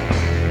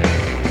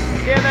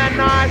 Isn't that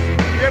nice?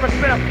 You ever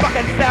spent a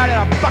fucking Saturday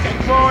in a fucking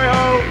glory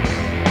hole?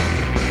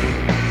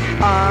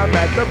 I'm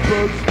at the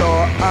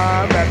bookstore.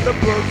 I'm at the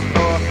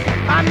bookstore.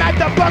 I'm at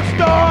the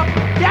bookstore.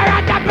 You're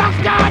at the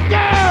bookstore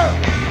too!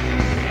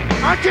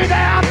 Aren't you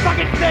there? I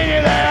fucking see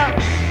you there.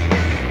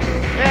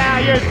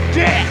 Yeah, you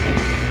dick.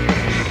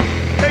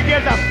 Who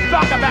gives a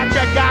fuck about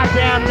your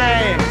goddamn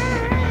name?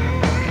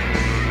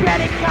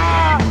 Betty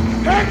Carr,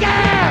 who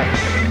cares?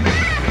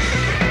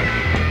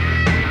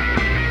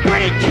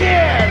 Pretty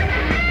kid,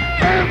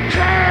 who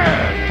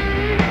cares?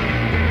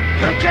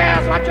 Who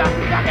cares what your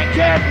fucking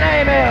kid's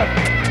name is?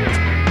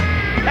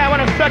 I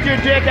want to suck your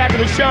dick after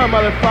the show,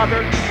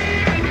 motherfucker.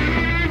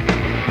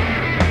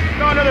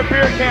 Throw another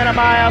beer can at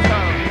my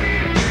asshole.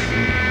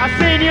 I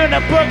seen you in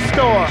the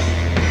bookstore.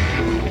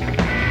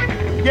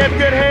 Give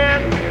good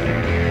head?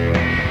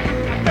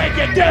 I think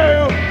you do.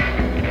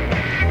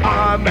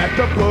 I'm at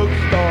the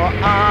bookstore.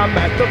 I'm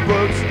at the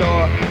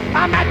bookstore.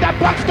 I'm at the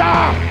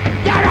bookstore.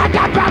 You're at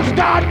the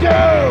bookstore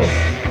too.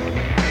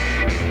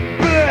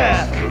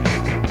 Blech.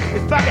 You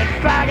fucking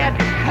faggot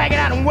hanging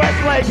out in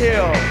Westlake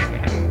Hill.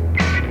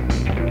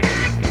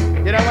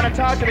 You don't want to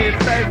talk to me in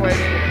Safeway,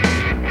 do you?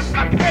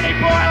 A pretty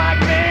boy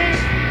like me?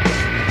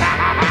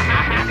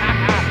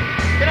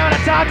 You don't want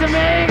to talk to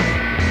me?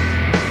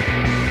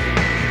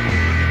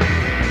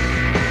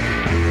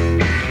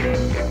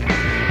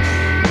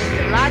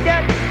 You like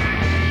it?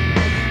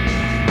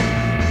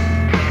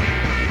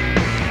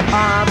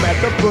 I'm at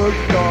the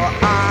bookstore.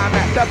 I'm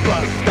at the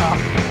bookstore.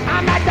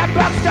 I'm at the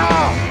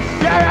bookstore.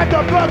 You're at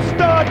the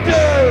bookstore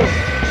too.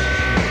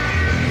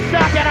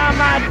 Sucking on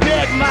my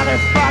dick,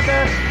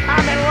 motherfucker.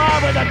 I'm in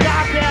love with a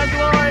goddamn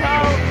glory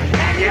hole,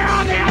 and you're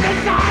on the other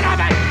side of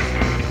it.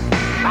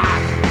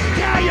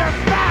 Tell your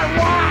fat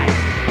wife.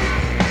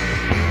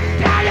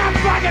 Tell your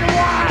fucking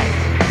wife.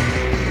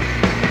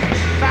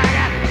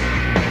 Faggot.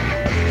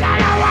 Tell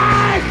your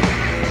wife.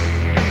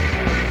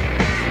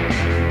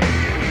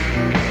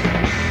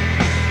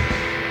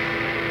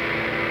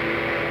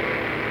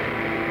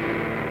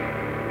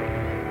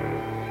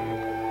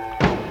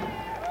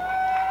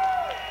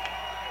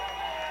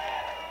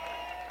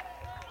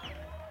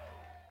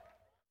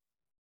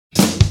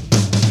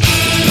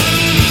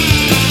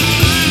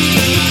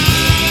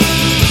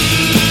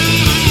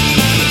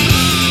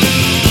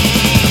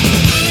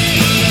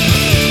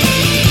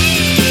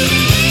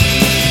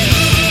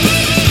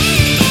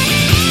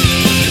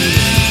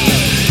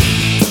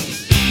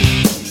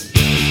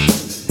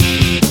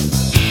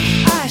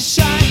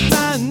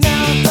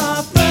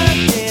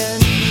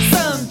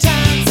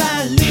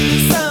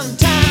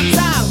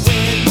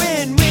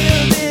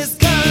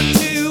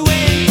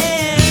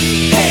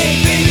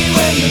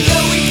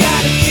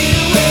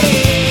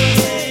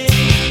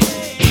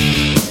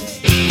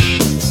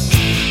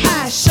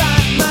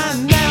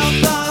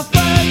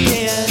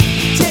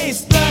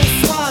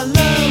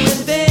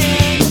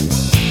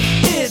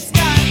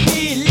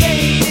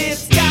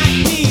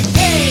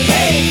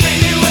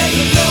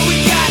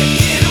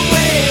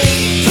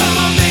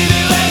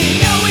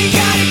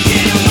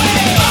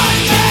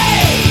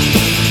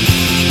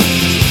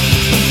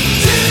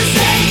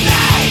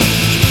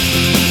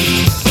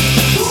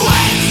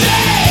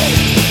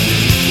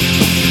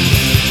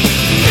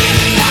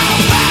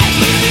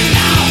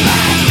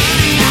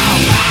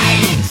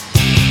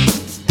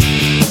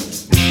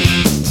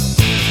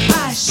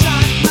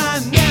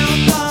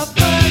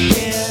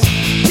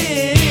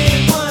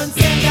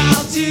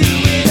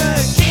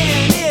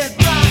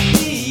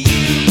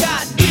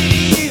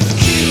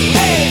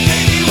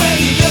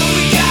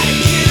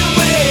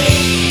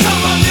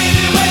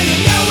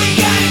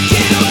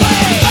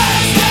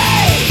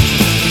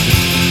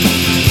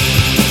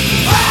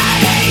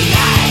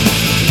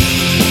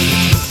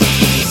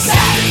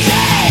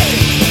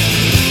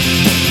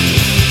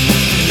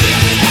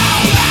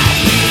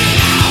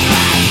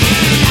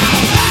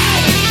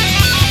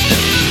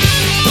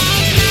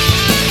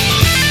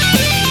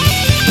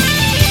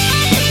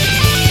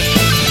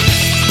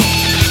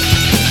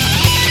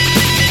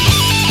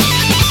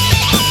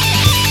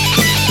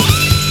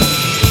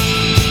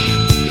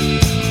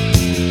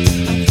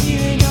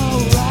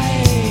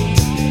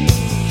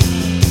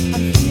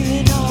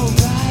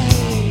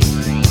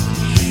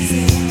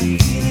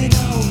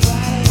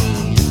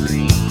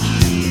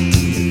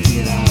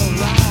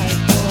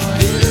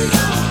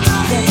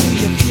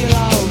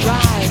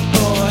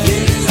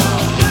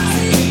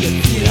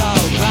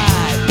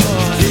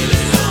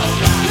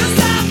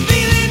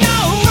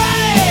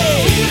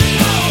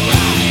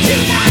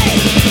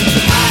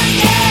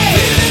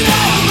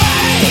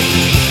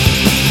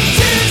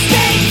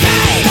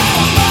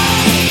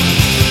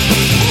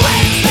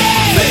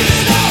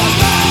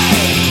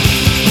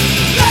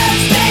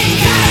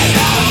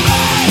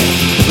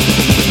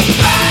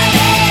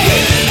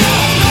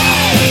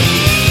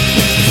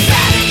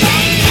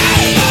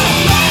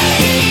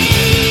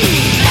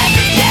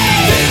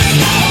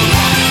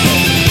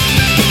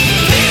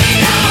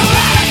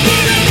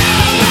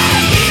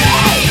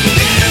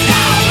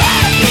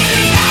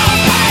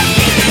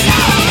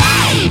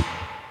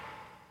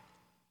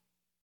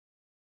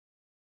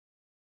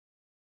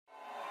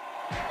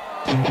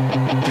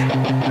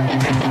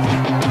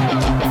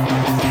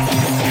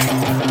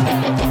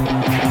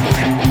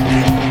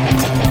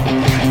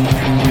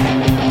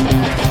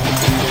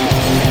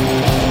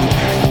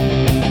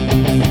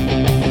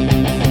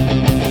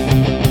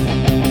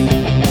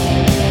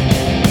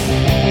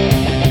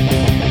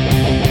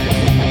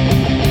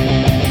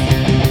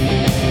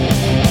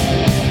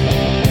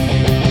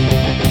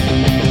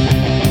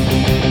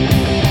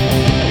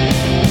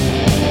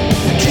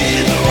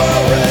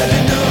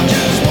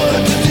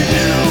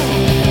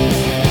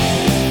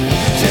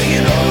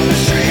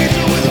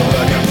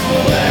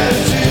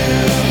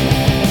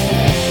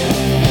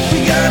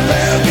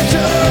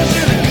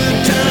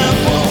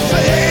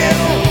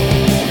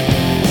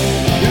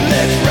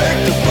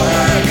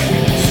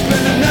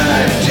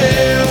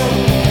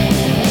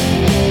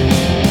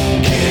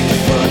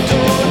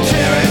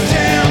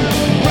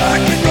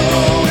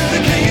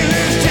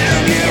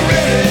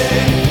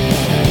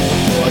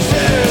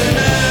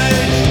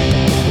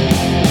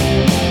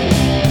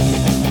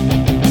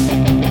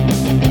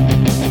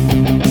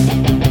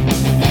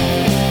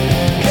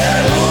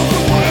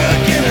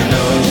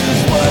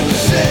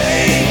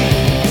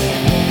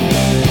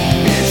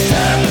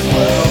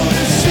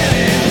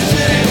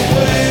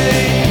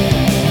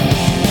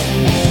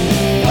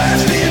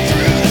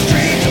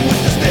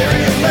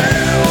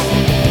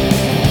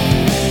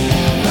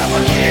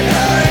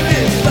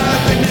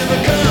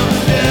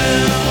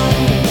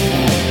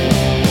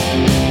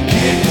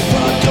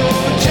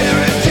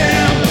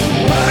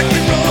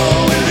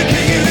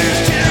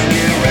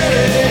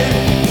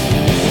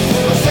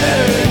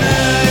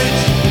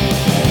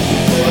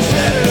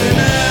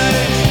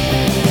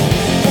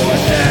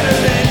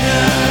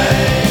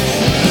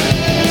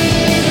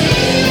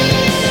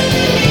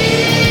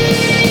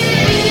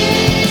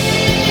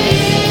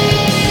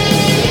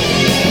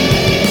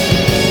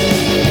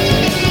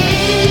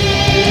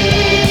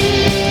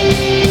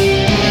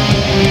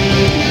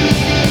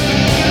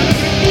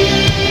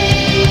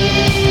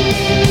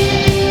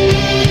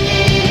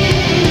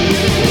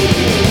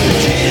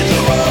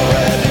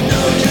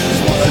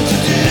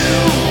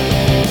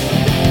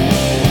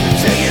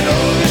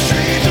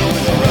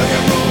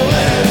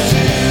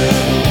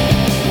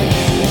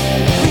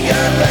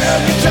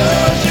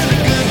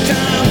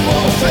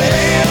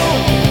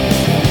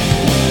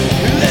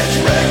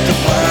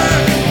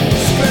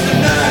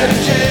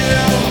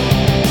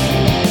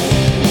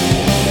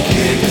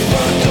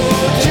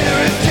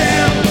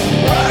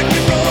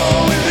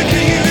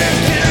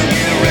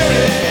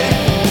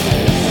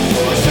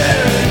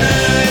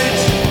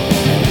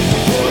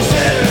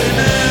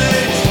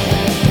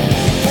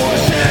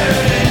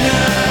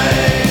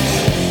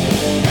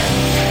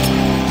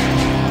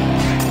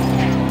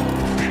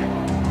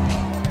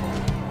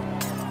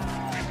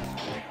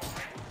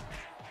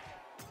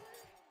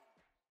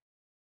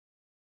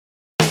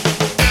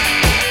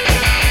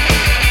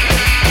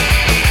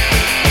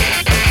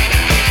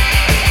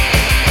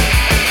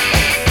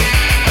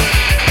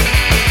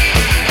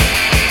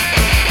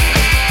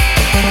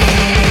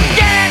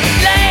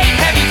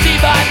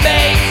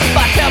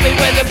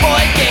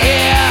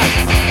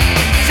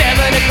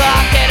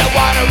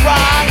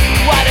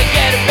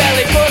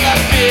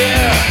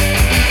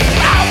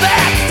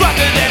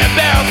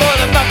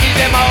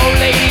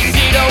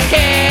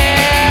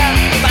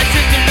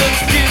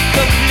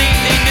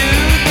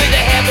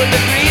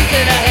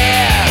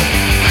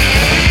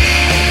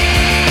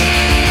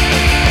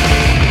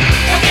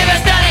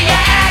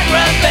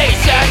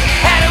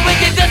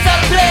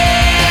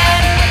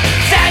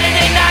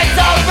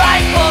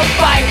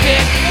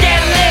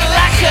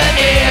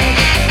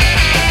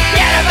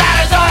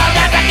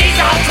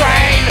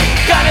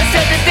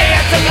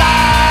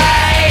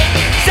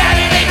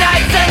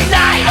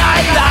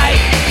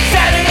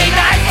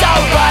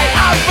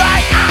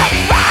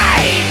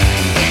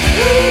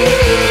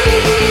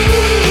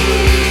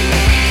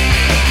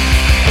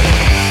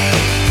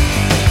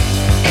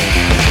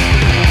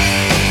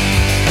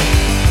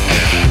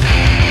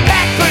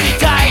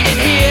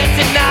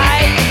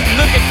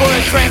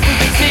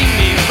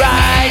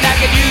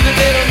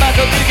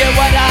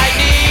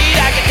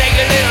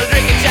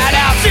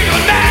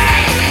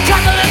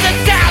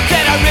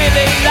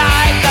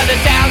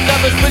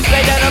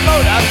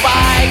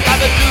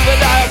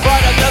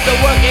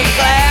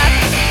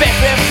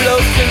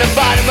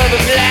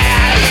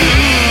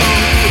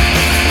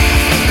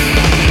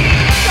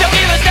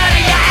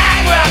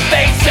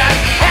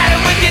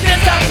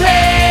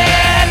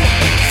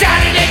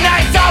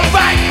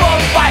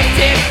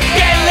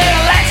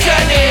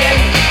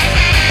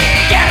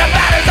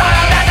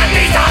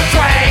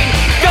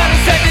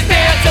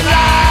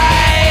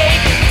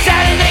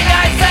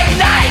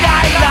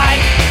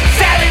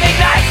 Saturday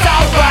night's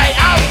alright,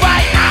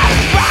 alright,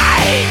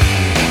 alright.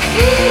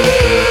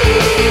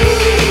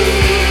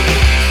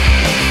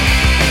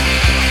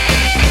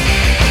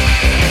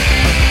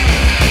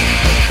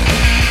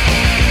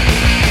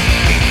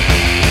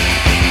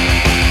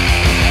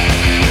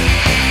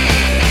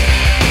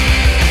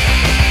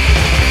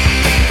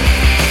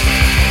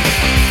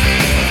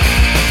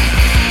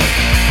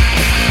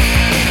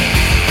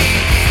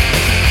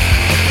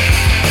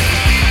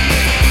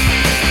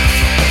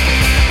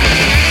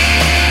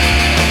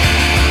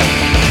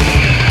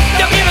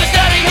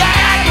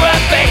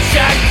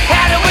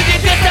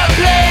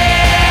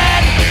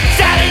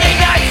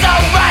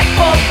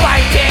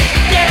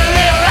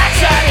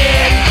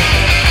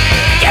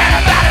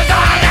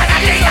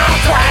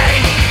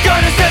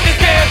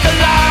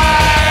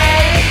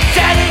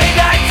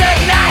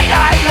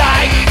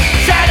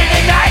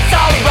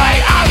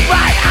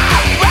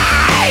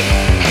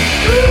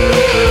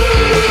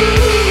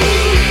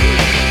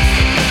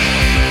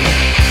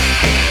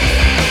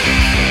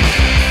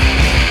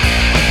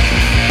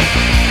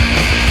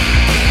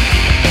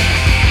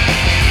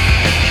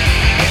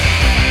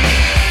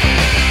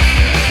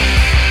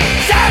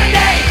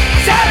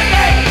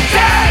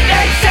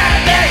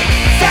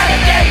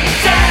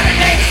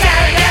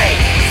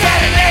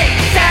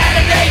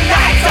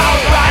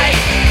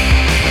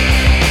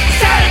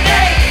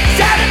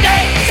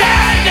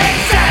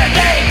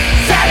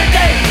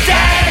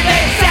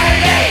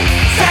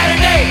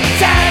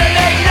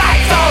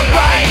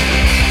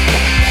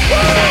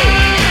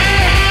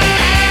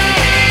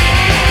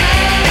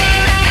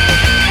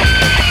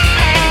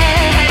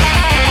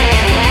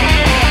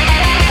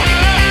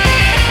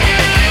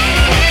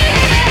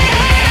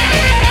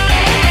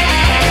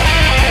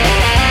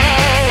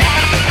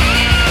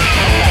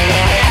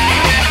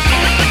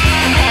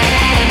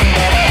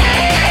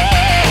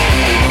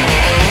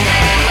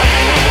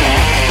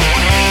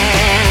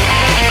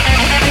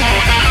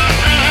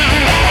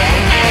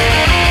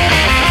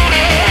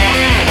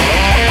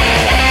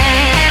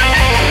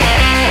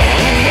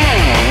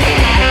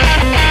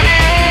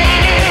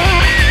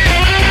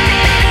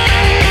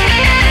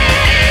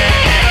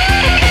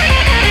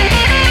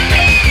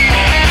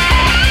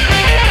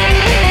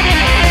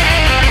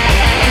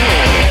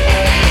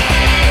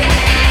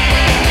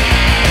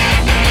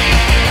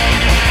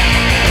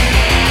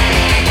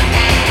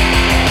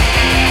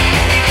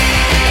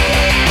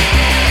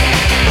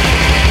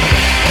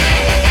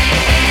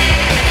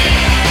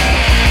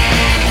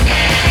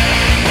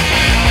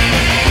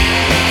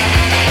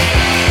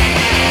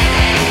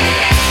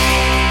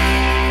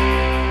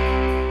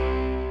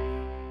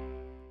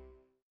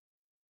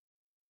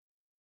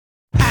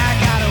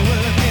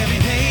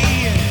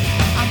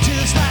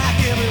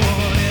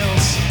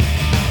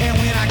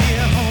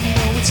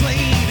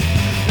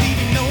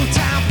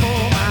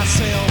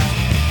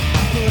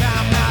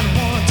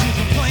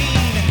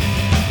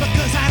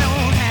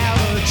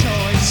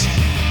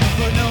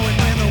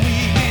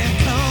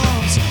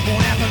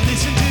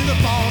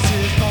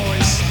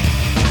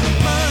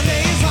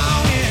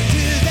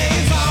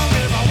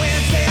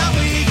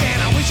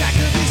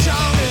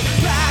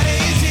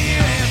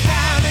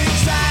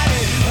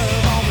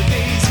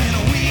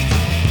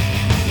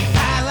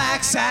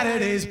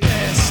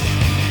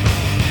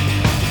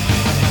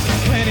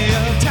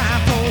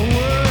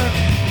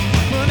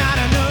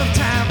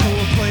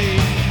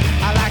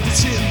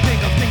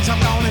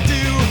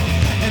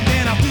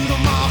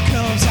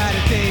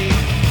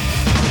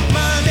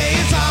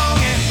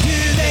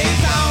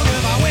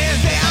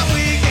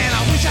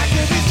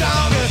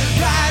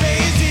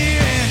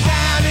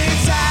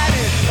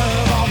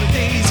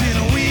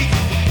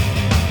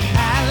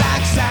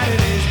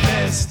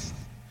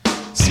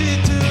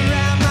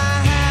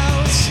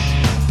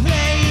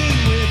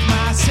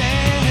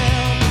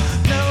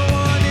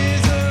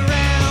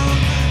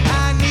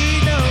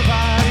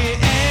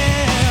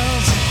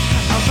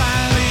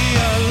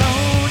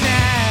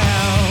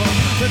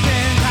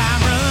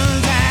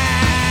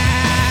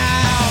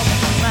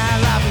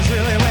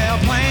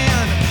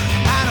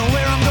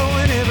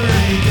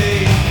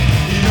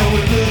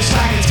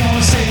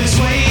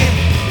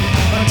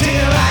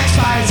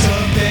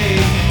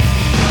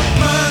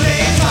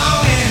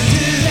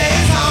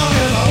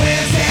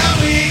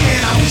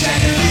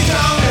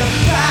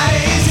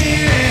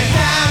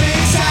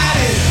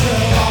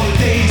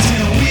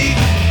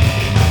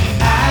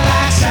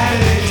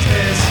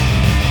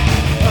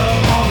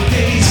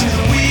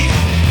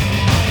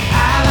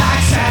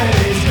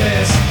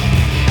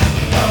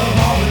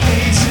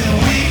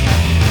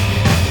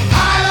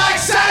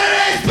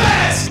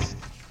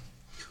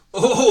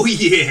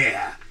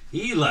 Yeah,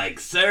 he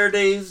likes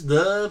Saturdays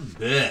the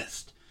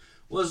best.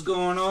 What's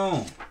going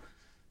on?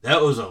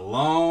 That was a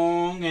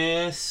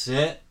long-ass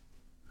set.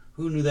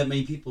 Who knew that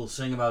many people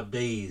sang about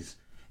days?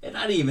 And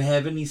I didn't even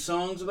have any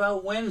songs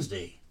about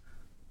Wednesday.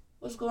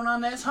 What's going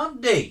on? That's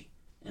hump day.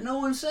 And no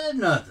one said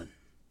nothing.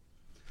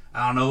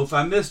 I don't know if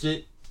I missed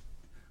it.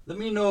 Let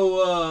me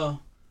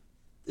know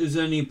if there's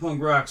any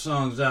punk rock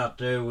songs out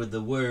there with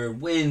the word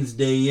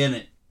Wednesday in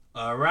it.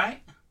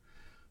 Alright?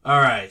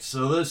 Alright,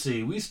 so let's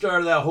see. We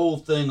started that whole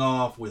thing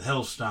off with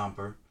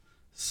Hellstomper.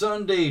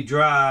 Sunday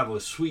Drive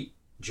with Sweet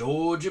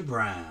Georgia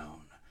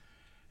Brown.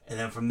 And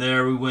then from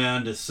there we went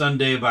on to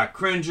Sunday by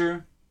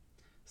Cringer.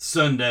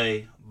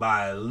 Sunday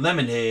by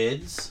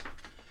Lemonheads.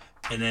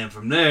 And then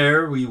from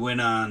there we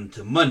went on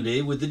to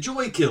Monday with the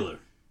Joy Killer.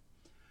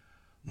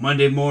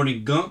 Monday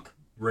Morning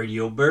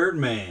Gunk-Radio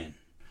Birdman.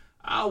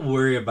 I'll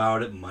Worry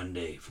About It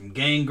Monday from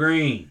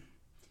Gangrene.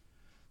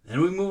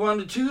 Then we move on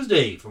to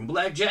Tuesday from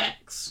Black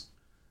Jaxx.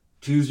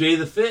 Tuesday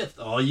the 5th,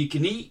 All You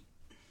Can Eat.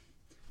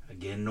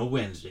 Again, no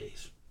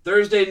Wednesdays.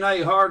 Thursday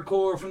Night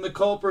Hardcore from the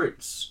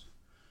Culprits.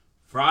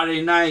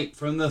 Friday Night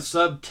from the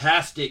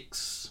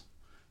Subtastics.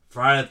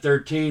 Friday the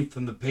 13th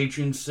from the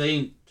Patron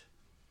Saint.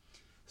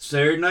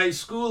 Saturday Night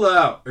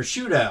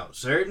Shootout.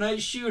 Saturday Night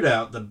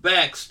Shootout, the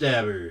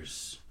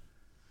Backstabbers.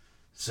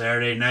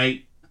 Saturday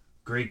Night,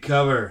 great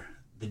cover,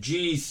 the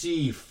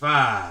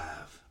GC5.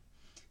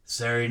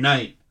 Saturday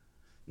Night,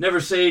 Never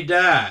Say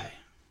Die.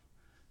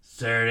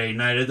 Saturday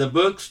Night at the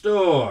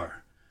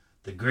Bookstore,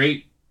 The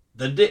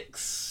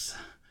Dicks.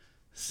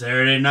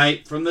 Saturday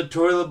Night from the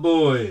Toilet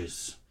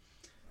Boys.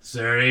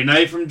 Saturday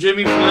Night from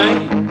Jimmy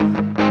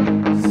Flame.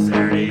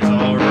 Saturday's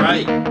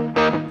Alright,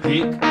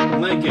 Pink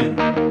Lincoln.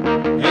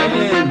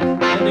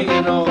 And ending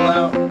it all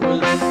out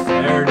was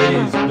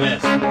Saturday's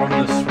Best from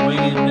the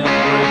Swingin'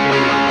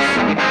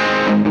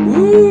 Neck Breakers.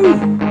 Woo!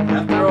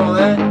 After all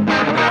that, I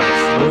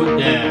gotta slow it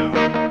down.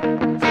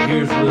 So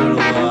here's a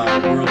little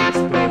World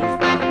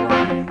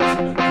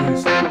Exposed-Ryans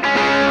Acoustic Riot.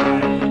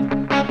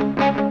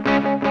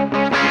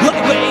 I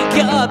wake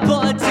up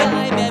on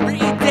time every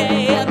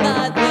day. I'm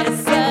not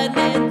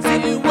listening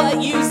to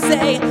what you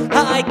say.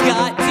 I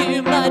got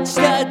too much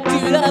to do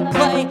to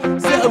play,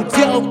 so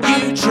don't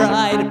you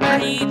try to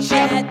preach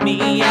at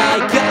me.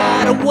 I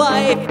got a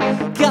wife,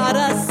 got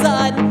a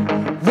son.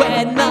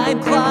 When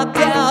I'm clocked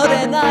out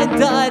and I'm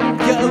done,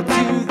 go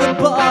to the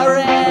bar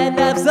and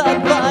have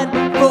some fun.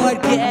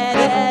 Forget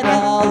it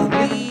all,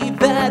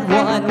 leave at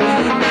one. We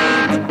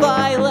need the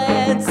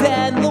violence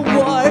and the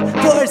war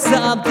for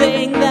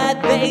something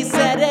that they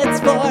said it's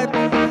for.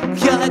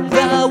 Cut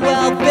the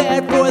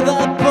welfare for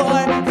the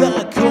poor.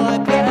 The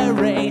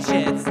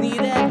corporations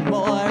need it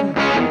more.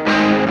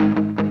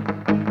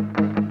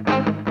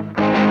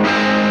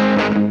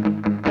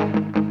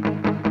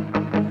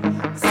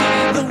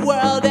 See the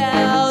world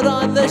out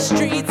on the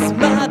streets.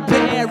 My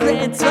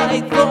parents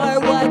fight for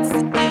what's to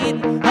eat.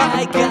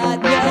 I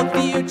got no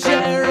future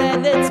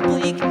and it's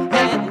bleak.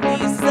 At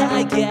least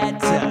I get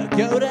to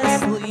go to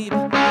sleep.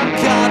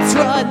 Cops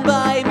run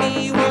by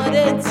me 1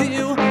 and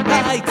 2.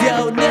 I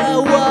don't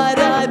know what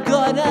I'm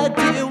gonna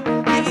do.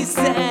 He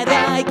said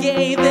I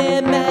gave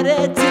him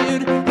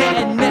attitude,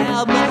 and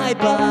now my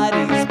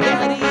body's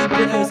bloody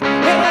bruised.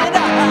 And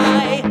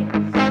I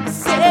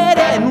sit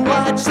and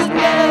watch the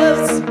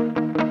news,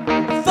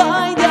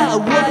 find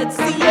out what's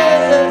the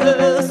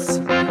use.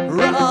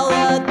 All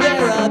of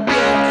their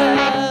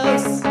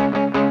abuse.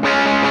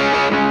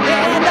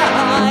 And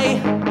I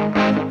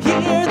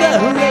hear the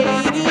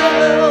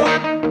radio,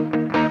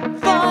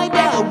 find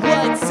out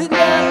what's to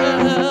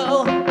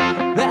know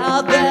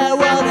about their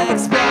World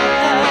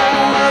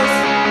Exposed.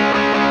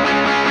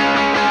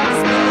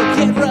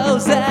 Smoking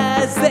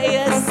roses, they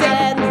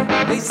ascend.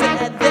 They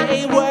said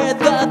they were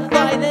the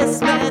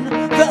finest men.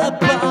 The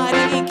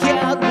body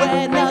count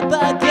went up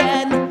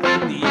again.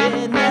 The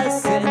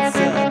innocence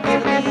of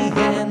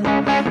billion.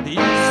 They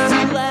used to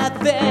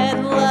laugh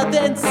and love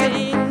and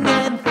sing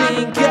and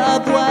think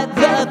of what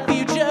the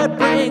future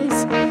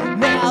brings.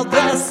 Now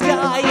the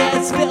sky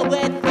is filled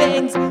with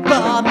things,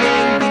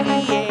 bombing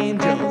the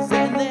angels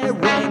and their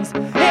wings.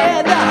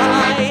 And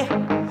I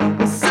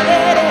will sit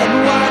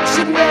and watch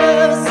the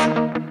news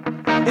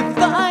and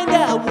find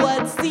out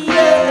what's the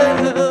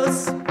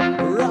use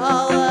for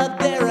all of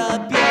their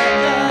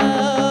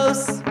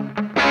abuse.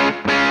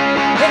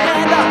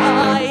 And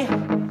I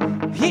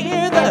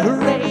hear the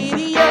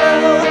radio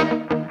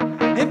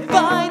and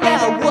find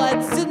out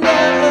what's to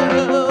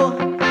know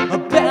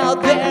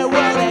about their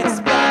World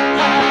Exposed.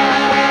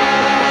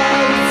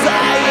 I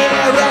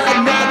hear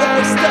another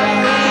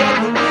story of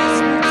police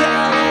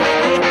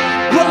brutality,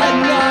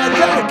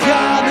 another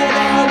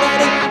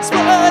commonality,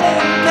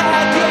 exploding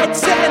packets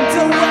sent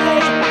away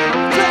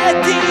for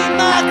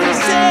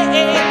democracy.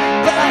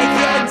 I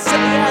can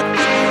say a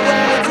few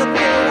words of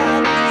prayer,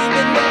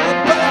 even though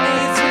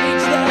bodies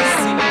reach the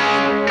sea.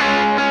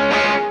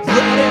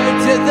 Letter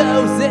to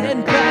those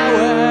in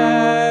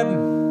power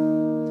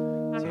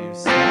to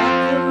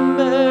stop the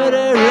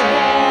murder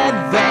and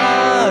the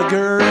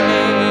greed.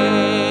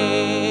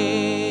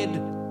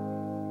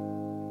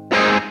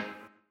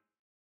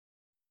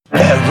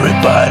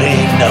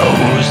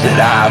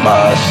 I'm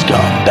a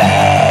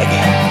scumbag.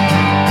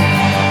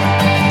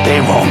 They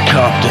won't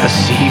come to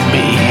see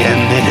me in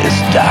this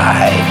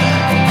dive.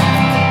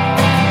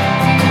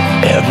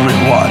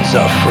 Everyone's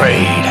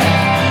afraid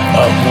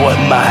of what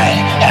might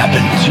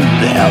happen to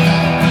them,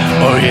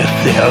 or if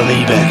they'll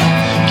even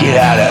get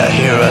out of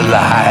here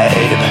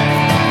alive.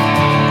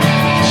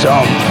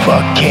 Some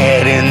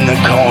fuckhead in the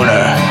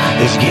corner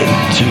is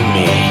getting to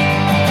me,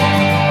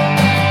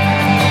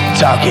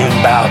 talking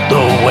about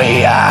the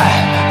way I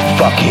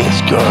fuck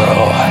his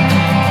girl.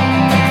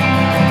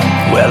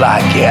 Well,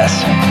 I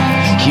guess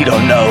he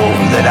don't know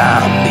that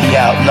I'm the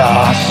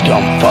outlaw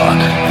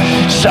scumfuck.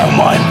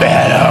 Someone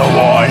better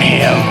warn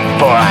him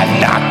before I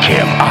knock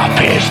him off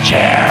his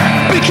chair.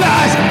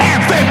 Because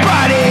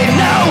everybody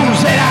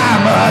knows that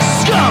I'm a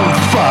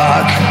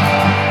scumfuck.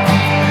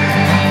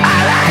 I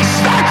like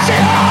sluts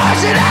and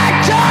whores and I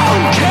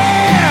don't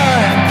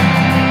care.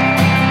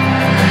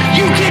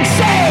 You can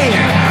say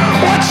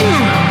what you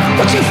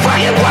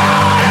fucking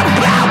want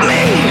about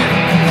me,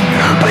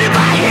 but if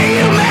I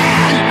hear you,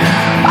 man,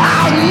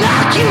 I'll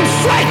knock you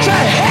straight to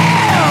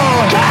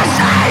hell. Cause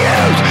I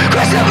use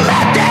crystal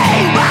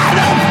methane by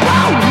the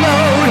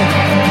boatload.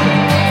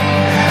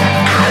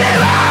 I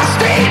live on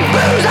street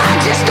booze, I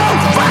just don't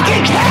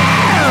fucking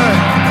care.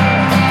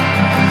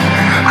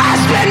 I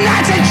spend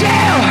nights in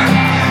jail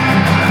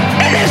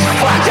in this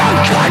fucked up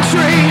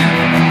country.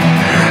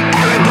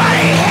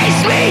 Everybody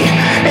hates me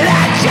and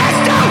I just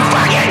don't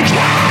fucking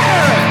care.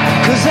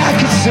 Cause I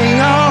could sing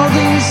all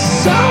these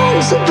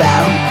songs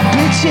about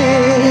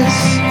bitches,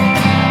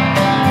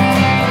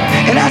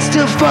 and I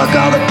still fuck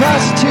all the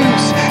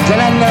prostitutes that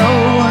I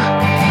know.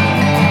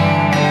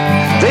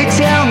 They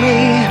tell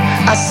me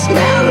I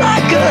smell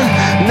like a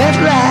meth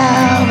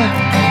lab.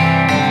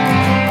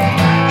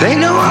 They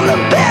know I'm the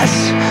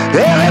best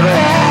they'll ever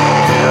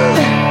have.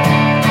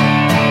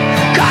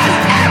 Cause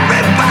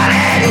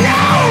everybody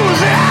knows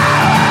that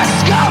I'm a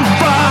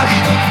scumfuck.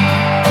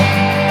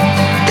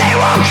 They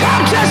won't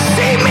come to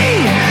see me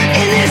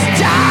in this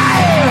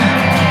dive.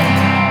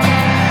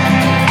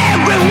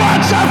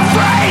 Everyone's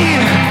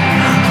afraid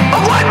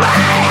of what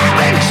might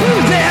happen to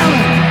them,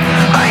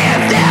 or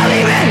if they'll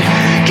even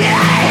get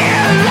out of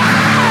here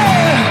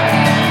alive.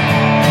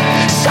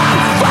 Some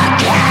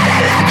fuckhead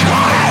in the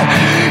corner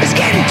is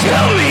getting to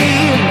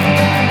me,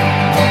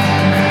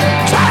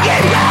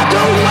 talking about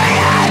the way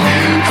I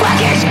fuck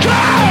his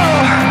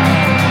girl.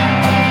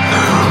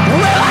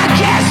 Well, I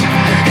guess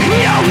he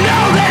don't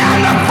know that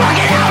I'm the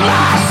fucking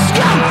outlaw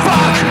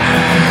scumfuck.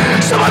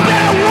 Someone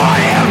better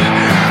warn him,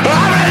 or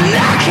I'm gonna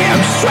knock him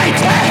straight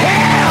to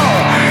hell.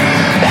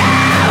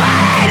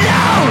 Everybody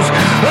knows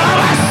I'm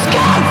a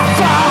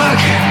scumfuck.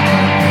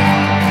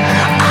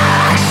 I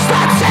like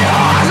sluts and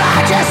whores, I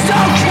just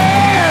don't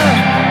care.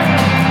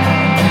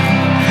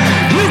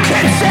 You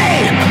can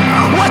say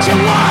what you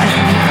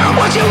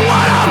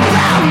want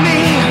about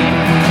me,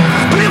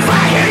 but if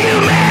I hear you,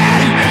 man,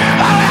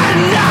 I'm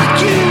gonna knock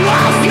you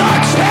off your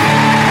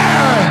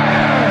chair.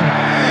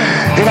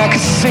 And I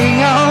could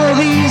sing all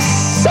these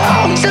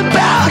songs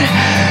about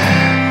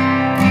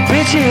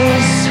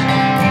bitches,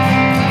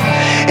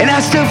 and I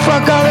still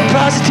fuck all the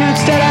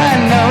prostitutes that I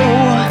know.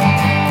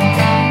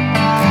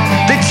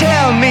 They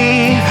tell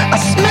me I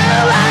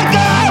smell like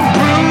a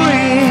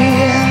brewery,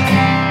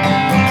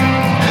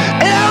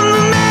 and I'm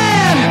the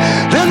man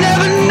they'll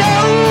never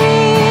know.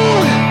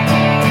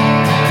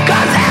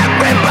 Cause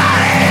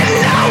everybody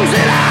knows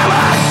that I'm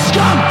a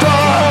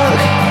scumfuck.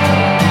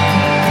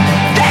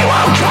 They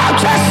won't come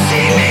to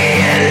see me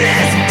in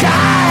this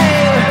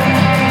dive.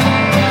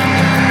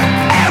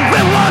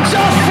 Everyone's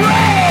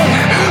afraid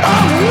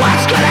of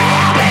what's gonna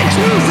happen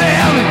to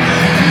them,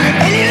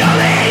 and you know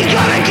they ain't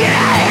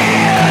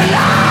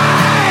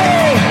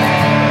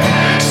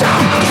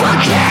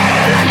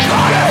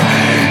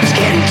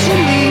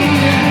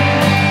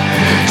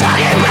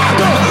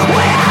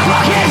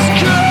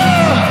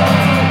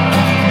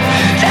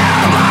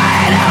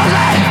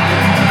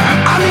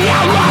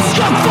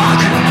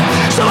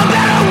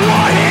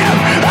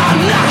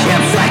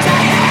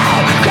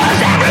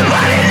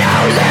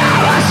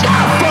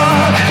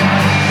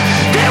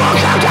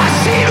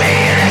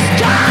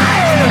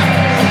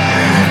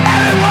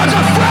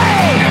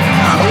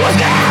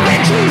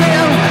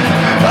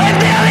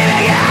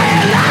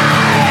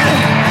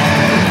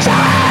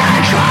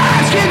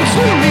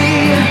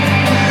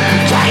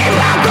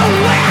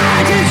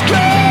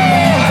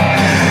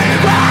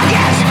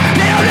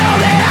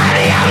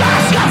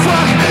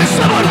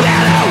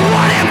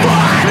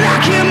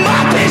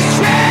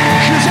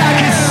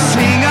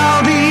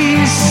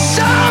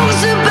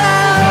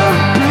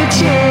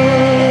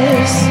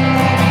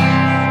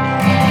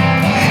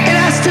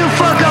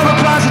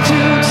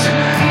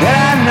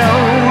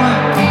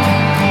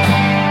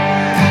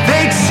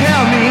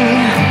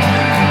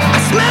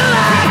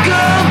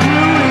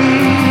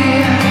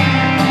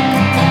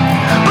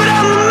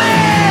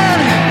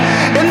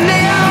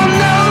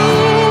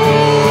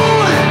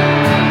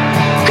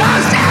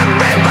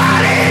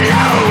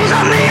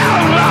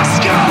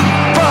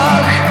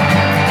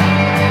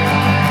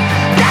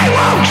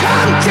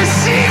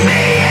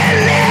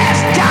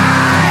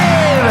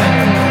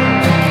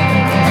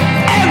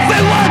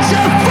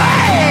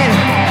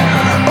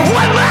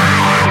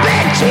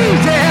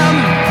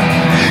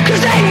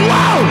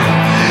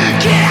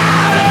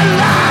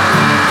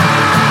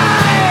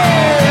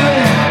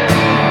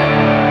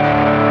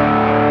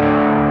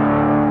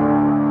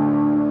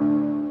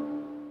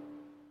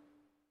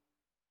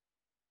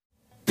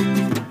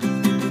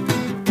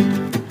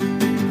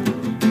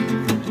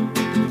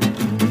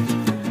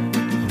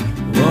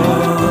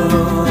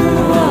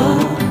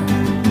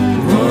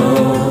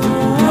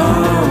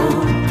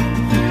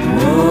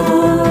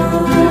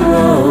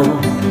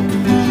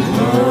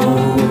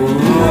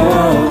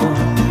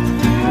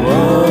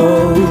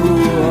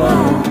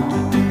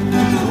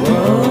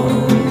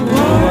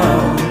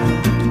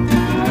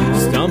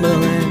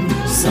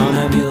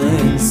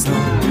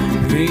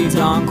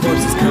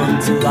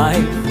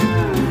life.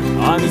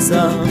 Armies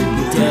of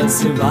the dead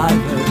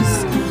survivors,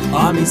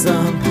 armies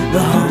of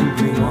the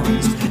hungry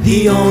ones,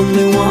 the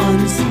only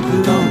ones, the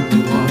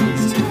lonely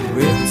ones,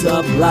 ripped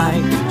up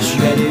like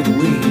shredded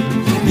wheat.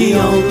 The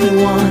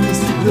only ones,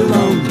 the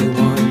lonely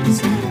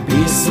ones, be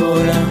a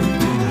sort of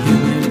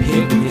human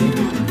picnic.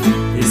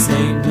 This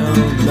ain't no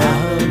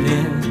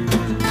loving,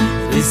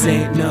 this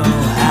ain't no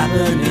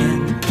happening,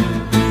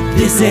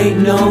 this ain't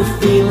no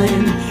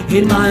feeling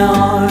in my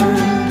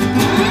arms.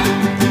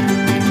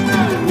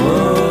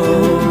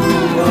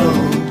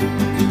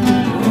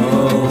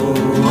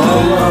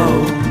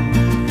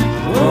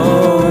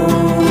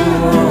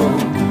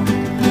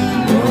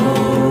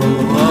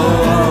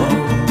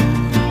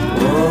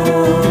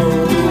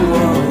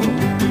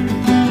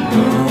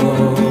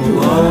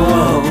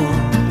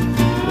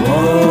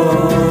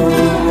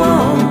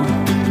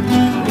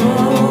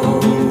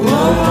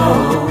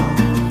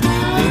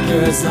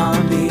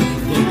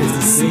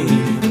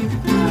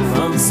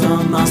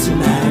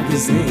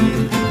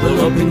 Well,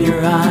 open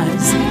your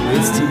eyes,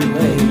 it's too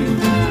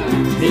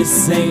late.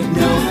 This ain't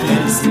no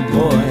fantasy,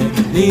 boy.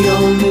 The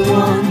only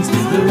ones,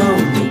 the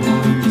lonely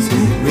ones,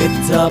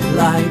 ripped up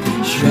like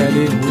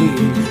shredded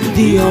wheat.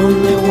 The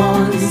only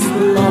ones,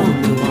 the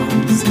lonely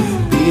ones,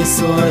 be a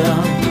sort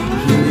of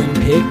human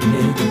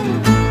picnic.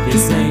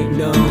 This ain't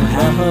no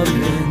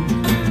happening,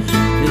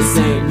 this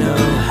ain't no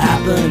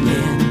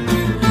happening,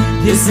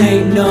 this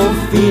ain't no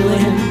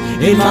feeling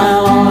in my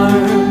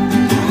arms.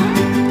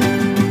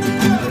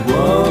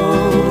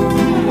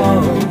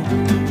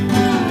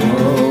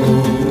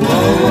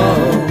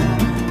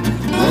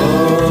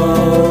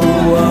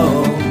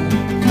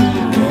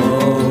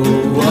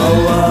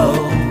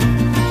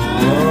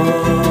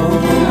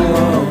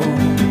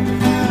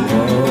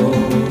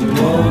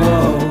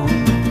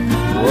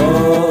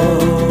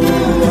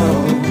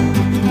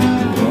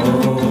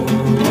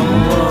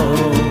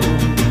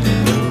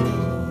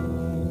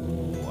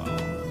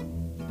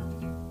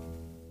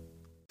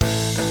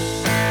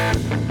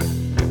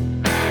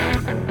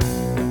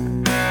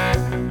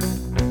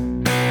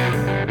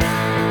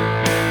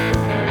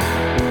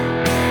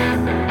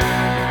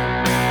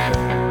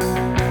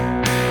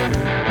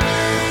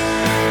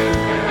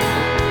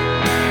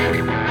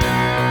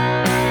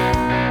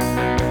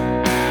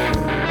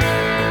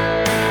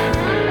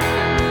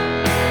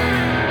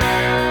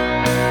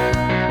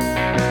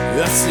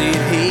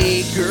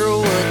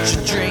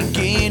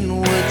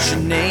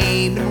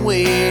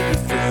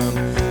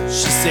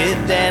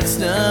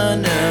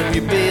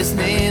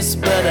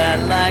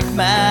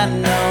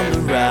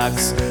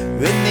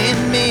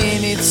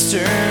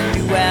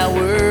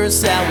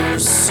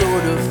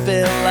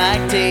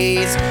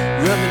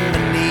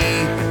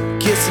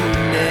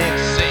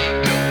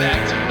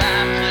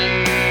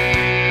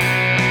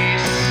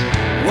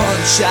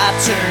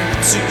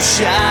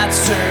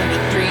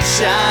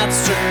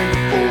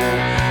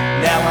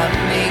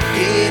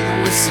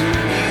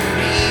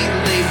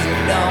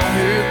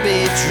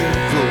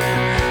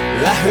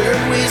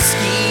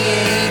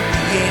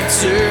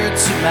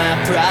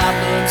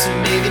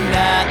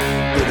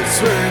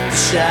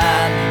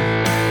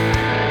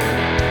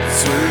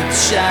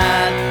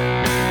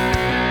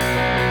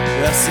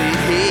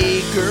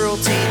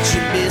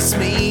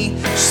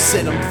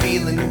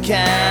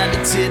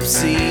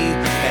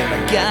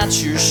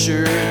 Your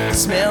shirt that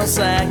smells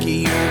like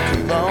your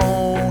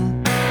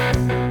cologne.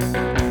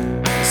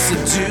 So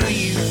do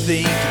you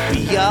think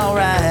it'd be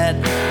alright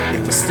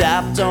if I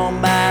stopped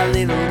on my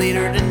little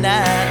leader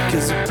tonight?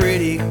 'Cause a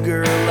pretty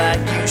girl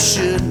like you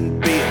shouldn't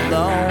be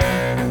alone.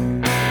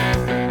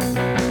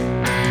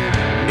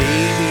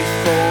 Maybe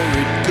before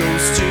it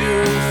goes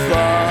too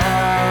far,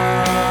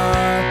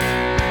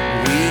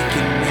 we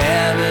can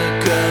have a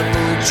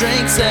couple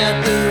drinks at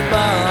the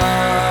bar.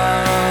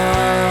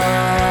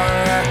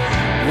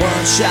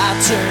 One shot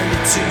turned to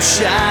two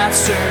shots,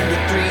 turned to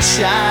three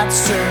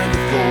shots, turned to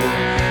four.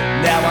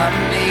 Now I'm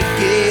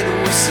naked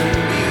with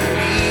some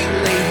beauty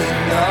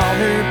laying on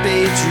her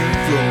bedroom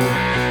floor.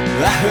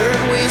 I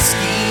heard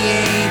whiskey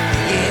ain't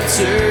the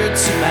answer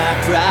to my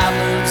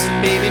problems, and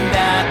maybe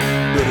not,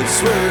 but it's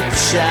worth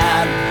the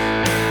shot.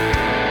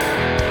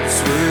 It's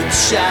worth the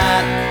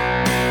shot.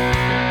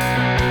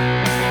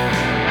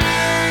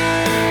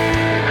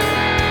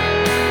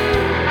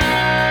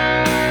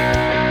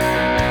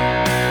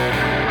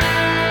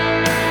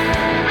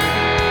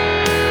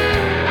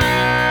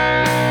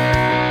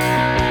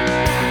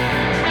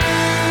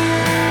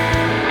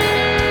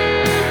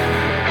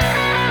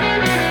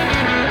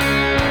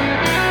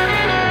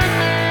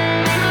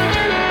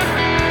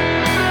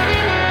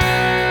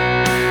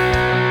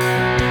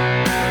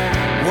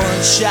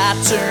 Shot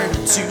turned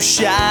to two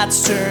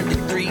shots, turned to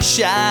three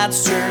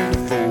shots, turned to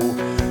four.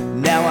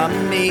 Now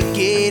I'm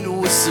naked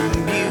with some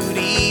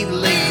beauty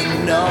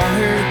laying on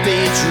her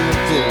bedroom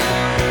floor.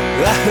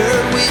 I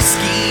heard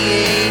whiskey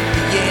ain't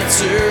the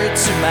answer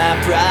to my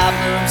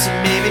problems, and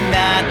maybe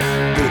not,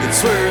 but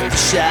it's worth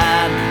the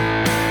shot.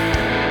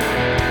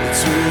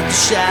 It's worth the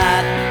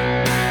shot.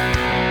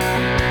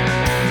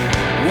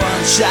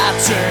 One shot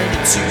turned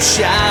to two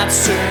shots,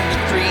 turned to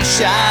three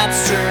shots,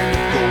 turned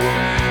to four.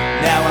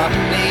 Now I'm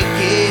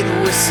naked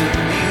with some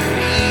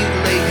beauty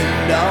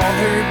laying on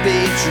her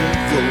bedroom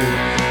floor.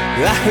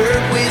 I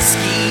heard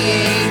whiskey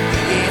ain't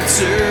the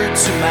answer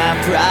to my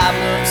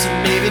problems, or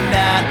maybe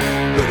not,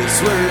 but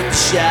it's worth a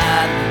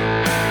shot.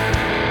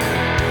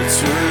 It's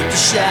worth a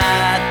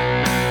shot.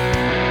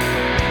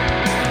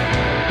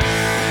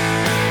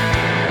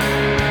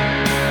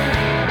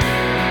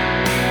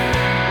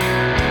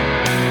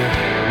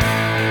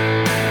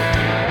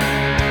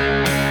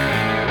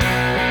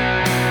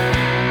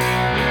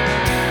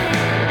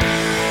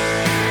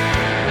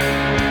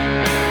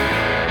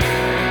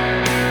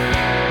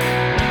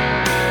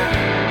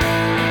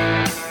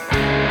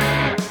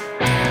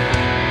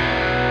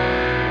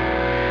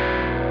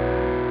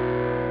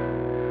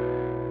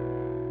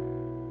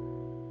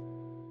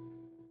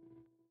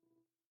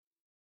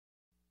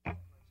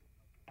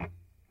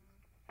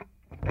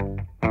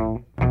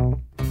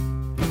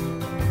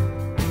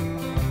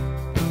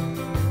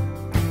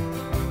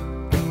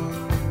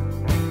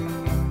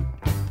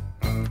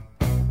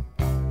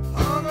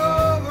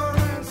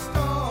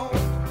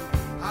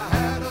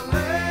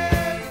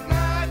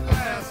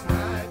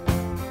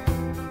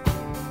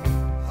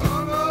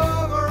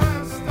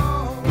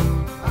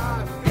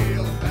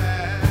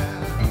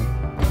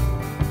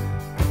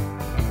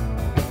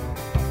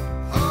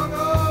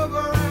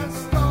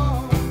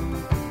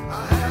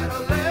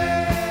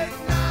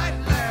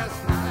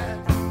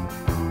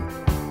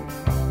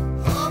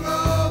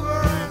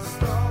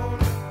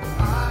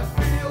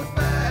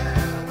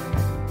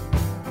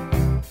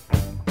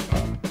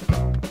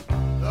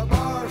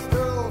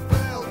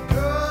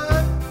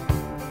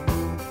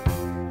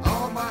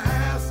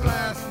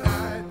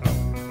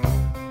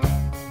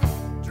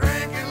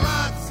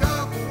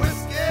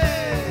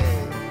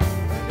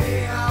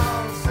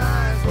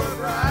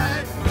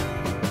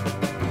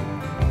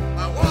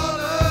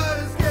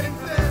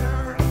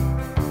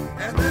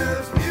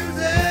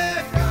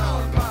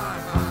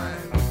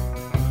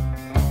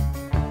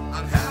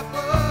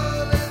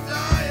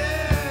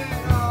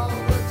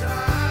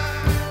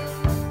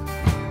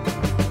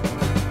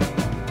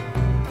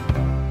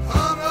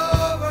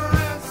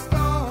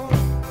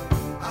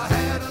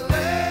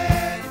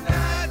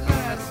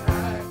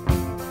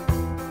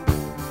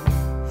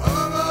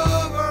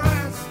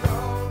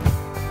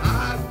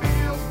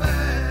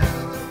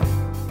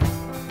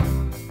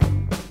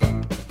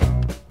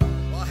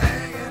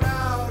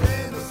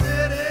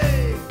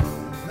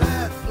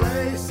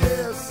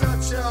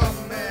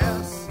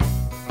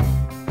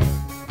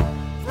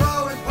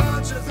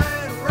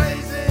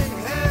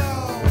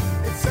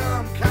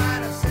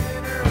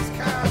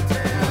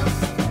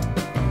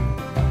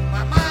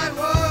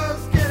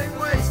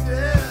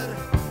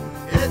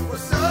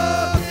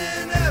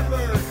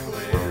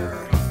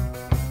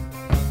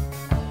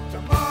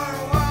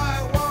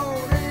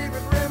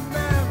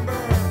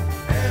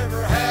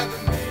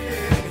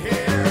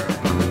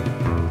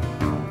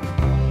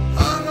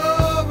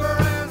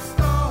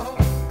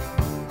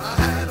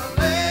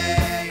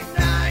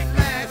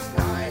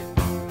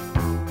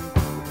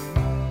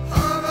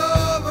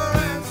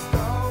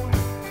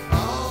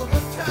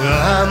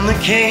 I'm the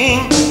king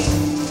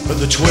of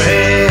the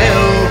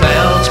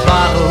 12-ounce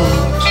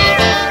bottles,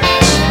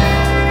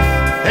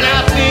 and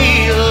I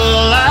feel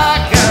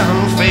like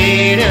I'm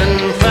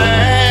fading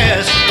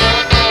fast,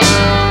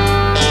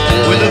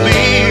 with a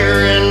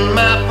beer in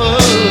my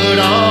foot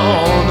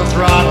on the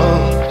throttle.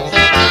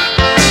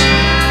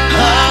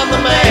 I'm the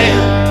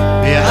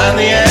man behind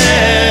the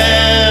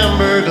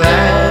amber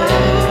glass.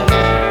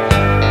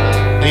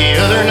 The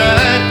other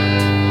night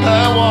I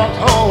walked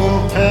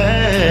home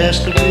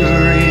past the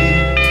brewery,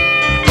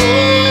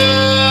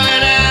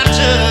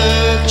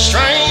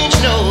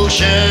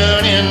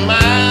 in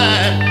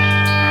mind.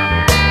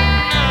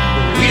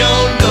 We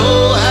don't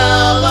know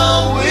how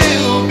long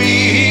we'll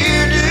be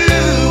here,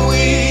 do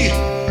we?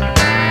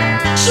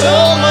 So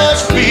much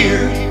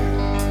beer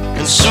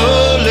and so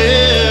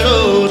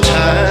little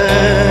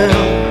time.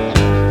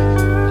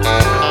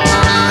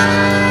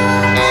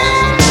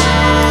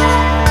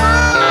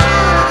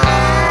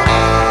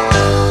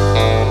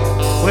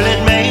 Well,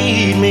 it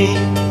made me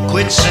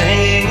quit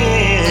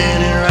singing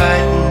and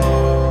writing.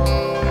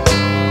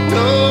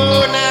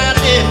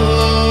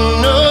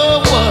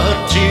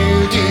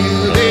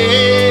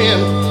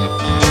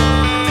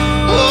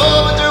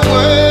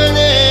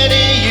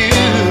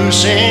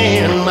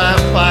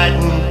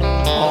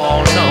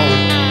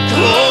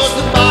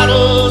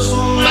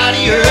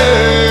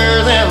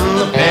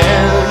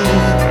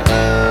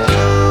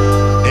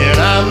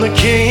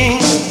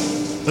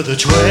 The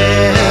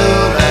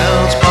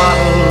 12-ounce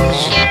bottles.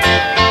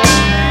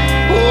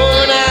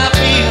 Oh, and I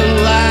feel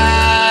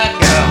like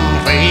I'm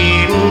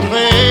fading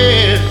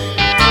fast,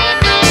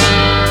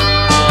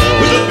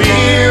 with a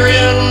beer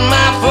in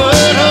my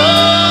foot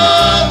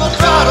on the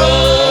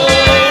throttle.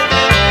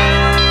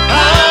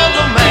 I'm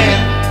the man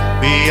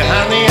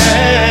behind the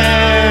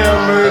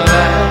amber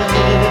glass.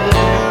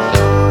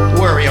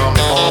 Worry on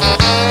me, boy.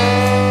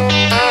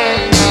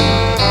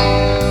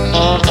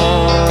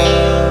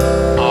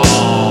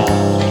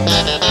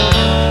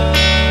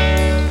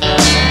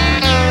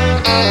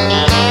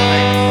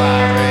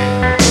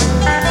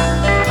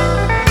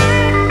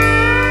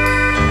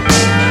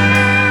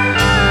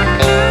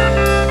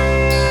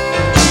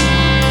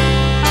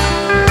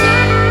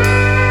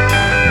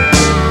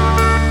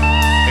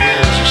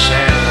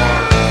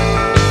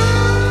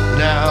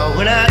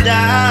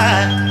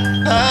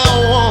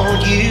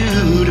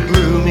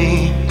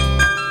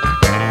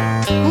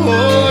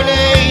 would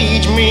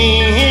age me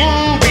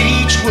in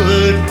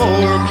Beechwood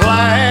for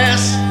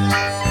class.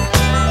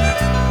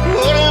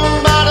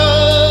 Wouldn't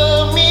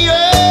bottle me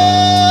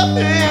up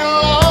in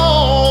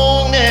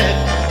long neck.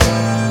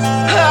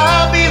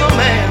 I'll be the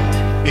man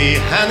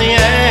behind the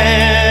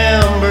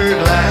amber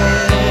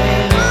glass.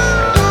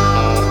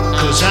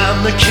 'Cause I'm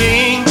the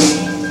king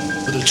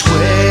of the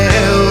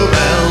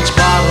 12-ounce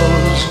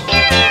bottles.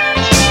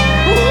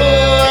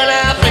 Oh, and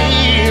I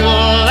feel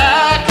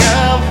like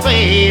I'm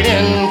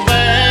fading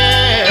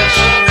fast.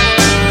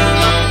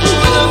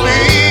 With a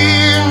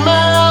big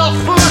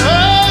mouthful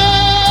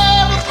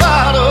of the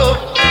bottle,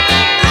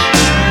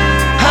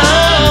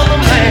 I'm the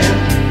man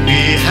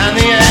behind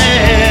the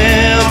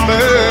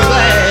amber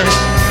glass.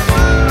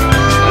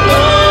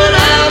 Lord,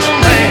 I'm the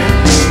man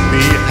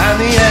behind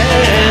the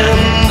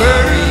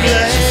amber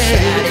glass.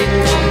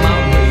 On my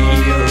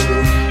radio,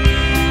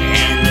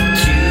 and the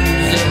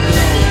tunes are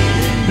glowing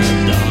in the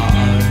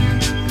dark,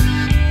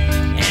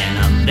 and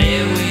I'm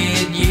there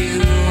with you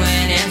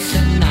and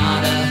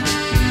Ensenada,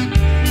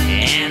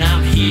 and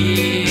I'm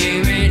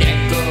here at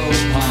Echo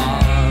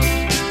Park.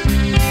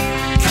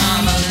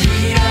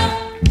 Carmelita,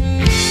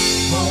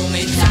 hold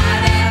me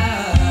tighter.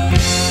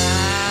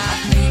 I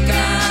think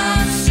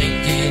I'm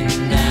sinking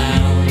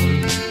down,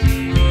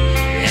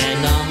 and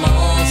I'm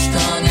all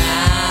strung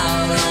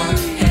out on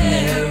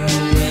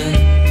heroin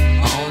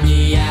on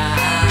the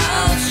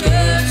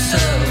outskirts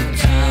of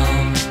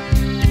town.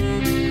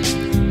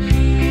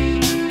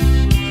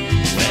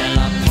 Well,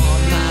 I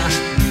bought my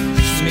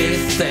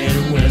Smith and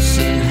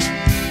Wesson,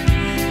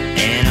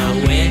 and I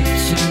went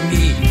to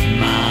meet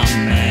my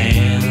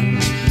man,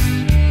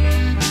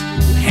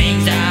 who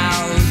hangs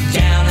out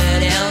down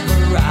at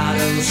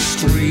Alvarado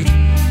Street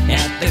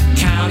at the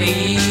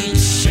county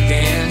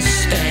chicken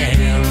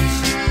stands.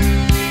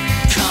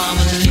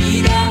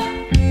 Carmelita,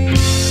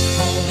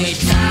 hold me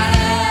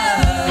tighter.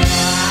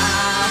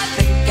 I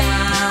think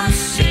I'm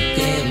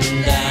sinking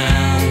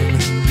down,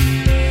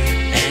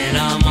 and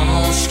I'm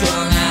all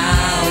strung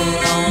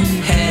out on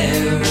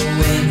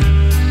heroin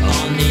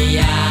on the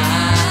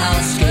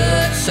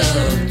outskirts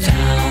of town.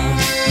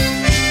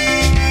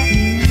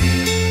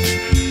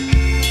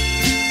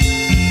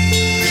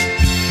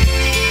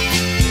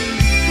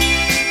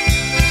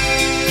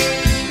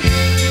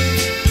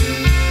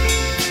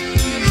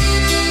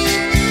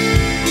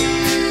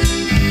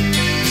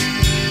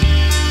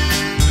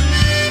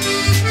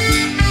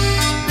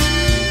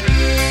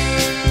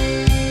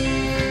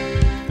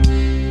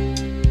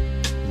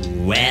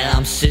 Well,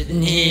 I'm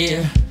sitting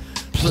here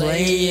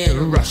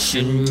playing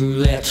Russian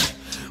roulette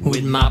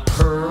with my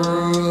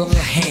pearl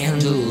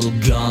handle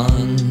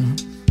gun.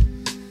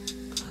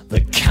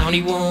 The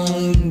county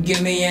won't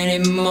give me any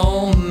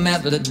more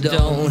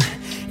methadone,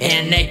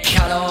 and they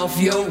cut off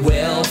your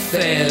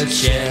welfare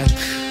check.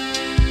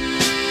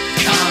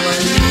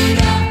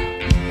 Carmelita,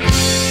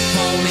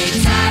 hold me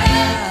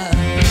tighter.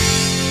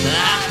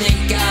 I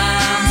think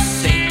I'm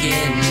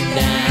sinking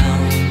down,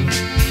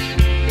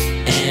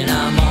 and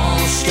I'm all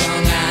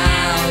strung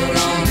out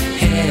on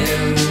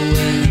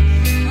heroin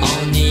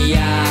on the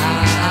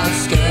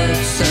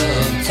outskirts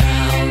of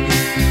town.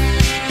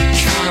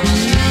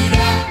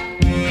 Carmelita,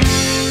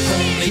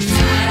 hold me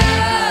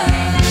tighter.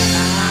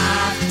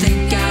 I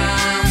think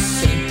I'm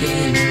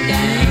sinking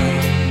down,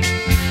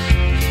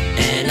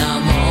 and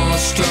I'm all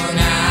strung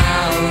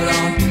out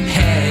on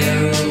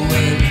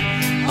heroin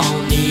on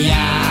the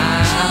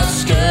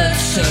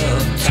outskirts of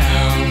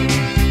town.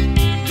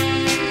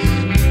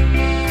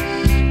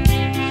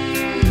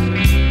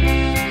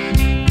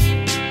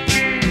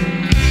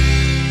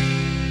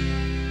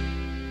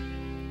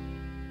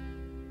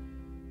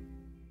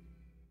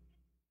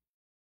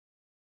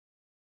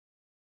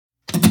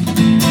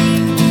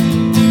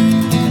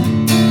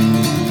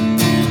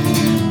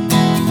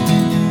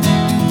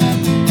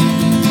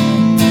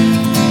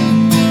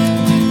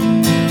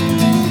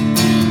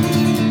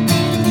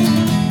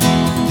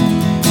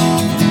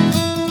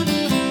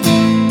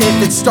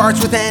 If it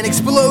starts with an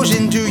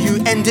explosion, do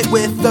you end it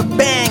with a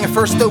bang?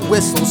 First the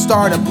whistles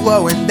start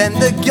a-blowing, then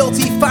the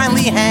guilty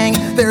finally hang.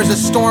 There's a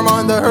storm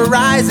on the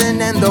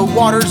horizon and the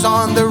water's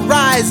on the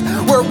rise.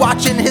 We're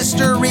watching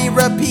history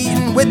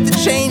repeating with the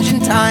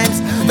changing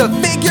times. The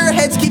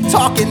figureheads keep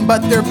talking,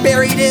 but they're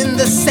buried in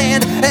the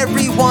sand.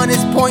 Everyone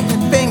is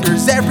pointing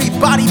fingers,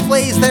 everybody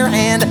plays their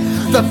hand.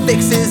 The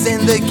fixes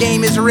in the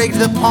game is rigged,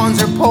 the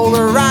pawns are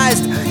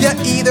polarized. You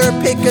either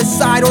pick a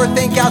side or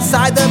think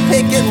outside the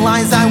picket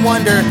lines. I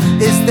wonder,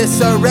 is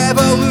this a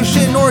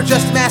revolution or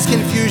just mass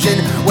confusion?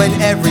 When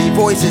every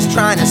voice is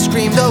trying to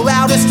scream the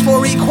loudest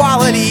for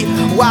equality,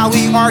 while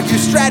we argue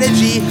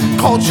strategy,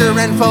 culture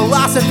and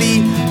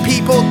philosophy.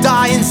 People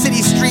die in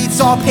city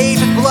streets, all paved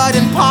with blood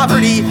and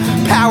poverty.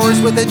 Powers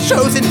with a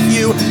chosen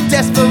few.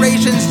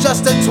 Desperation's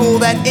just a tool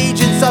that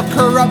agents of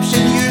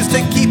corruption use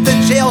to keep the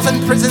jails and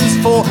prisons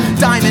full.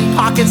 Diamond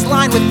pockets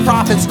lined with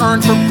profits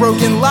earned from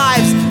broken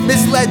lives,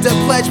 misled to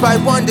pledge by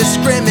one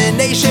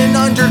discrimination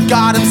under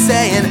God. I'm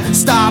saying,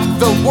 stop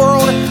the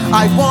world,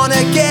 I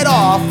wanna get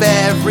off.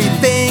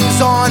 Everything's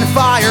on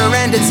fire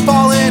and it's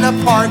falling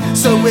apart.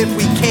 So if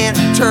we can't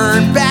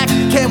turn back,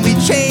 can we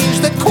change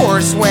the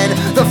course when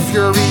the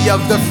fury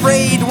of the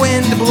frayed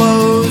wind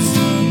blows?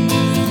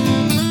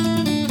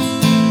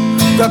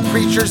 The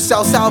preachers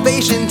sell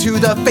salvation to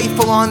the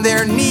faithful on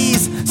their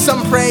knees.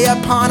 Some prey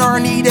upon our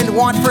need and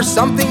want for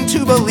something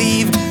to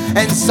believe.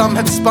 And some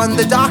have spun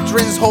the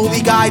doctrines,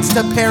 holy guides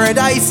to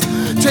paradise,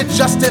 to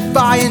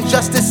justify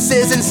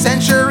injustices and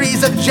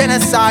centuries of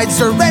genocide.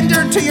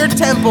 Surrender to your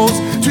temples,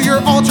 to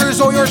your altars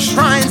or your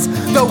shrines,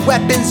 the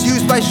weapons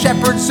used by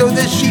shepherds so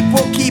the sheep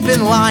will keep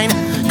in line.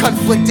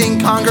 Conflicting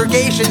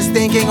congregations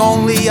thinking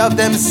only of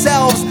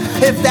themselves.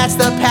 If that's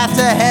the path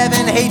to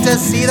heaven, hate to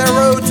see the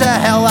road to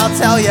hell. I'll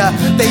tell ya,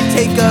 they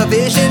take a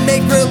vision,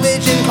 make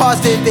religion cause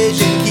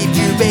division, keep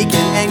you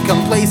vacant and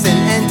complacent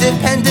and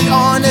dependent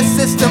on a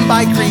system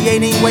by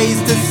creating ways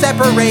to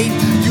separate,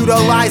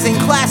 utilizing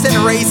class and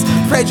race.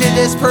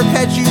 Prejudice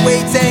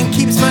perpetuates and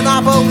keeps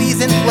monopolies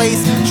in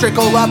place.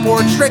 Trickle up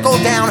or trickle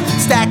down,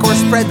 stack or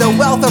spread the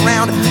wealth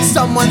around.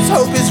 Someone's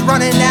hope is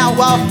running out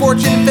while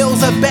fortune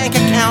fills a bank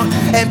account.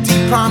 Empty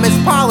promise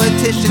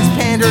politicians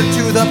pander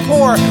to the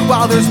poor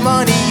while there's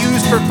money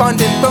used for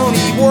funding phony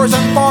wars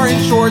on foreign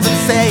shores. I'm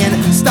saying,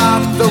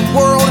 stop the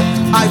world,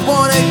 I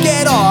wanna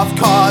get off,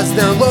 cause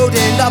they're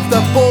loading up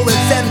the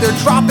bullets and they're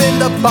dropping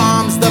the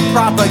bombs. The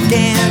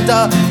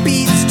propaganda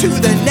beats to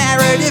the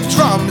narrative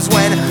drums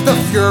when the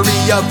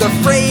fury of the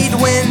frayed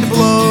wind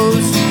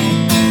blows.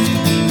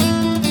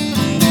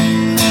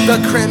 The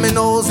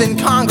criminals in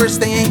Congress,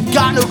 they ain't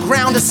got no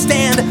ground to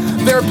stand.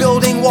 They're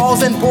building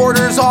walls and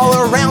borders all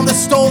around the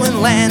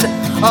stolen land.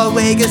 A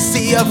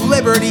legacy of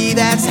liberty,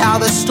 that's how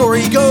the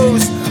story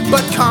goes.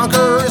 But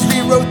conquerors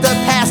rewrote the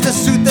past to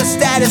suit the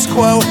status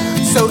quo.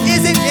 So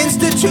is it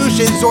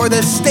institutions or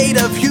the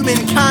state of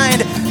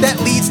humankind that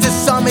leads to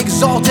some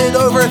exalted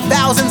over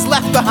thousands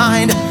left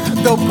behind?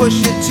 They'll push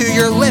it to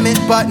your limit,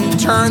 but in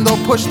turn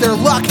they'll push their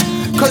luck.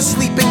 Cause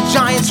sleeping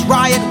giants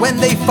riot when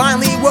they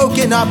finally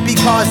woken up,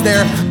 because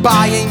they're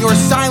buying your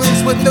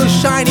silence with those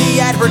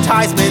shiny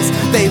advertisements.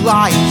 They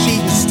lie and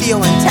cheat and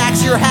steal and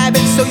tax your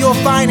habits so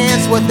you'll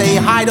finance what they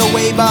hide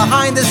away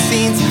behind the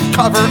scenes.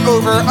 Cover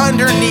over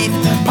underneath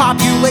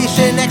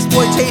population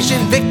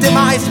exploitation,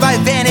 victimized by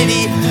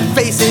vanity.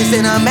 Faces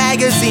in a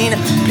magazine,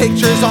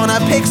 pictures on a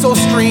pixel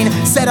screen.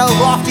 Set a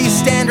lofty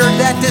standard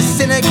that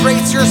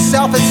disintegrates your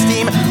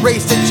self-esteem.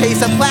 Race to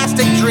chase a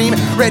plastic dream,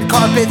 red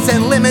carpets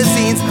and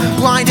limousines.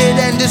 Blinded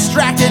and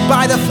distracted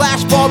by the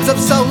flashbulbs of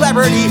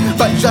celebrity.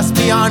 But just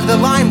beyond the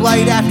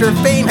limelight, after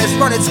fame has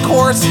run its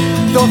course,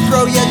 they'll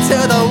throw you to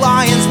the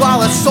lions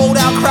while a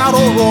sold-out crowd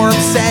will roar,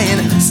 saying,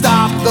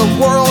 stop the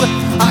world,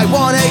 I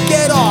wanna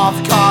get off,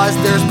 cause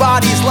there's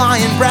bodies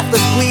lying,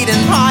 breathless, bleeding,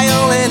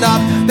 piling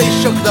up. They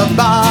shook the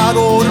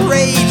bottled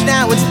rage,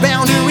 now it's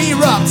bound to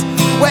erupt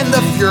when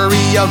the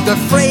fury of the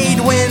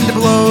frayed wind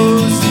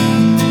blows.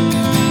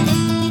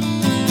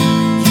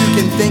 You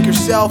can think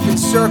yourself in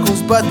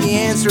circles, but the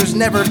answer's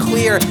never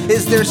clear.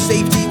 Is there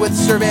safety with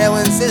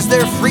surveillance? Is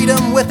there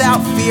freedom without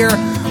fear?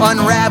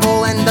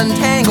 Unravel and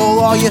untangle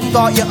all you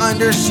thought you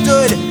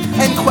understood,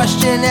 and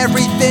question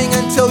everything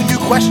until you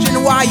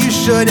question why you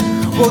should.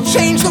 We'll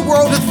change the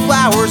world with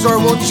flowers, or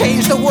we'll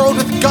change the world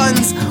with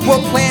guns.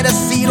 We'll plant a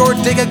seed or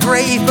dig a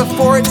grave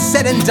before it's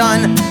said and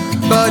done.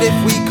 But if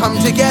we come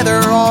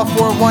together, all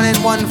for one and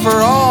one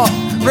for all,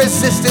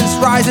 resistance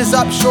rises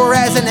up, sure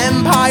as an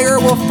empire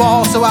will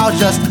fall. So I'll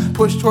just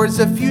push towards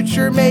the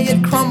future, may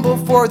it crumble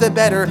for the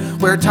better,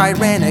 where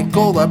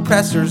tyrannical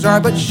oppressors are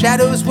but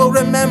shadows will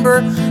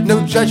remember.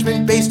 No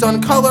judgment based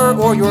on color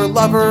or your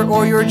lover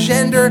or your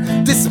gender.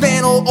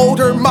 Dismantle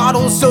older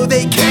models so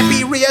they can't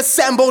be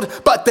reassembled.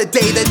 But the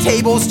day the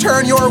tables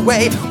turn your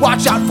way,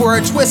 watch out for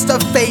a twist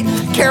of fate.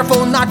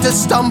 Careful not to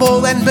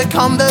stumble and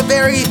become the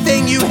very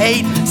thing you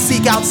hate.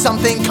 Seek out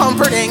something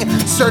comforting,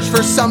 search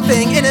for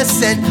something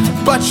innocent,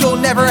 but you'll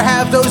never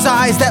have those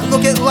eyes that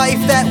look at life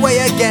that way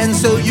again.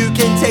 So you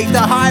can take the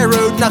high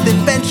road, nothing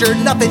ventured,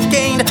 nothing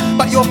gained,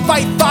 but you'll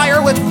fight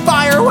fire with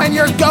fire when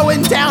you're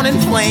going down in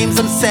flames.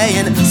 I'm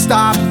saying,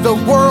 stop the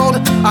world,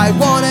 I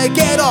wanna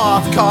get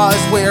off, cause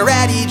we're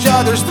at each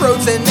other's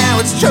throats and now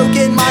it's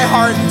choking my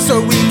heart.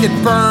 So we can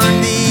burn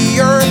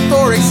the earth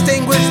or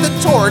extinguish the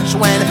torch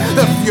when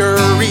the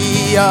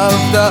fury of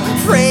the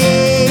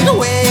frayed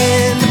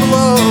wind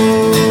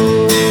blows.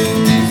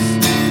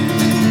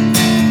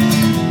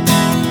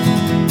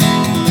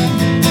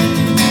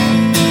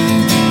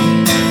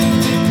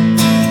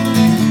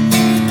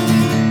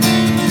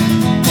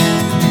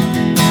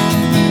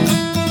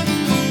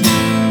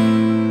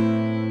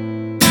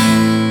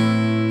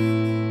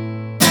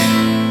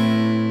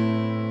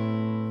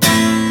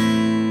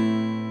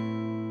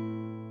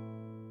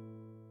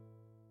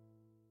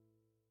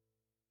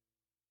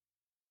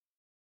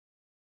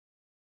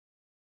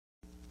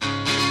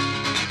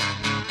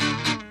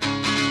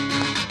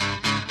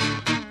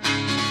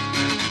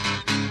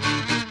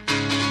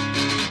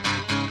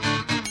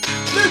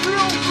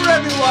 for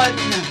everyone.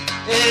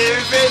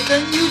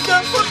 Everything you've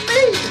done for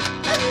me,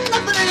 and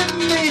nothing in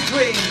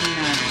between.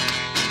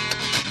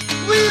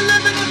 We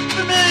live in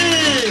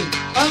infamy,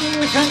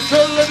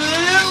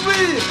 uncontrollably, and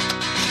we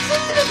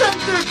see it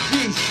under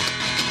peace.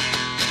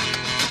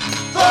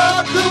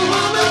 Fuck the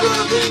world, I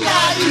will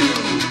deny you.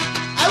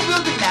 I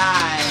will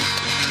deny.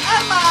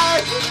 Am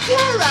I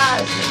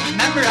terrorizing,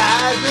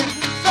 memorizing?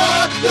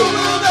 Fuck the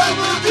world, I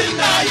will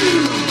deny you.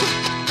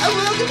 I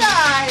will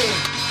deny.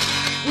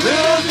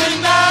 Will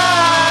deny.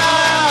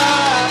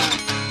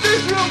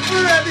 There's room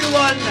for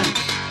everyone.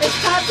 It's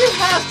time to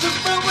have some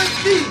fun with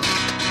me,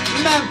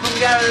 man from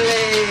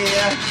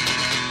Galilee.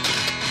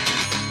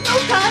 No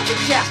time for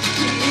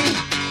chastity.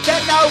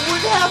 That now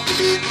would have to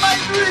be my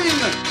dream.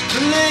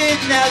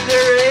 Blade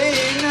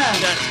Nazarene.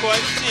 That's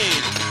quite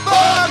neat.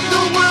 For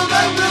the world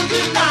I will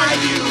deny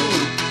you.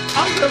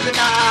 I will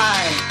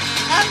deny.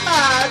 Am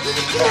I to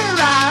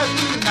terrorize,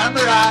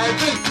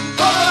 memorizing?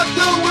 For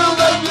the world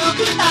I will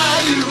deny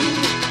you.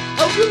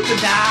 I will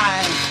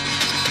deny.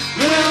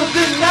 Will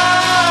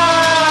deny.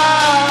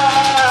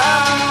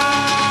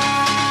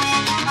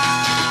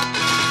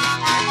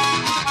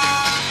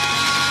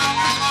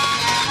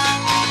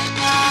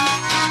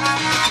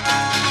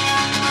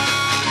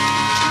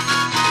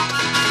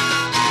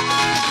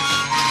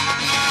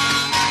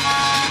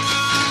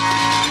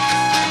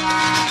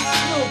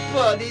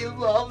 Nobody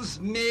loves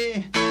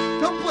me,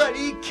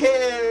 nobody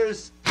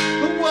cares.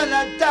 When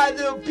I die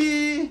there'll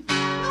be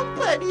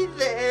nobody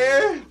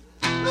there.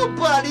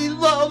 Nobody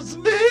loves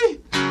me,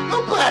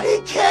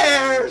 nobody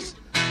cares.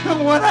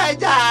 And when I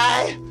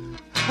die,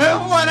 I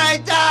wanna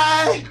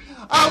die,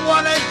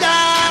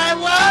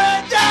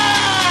 wanna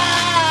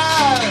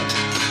die.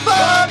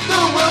 Fuck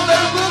the world,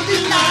 I will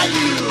deny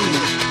you.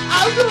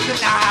 I will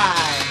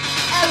deny.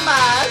 Am I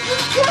to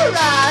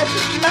terrorize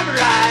and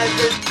memorize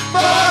it?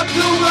 Fuck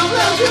the world,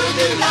 I will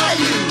deny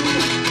you.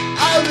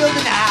 I will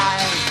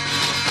deny.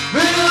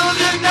 Will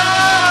deny.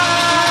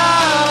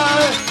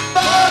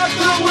 Fuck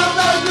the world,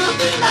 I will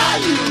deny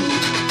you.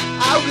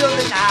 I will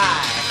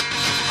deny.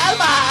 Am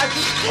I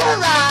to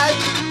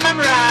terrorize and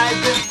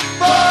memorize it?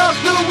 Fuck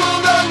the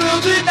world, I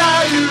will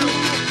deny you.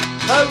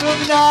 I will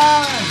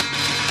deny.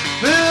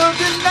 Will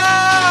deny.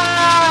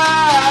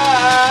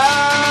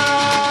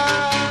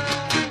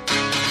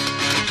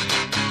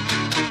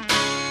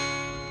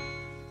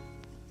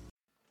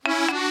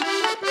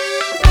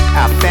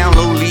 I found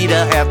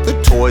Lollita at the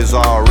Toys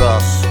R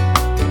Us.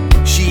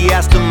 She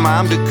asked her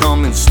mom to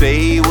come and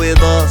stay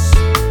with us.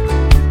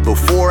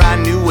 Before I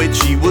knew it,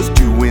 she was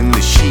doing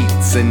the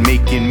sheets and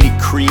making me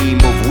cream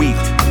of wheat.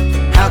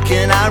 How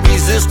can I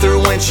resist her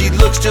when she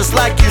looks just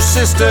like your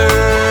sister?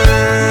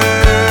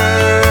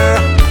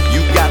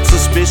 You got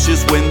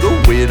suspicious when the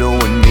widow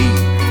and me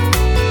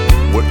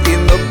were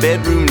in the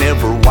bedroom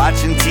never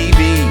watching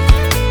TV.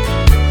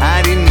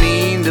 I didn't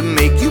mean to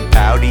make you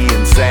pouty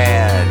and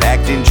sad,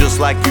 acting just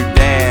like your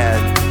dad.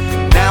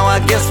 Now I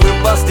guess we're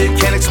busted,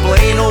 can't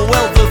explain or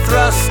well the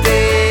thrust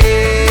is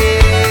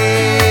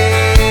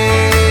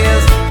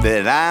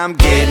that I'm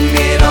getting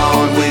it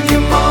on with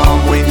your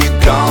mom when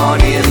you're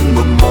gone in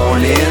the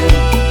morning.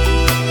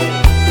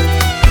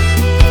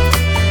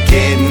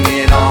 Getting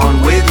it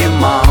on with your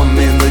mom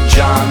in the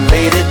John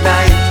late at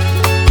night.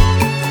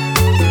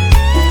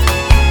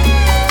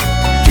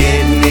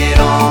 Getting it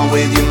on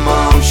with your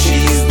mom,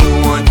 she's the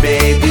one,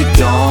 baby,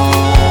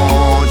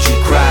 don't you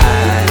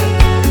cry.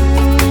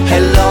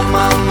 Hello,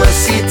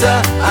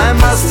 mamacita, I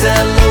must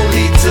tell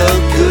Lollita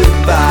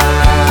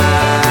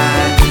goodbye.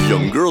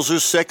 Young girls are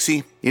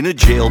sexy in a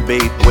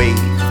jailbait way.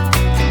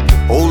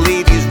 Old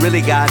ladies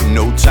really got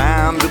no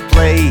time to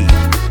play.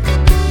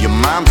 Your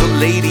mom's a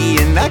lady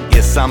and I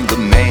guess I'm the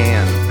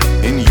man,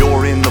 and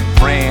you're in the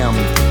pram.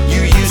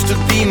 You used to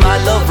be my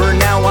lover,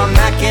 now I'm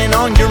knocking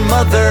on your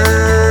mother.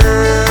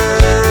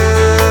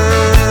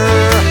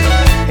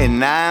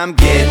 And I'm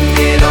getting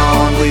it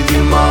on with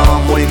your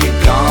mom when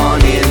you're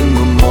gone in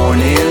the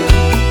morning.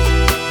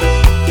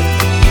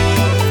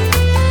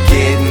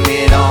 Getting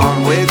it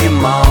on with your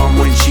mom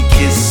when she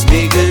kisses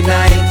me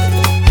goodnight.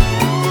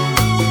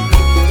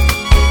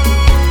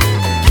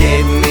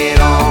 Getting it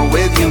on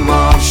with your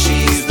mom,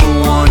 she's the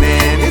one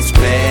and it's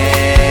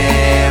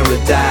paradise.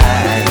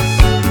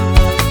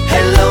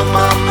 Hello,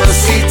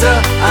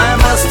 mamacita, I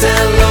must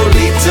tell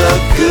Lollita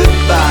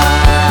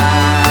goodbye.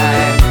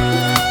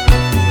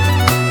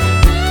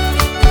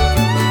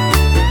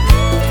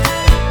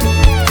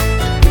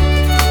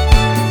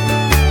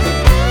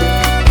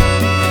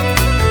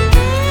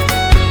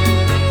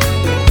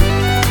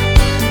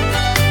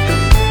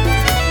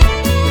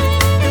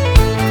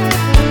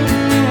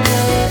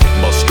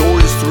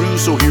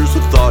 So here's a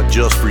thought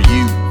just for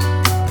you.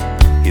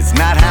 It's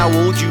not how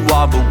old you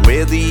are, but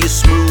whether you're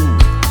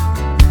smooth.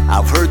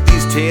 I've heard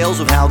these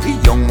tales of how the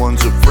young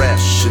ones are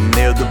fresh and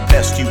they're the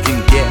best you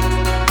can get.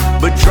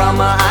 But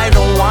drama, I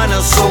don't wanna,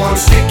 so I'm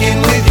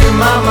sticking with your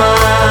mama.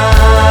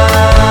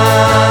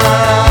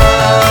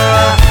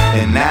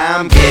 And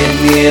I'm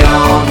getting it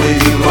on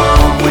with your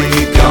mom when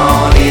you're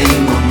gone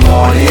in the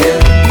morning.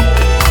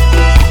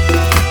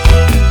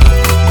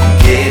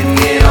 Getting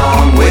it on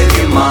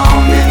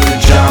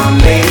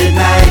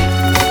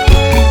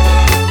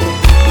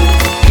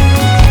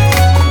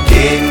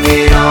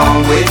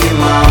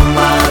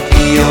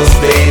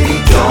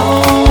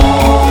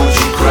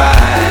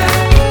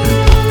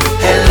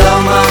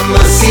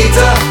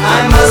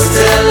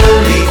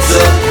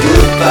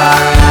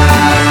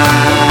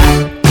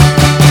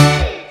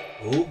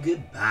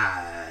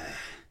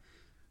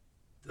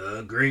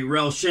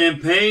Ralph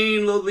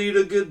Champaign,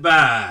 Lollita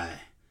Goodbye.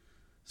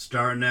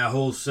 Starting that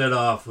whole set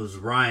off was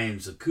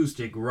Ryan's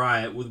Acoustic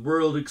Riot with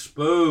World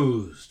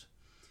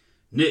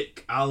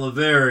Exposed-Nick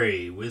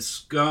Oliveri with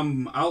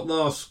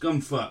Outlaw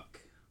Scumfuc.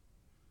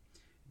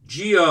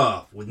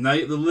 G-Off with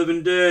Night of the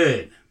Living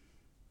Dead.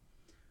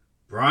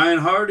 Brian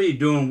Hardy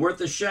doing Worth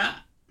a Shot.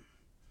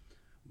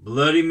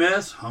 Bloody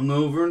Mess,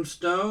 Hungover and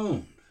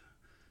Stoned.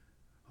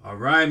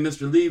 Alright,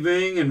 Mr. Lee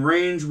Ving and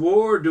Range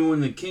War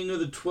doing the King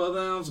of the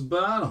 12-ounce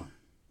bottle.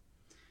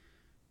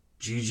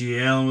 GG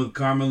Allin with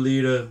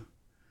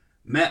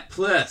Carmelita-Matt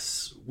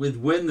Pless with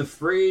When the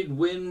Frayed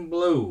Wind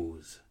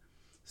Blows.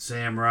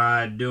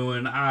 Samurai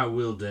doing I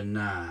Will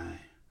Deny.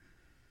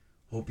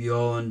 Hope you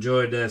all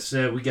enjoyed that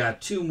set. We got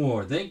two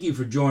more. Thank you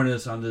for joining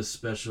us on this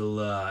special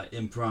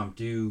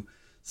impromptu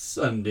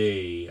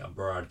Sunday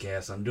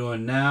broadcast I'm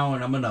doing now,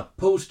 and I'm going to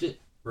post it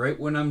right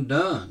when I'm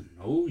done.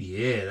 Oh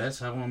yeah,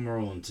 that's how I'm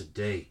rolling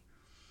today.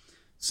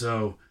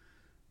 So,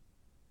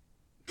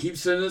 keep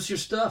sending us your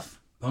stuff.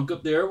 Punk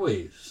up the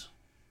airwaves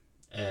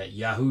at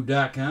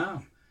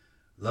yahoo.com.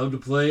 Love to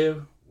play it.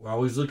 We're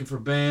always looking for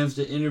bands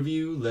to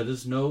interview. Let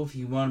us know if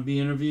you want to be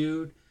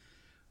interviewed.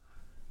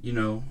 You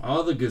know,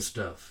 all the good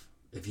stuff.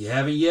 If you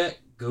haven't yet,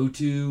 go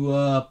to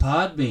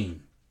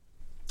Podbean.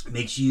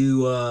 Make sure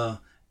you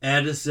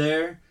add us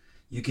there.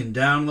 You can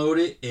download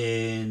it,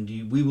 and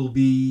we will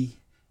be,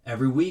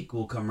 every week,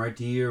 we'll come right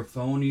to your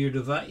phone or your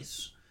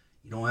device.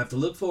 You don't have to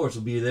look for us.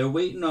 We'll be there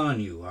waiting on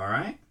you, all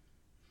right?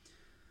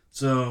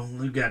 So,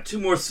 we've got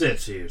two more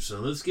sets here, so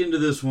let's get into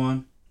this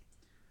one.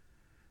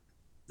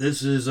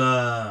 This is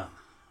a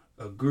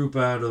group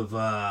out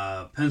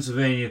of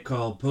Pennsylvania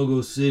called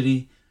Pogo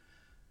City.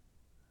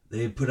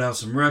 They put out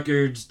some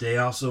records. They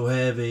also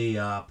have a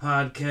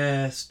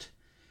podcast.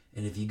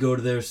 And if you go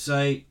to their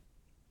site,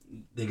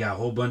 they got a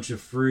whole bunch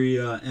of free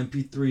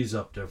MP3s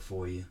up there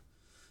for you.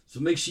 So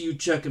make sure you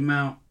check them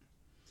out.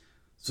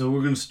 So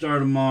we're going to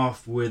start them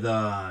off with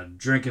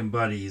Drinking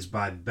Buddies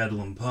by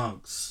Bedlam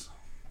Punks.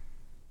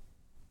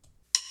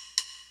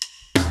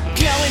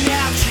 Going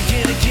out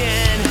drinking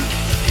again.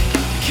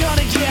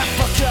 Gonna get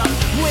fucked up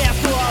with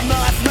 4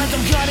 months.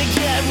 I'm gonna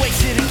get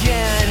wasted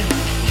again.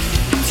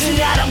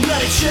 Tonight I'm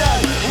gonna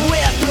chug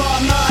with 4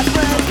 months.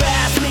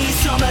 Pass me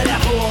some of that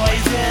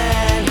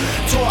poison.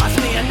 Toss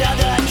me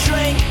another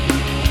drink.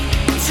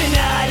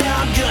 Tonight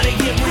I'm gonna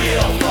get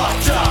real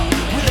fucked up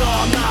with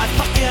all my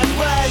fucking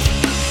friends.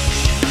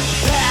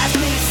 Pass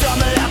me some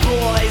of that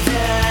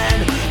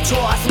poison.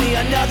 Toss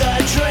me another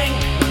drink.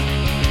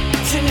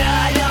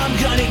 Tonight I'm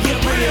gonna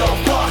get real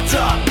fucked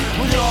up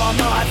with all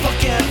my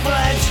fucking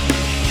friends.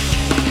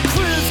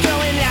 Crew's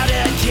going out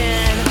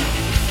again.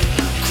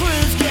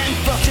 Crew's getting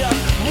fucked up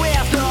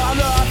with all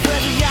our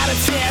friends. We gotta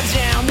tear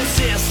down the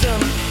system.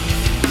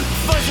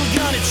 First we're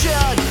gonna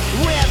chug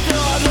with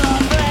all our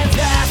friends.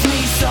 Pass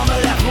me some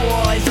of that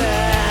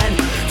poison.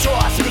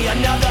 Toss me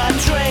another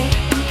drink.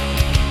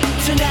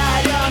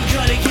 Tonight I'm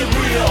gonna get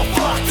real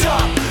fucked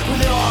up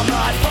with all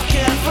my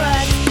fucking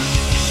friends.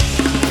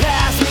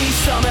 Pass me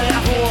some of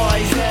that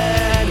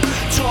poison.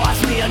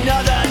 Toss me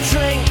another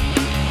drink.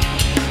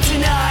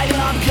 Tonight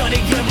I'm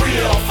gonna get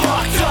real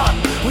fucked up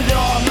with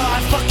all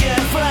my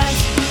fucking friends.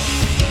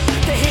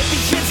 The hippie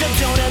kids, I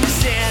don't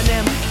understand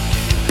them.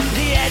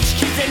 The edge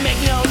kids, they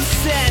make no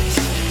sense.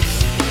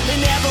 They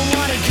never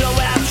wanna go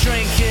out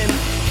drinking.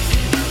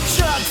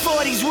 Chug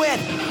 40s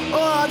with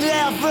all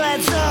their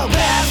friends. So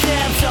pass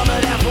them some of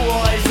that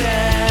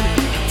poison.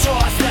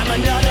 Toss them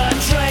another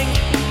drink.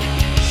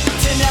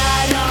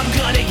 Tonight I'm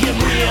gonna get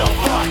real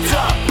fucked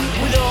up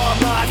with all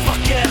my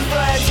fucking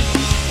friends.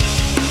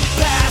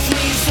 Pass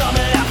me some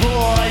of that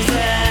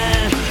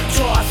poison.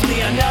 Toss me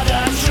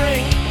another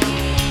drink.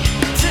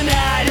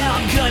 Tonight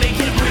I'm gonna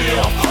get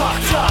real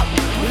fucked up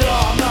with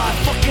all my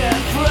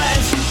fucking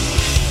friends.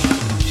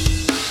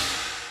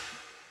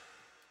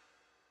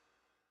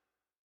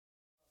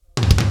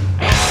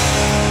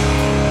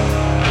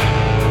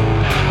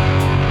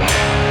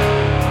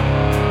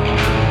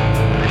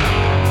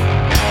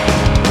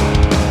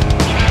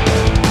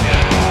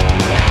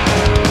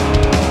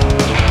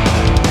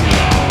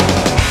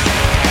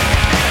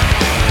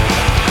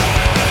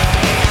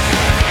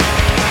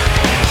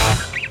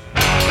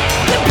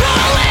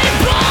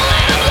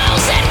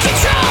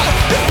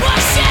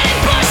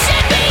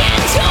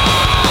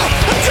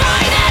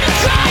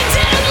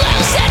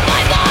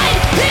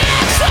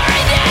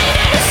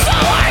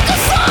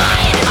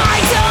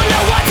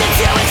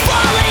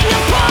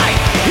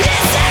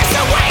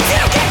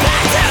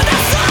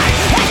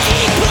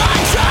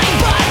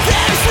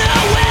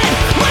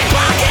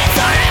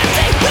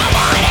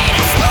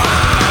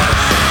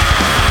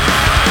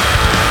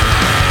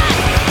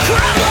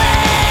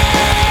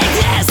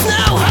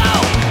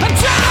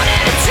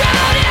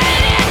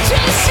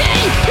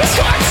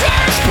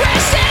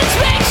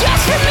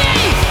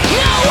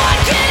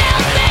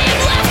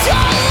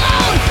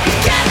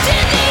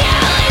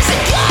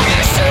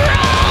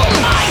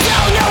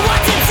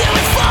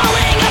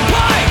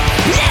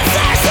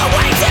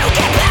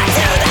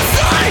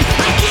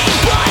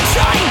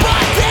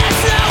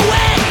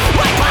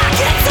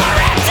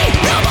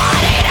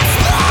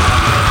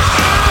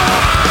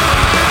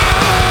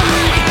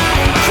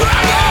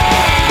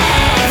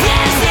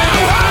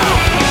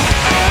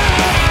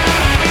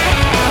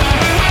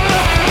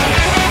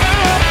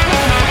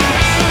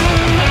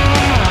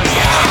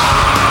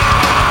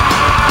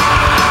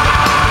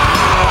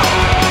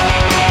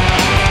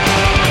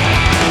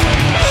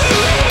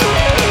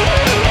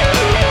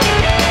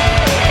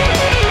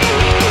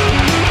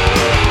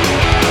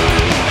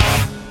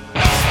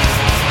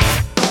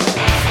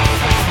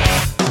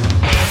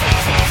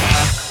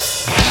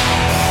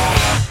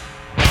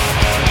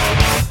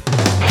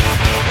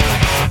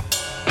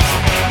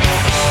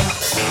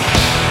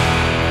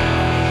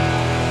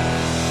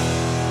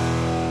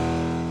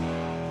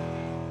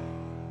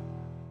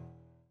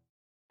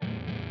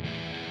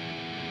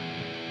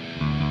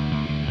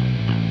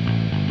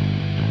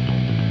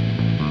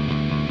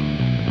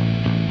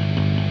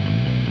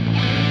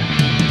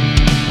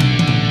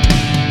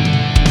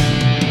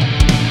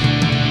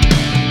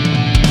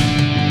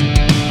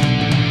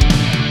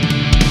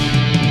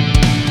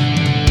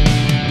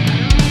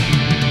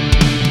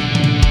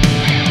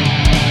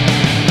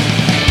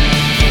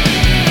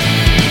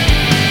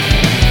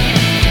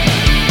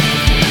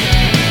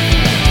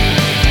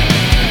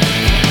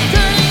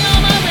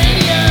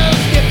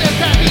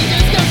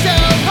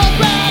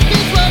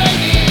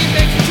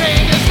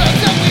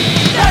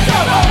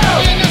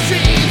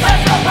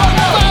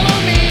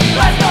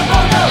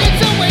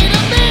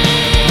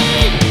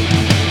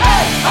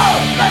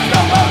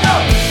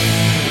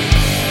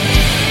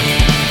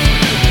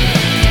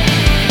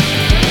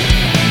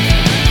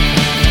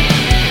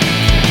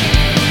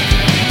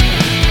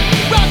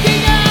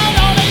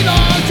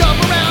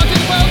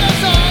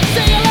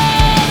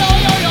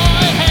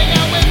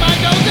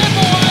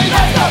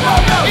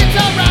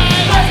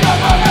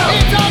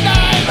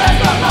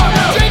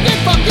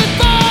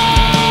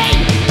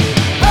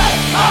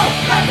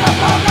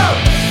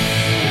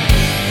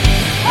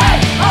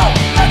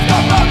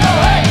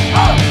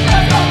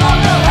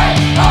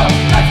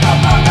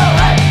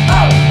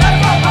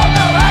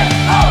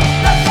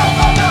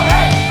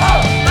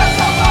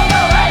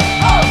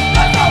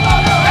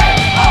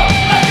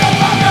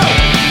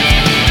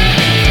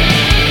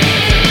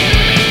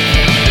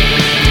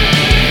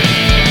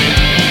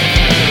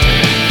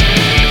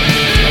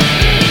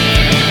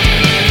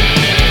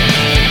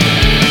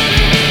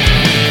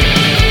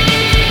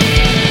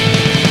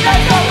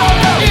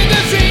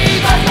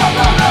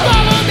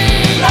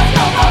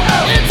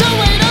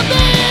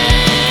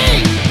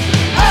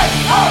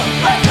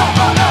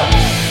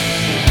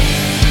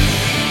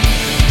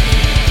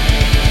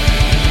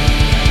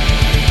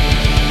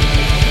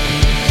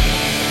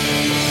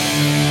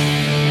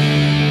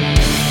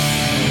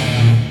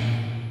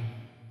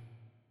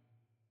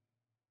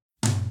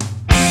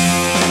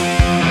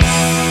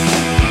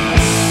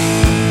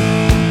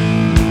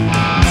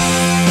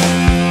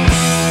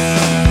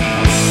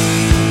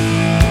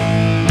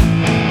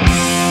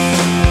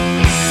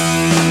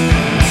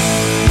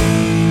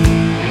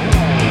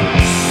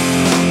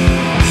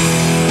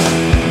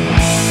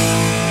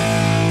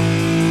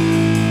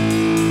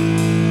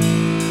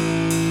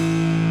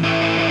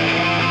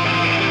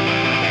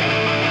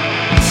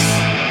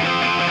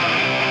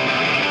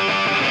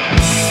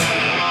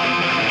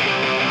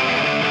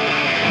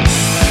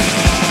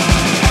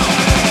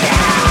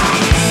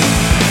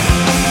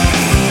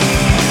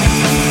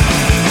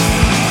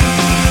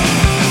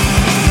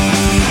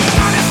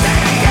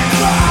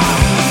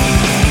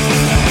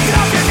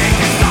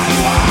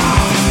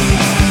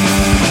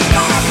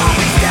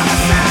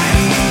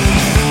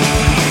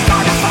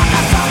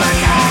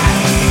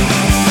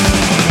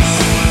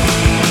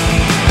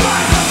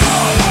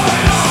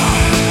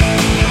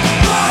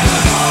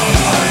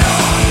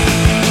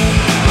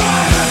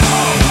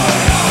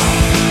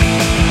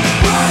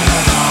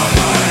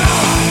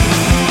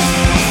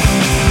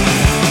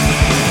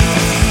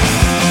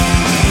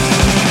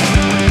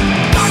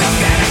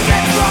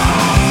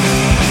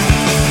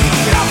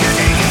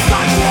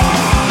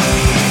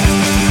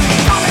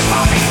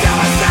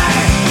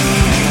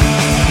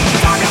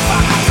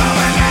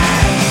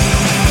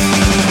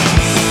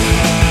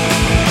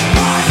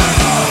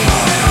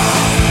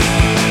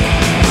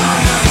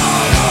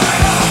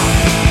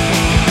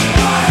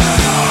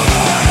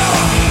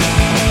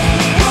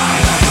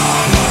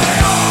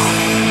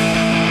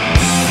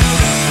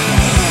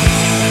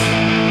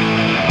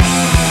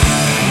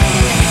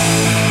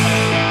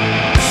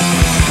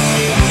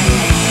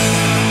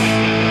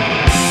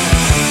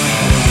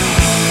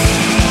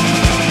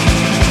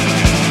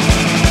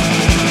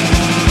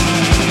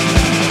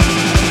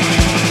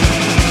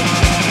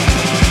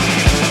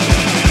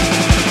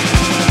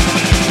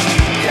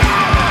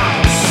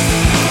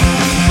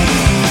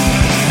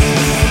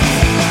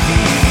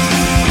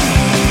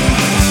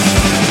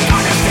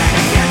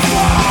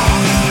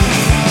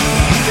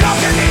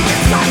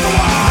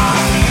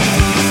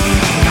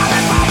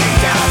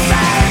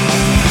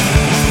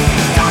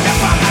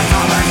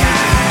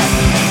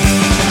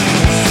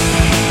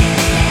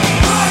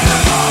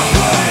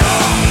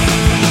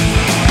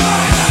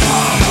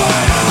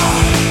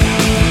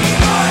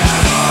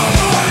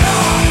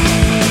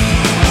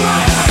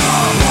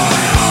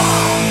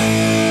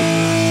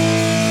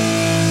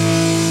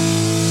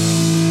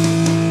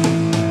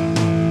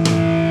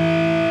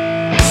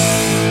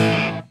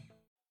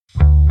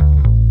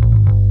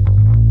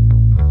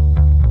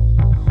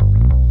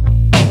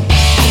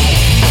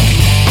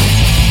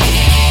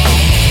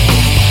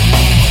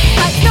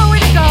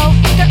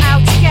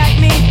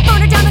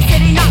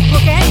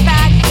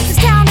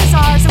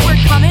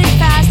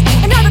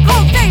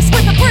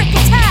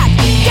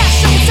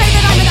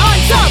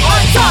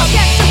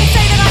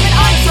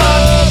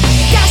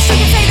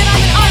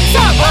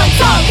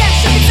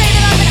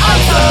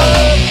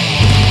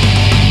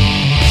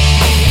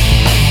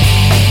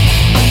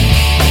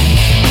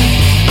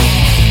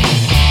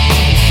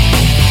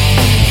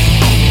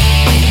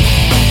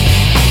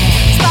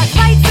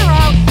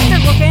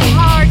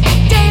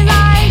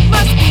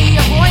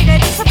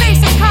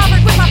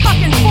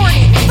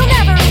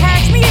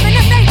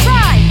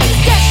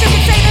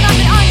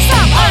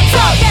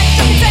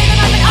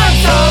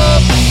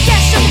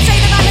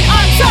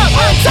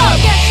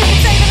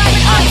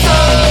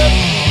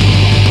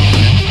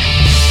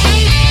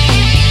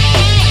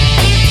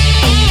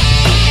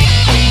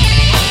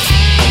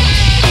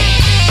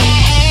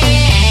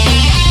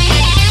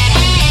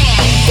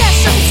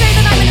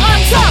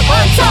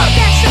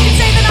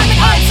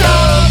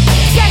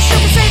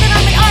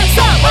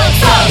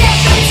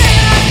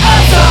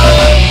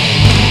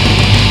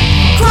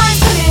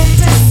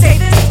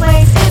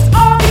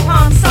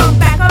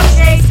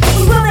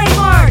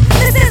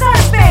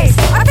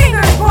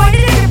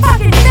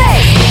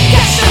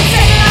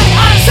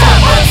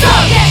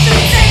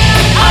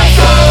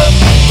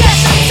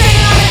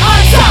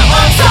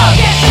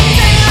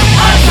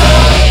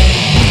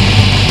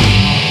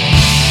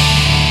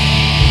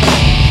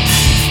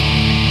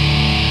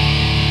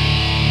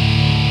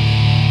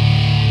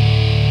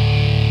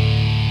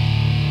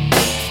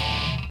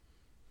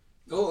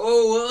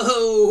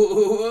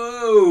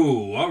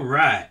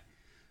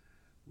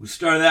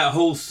 start that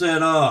whole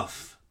set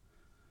off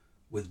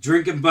with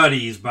Drinking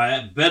Buddies by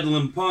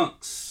Bedlam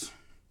Punks.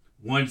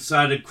 One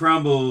Sided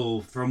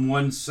Crumble from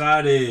One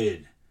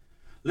Sided.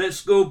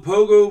 Let's Go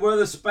Pogo by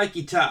the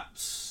Spiky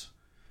Tops.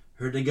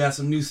 Heard they got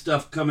some new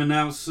stuff coming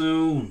out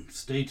soon.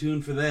 Stay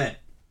tuned for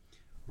that.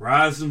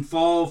 Rise and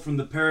Fall from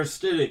the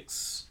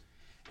Parasitix.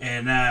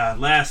 And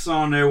last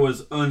song there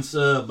was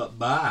Unsub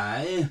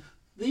by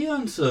the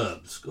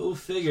Unsubs. Go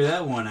figure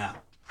that one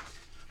out.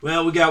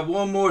 Well, we got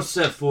one more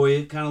set for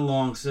you. Kind of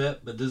long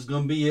set, but this is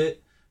going to be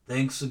it.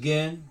 Thanks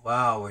again.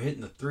 Wow, we're hitting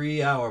the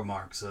 3-hour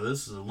mark. So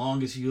this is the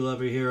longest you'll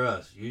ever hear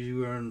us.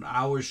 Usually we're an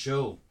hour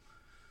show.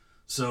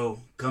 So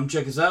come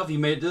check us out if you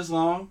made it this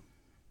long.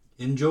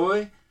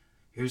 Enjoy.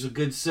 Here's a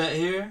good set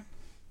here.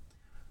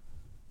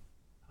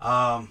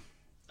 I'm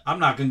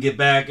not going to get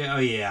back. Oh,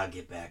 yeah, I'll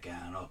get back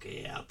on.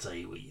 Okay, yeah, I'll tell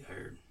you what you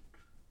heard.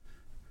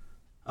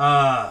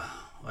 Well,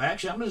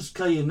 actually, I'm going to just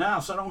tell you now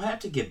so I don't have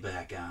to get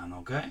back on,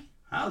 okay?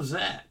 How's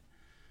that?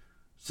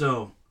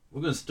 So,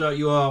 we're going to start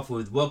you off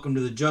with Welcome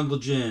to the Jungle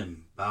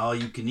Gym by All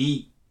You Can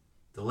Eat.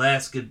 The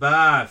Last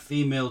Goodbye,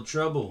 Female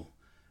Trouble.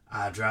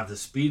 I Drive the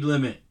Speed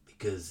Limit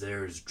because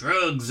there's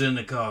drugs in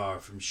the car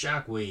from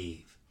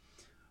Shockwave.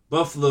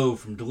 Buffalo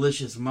from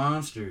Delicious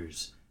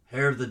Monsters.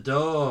 Hair of the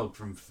Dog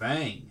from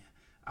Fang.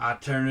 I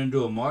Turn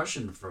Into a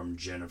Martian from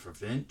Jennifer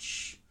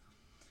Finch.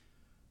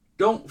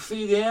 Don't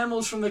Feed the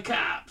Animals from the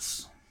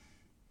Kops.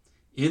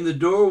 In the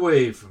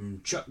Doorway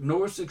from Chuck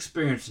Norris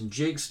Experience and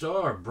Jake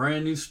Starr.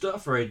 Brand new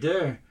stuff right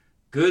there.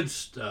 Good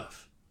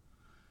stuff.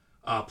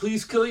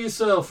 Please Kill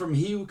Yourself from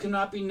He Who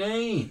Cannot Be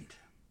Named.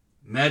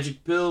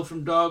 Magic Pill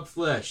from Dog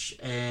Flesh.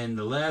 And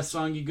the last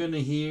song you're going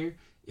to hear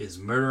is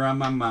Murder on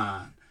My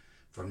Mind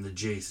from the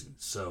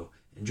Jasons. So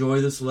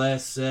enjoy this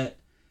last set.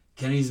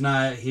 Kenny's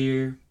not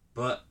here,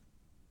 but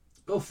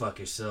go fuck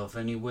yourself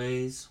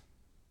anyways.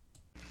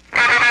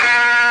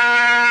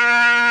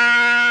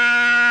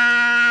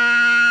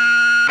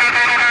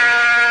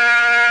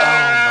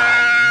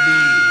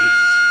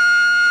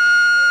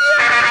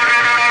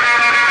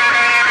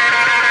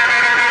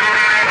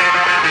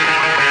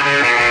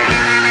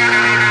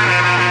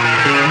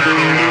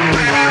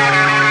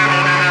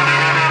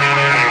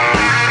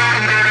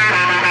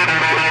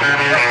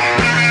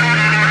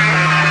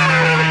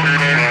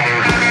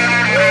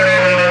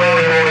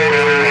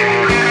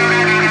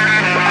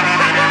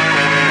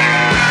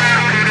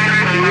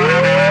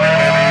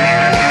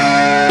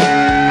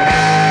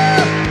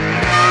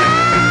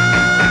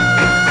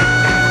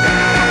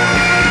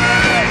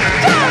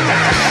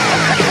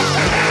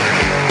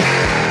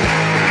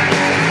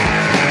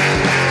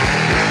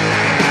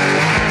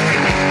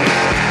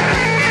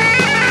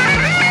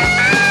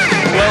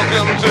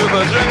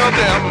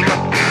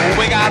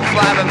 We got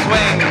slide and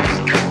swings.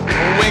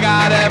 We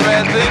got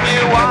everything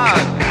you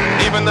want,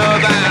 even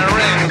those iron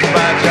rings.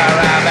 But you're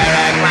a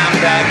very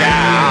clumsy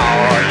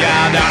gal.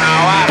 You don't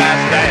know how to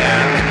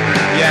stand.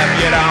 If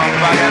you don't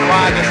fucking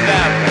watch a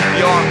step,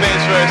 your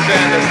face first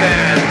in the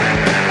sand.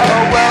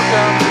 Oh,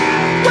 welcome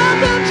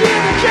to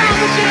the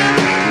jungle gym.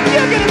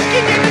 You're gonna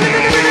skin your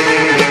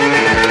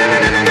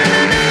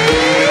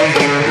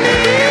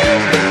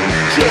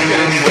You're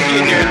gonna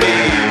skin your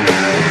knees.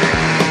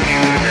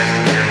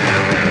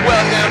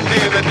 Welcome to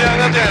the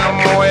jungle gym.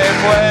 We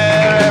play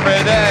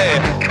every day.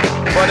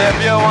 But if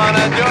you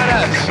wanna join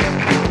us,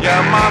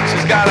 your mom,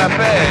 she's gotta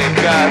pay.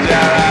 Cause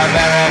you're a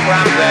very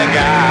clumsy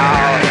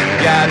gal.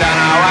 You don't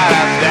know how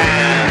to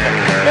stand.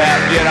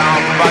 If you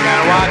don't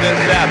fucking watch a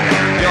step,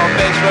 your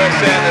face first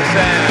in the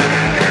sand.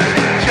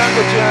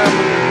 Jungle gym.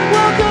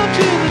 Welcome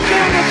to the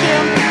jungle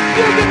gym.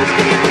 You're gonna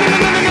skin your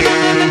knees.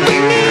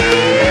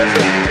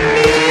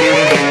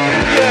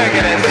 You're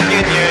gonna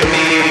skin your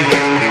knees.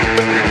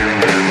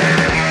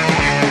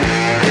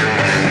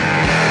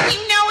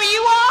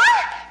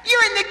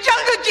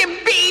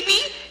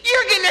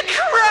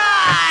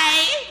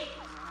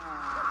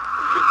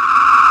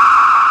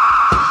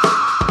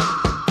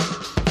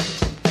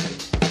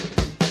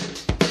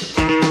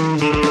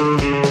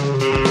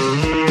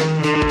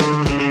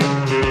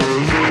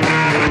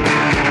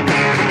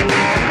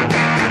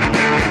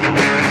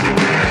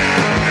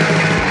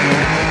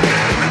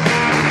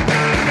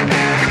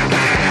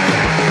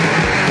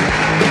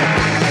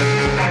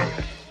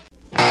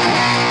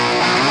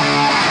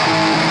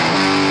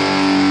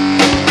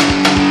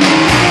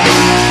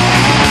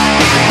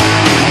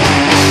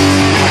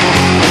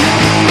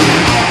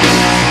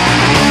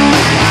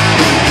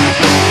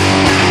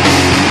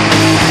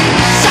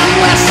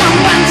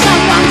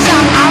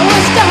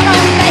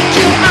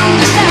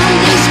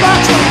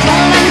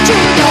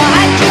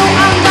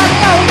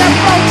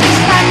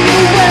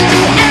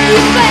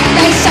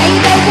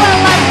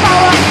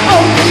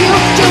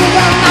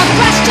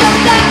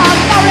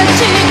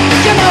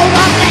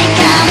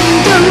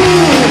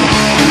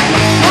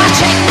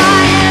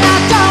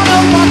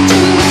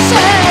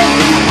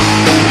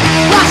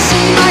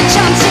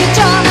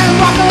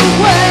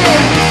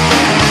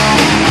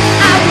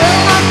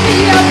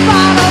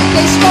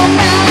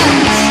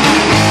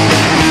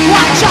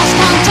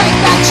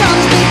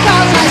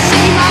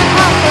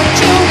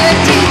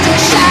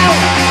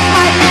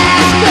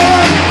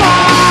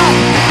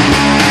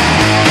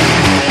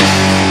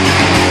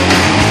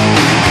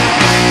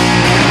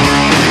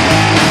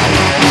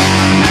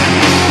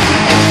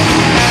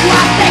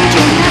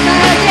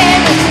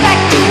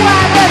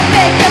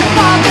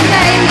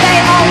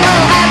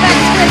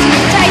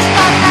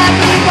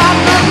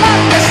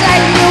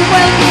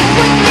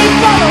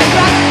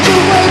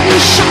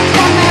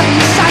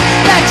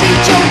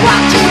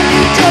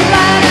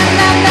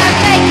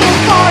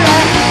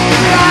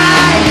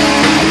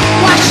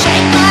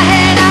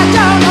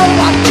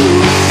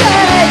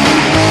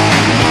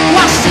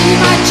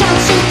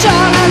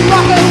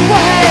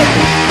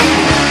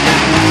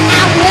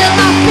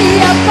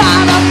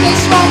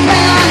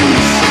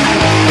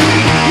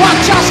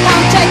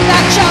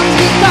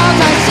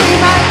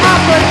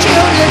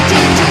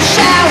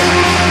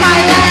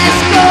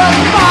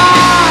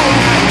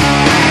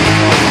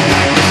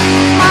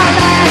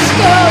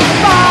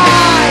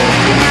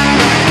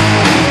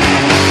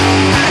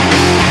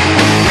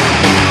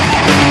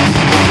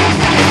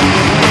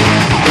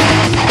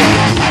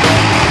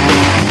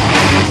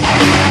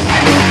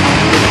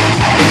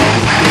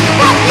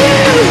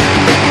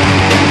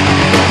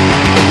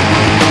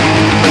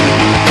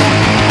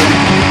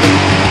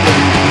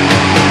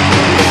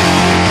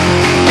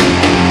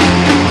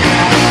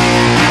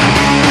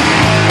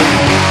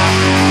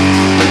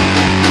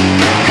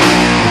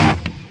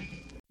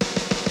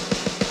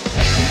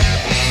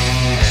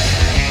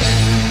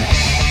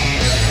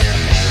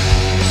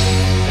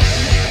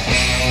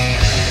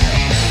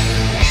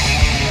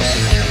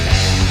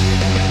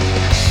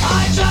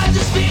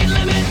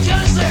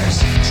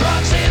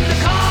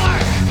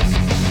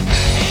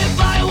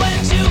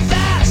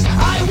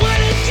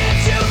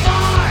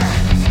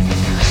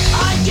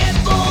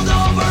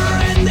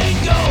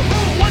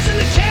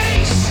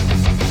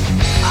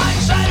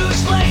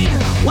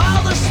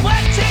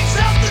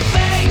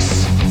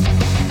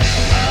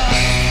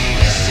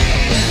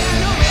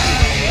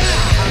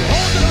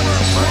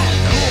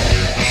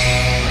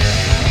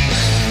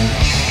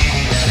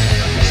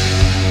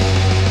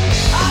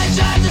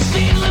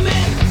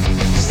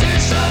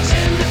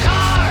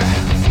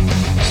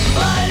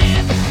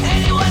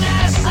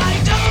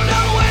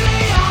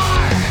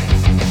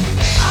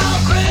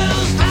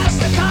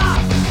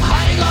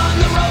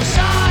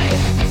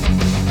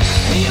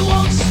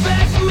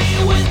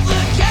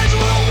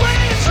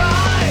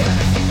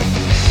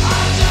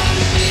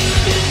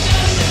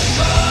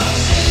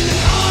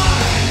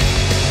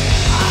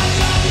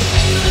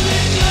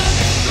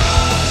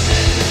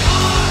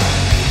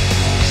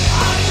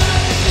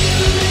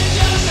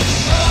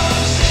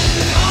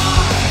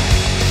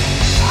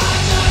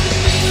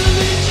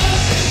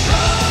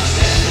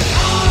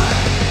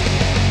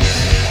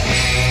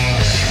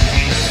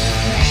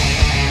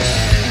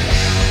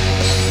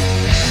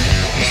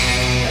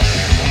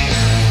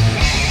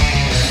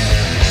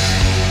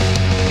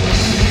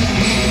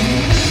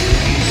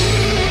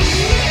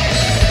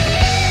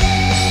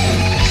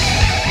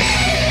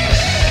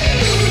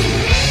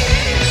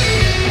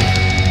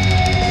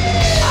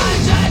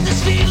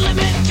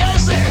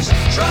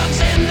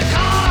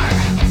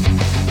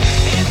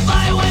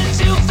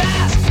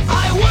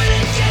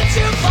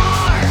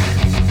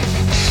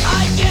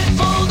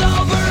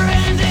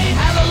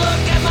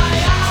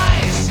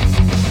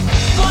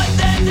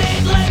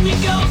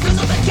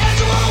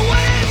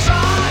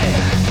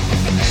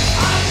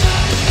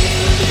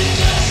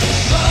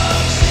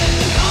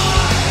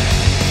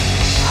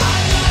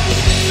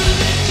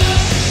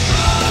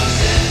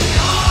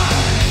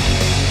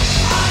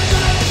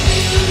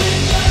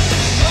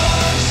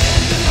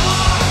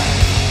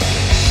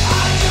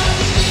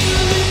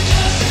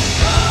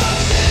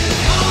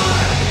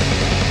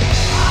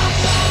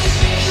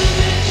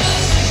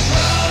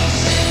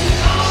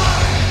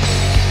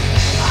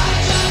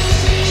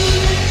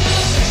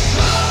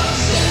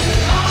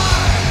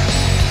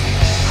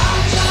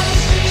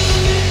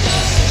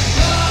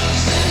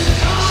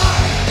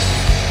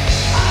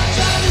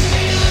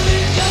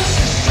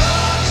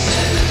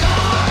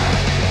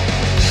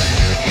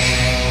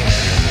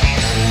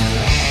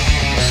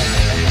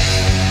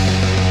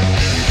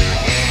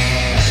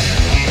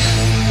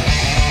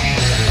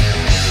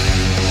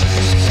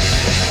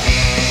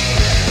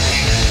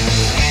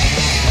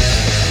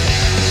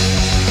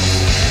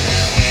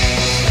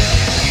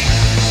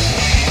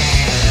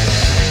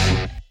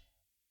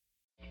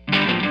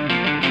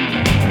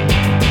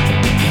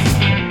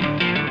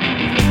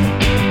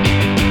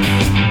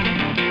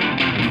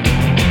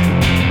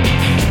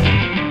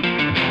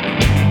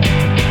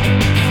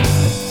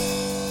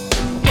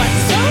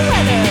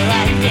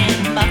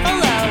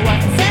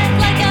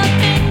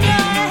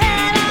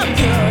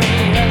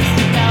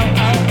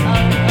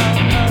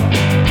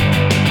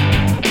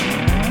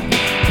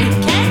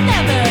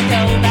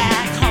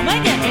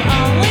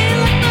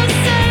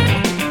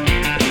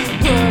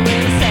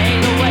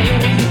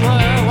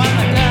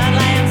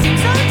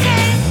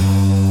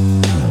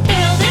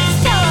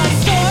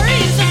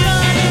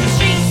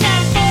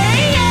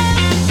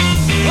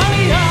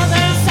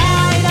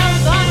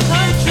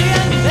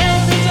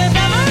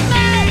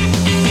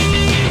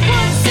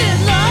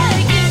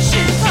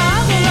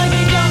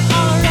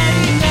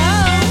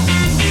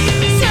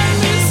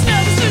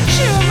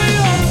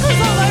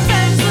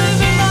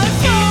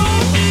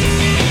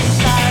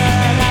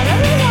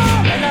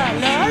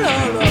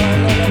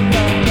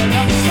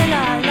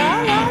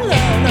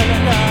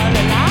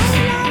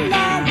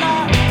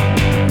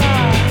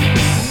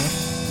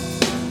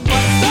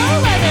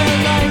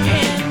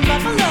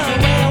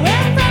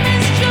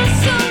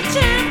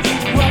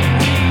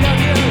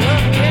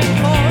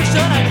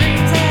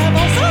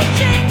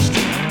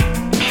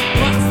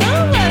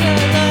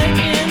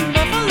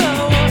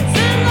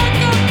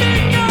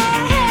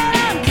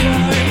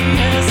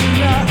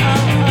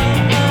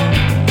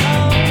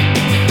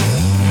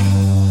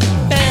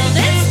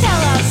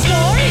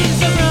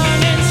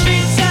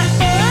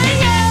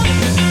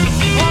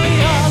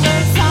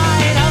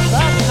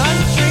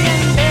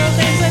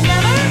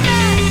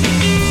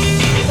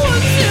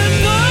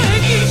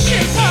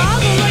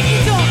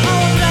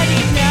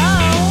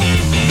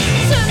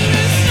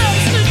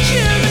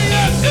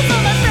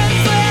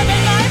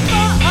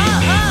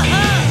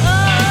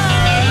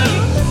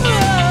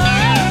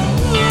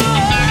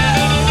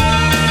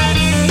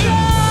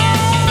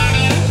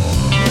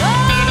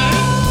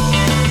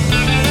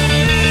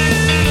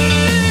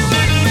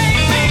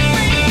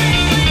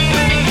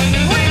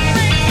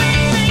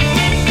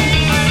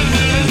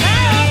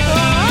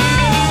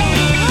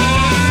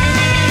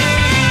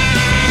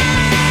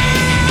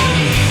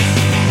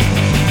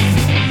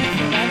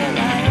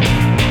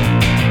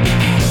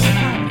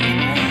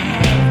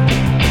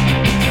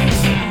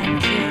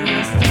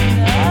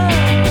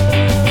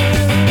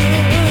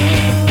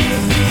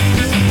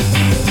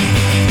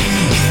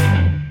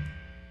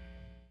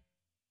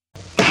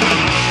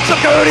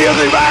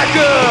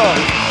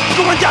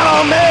 went down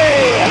on me,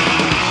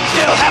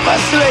 still half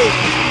asleep.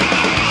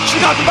 She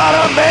talked about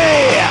me.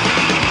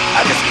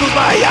 I just close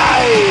my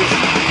eyes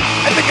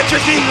and think of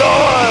Tracy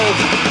Lord.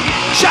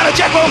 Shadow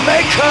Jack will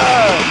make her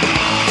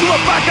to a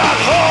blackout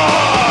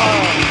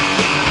whore.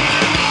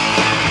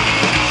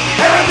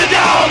 Aaron the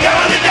dog,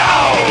 Aaron the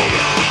dog.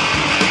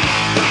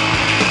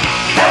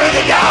 Aaron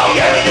the dog,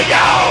 Aaron the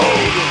dog.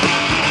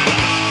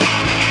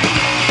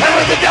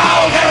 Aaron the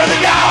dog, Aaron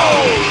the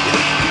dog.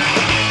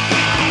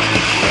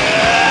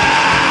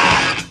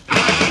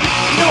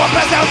 You know I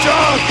passed out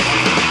drunk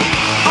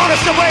on a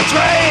subway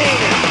train.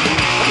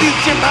 A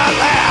mute in my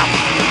lap,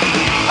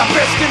 a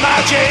fist in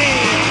my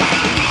jeans.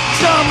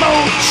 Some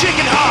old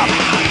chicken hop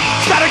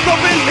started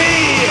groping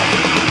me.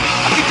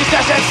 I kicked his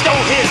ass and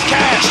stole his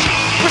cash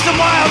for some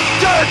wild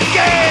dirt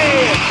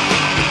game.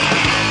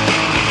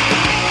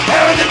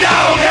 Aaron the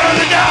dog, Aaron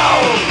the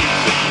dog.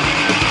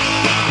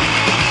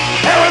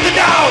 Aaron the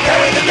dog,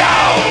 Aaron the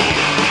dog.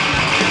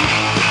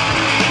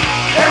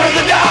 Aaron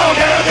the dog,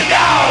 Aaron the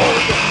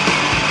dog.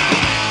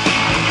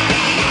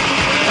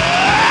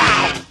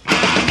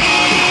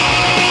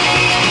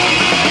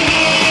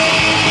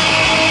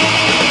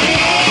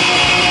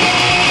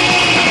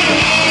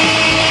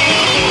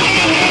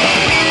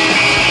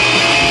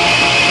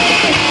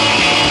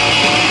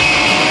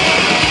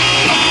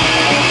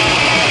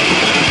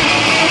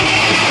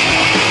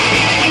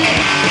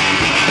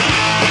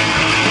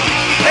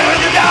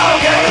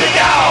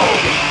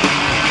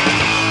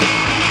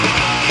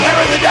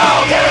 Aaron the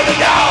dog, Aaron the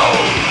dog.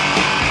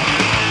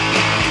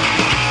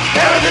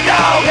 Aaron the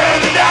dog,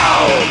 Aaron the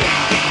dog.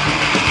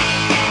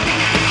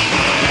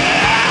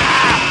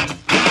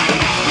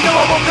 You know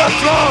I woke up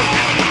drunk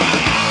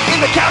in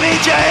the county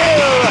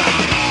jail.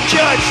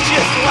 Judge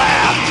just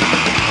laughed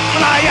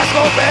when I asked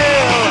for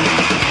bail.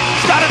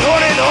 Started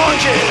hoarding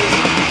oranges,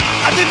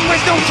 I didn't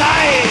waste no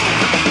time.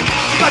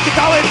 You like to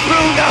call it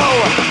Bruno,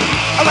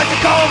 I like to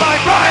call my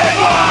bright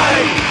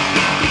wine.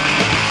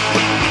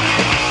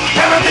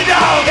 Aaron the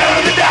dog,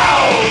 Aaron the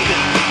dog.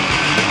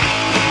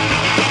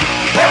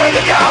 Aaron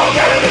the dog,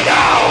 Aaron the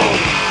dog.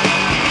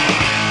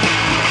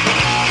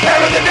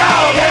 Aaron the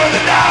dog, Aaron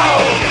the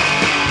dog.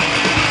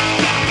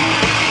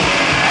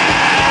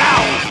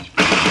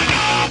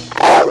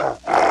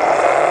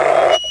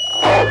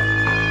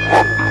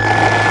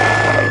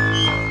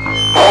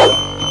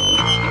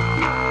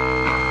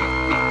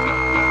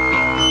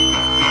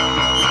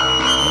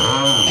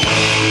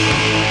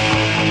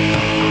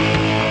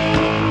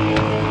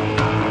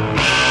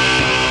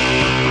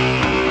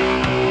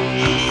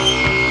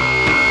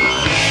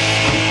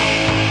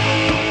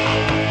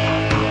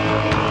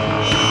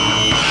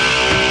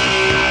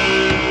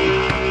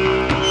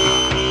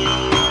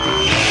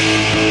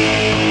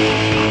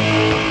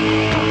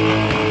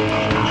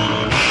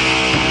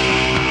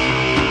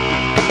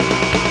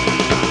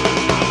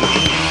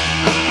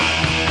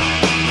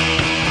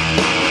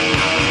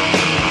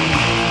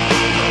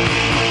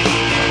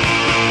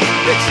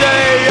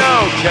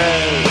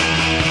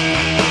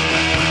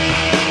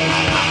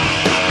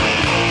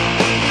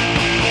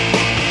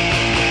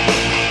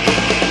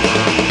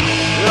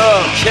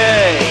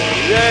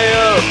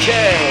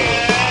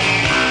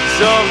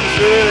 Something's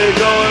really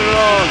going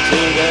wrong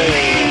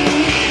today.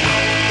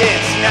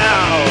 It's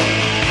now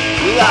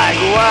like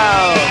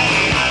wow,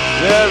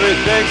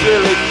 everything's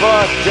really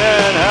fucked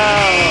and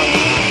how.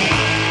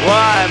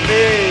 Why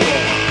me?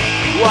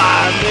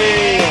 Why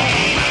me?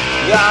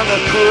 I'm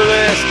the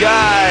coolest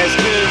guy as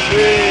can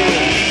be.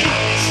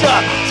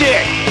 Suck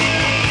dick,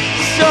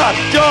 suck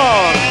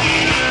dog.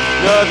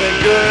 Nothing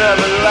good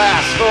ever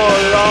lasts for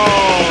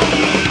long.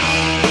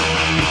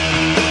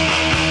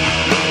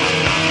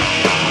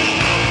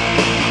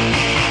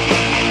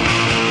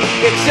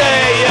 It's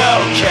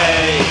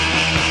A-okay.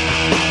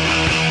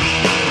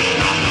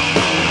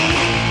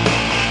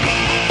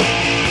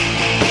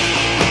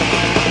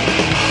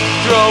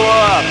 Throw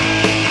up,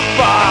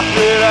 pop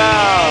it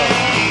out.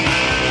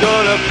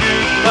 Gonna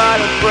puke my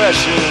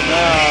depression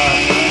out.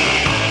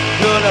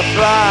 Gonna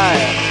fly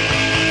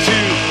to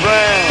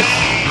France,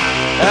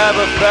 have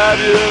a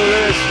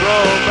fabulous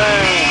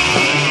romance.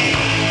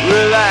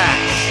 Relax,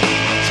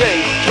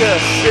 take a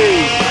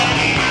seat.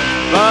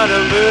 Find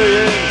 $1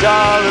 million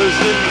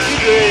in the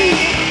street.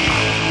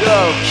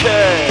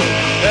 Okay,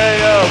 hey,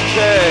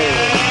 okay.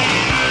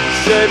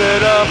 Save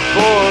it up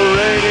for a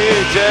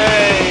rainy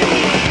day.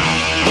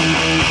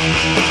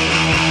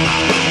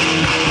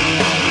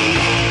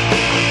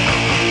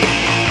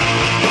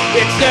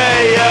 It's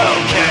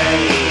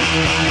A-okay.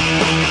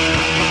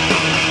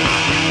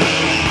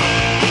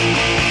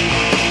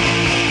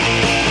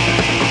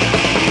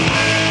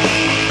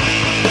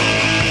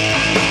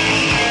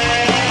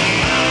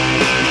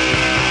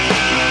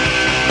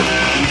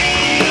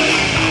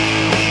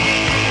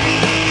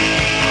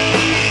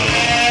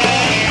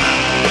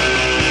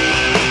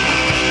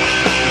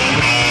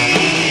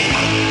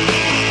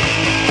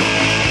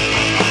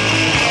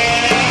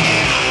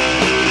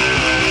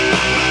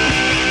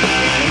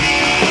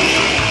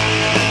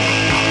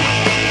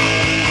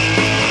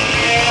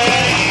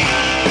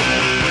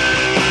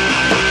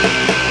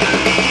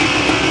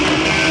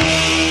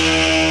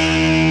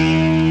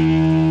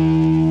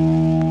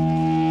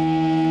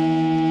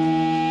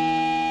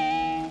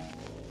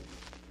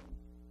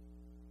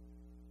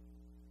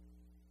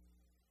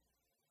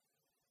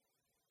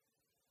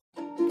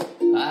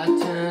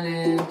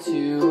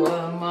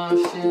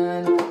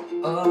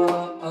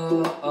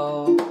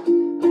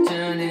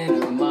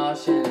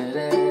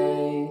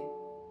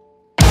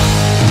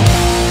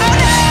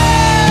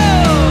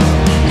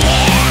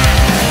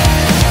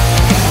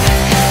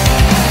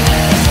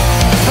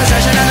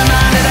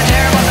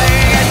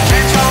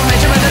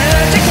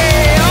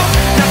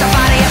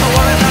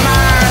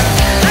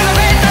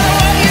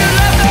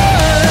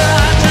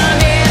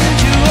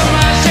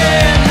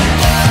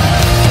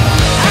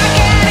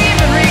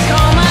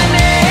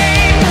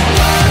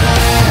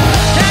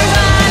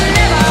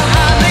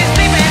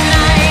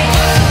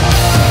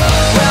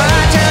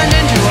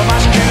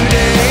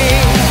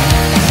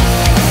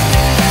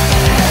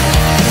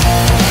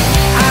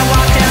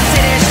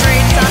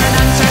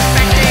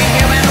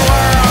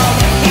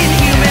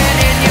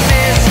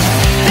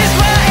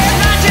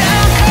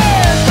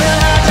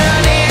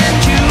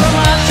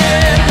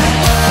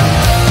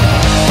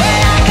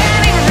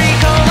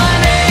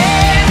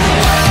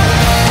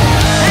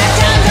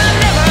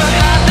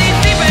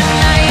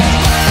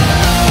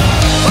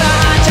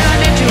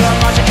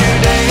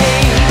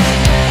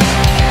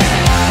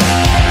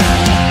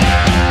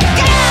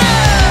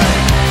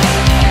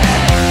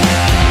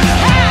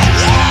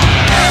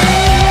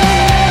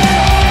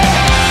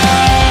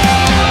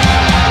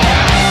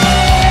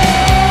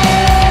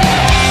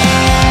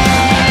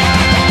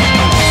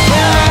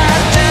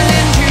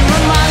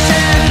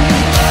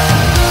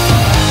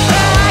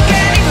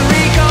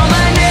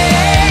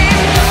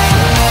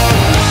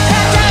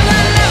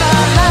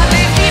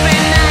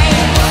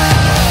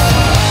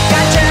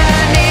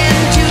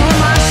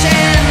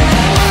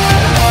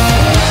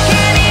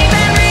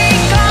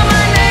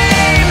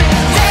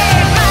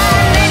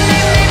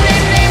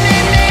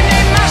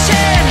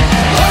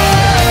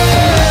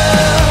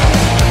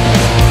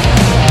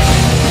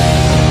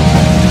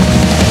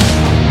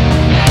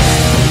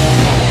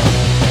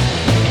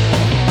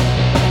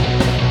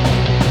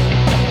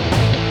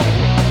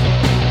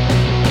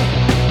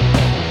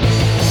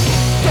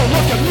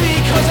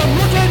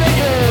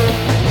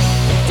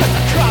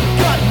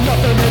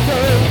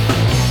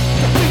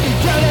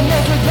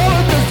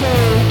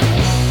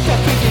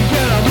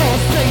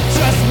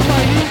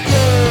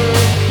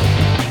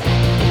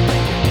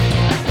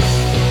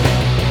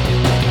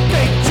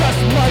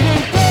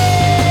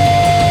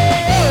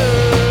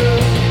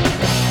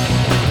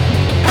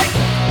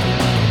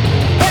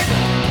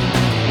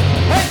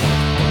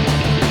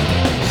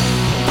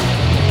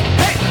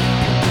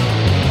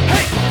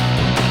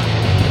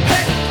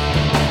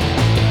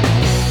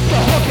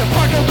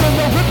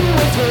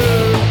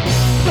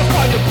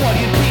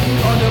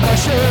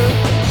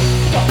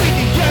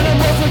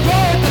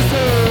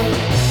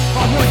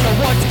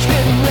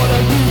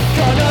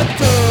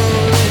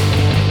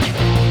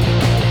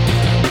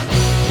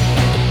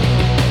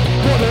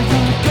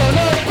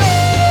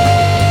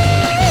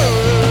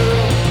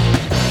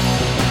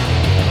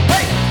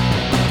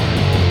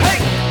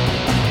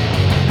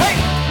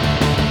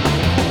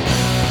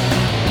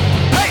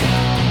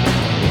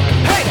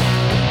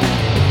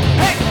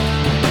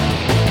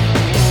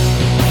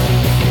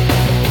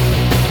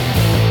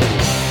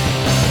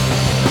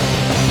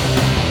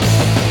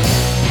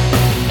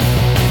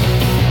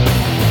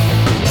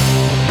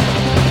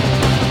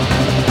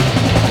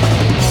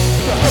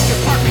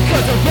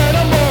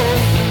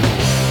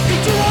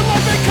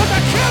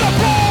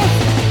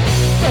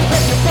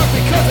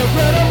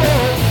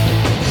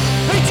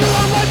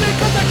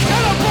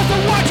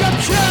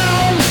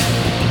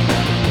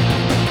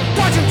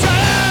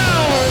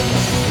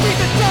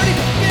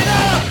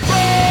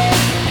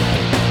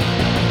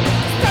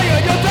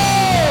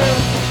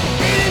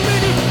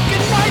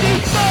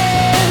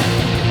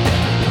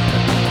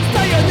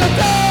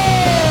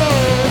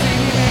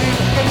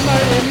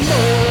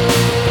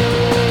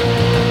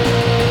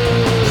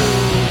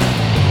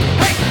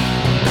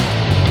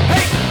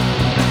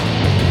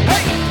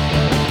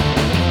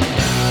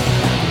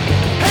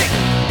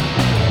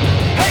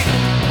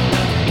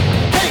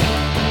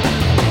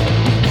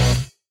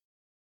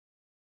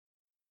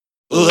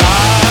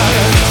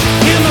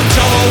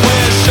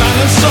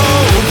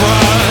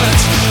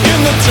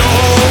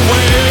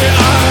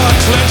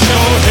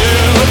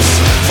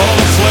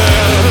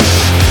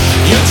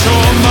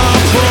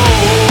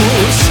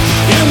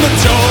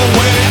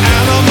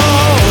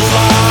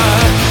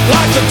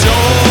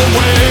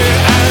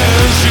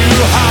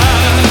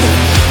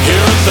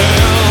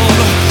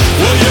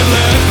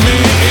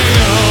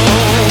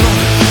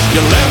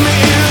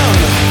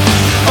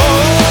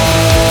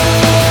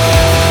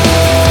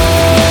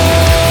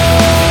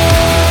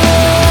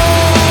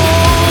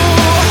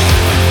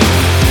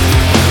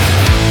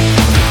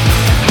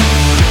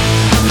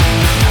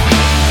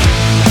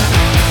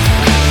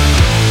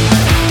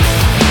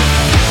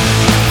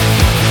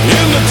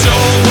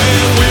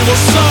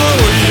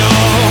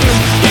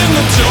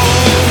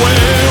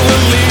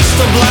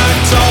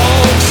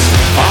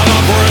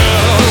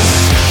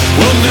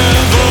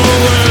 never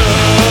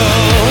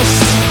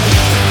rest.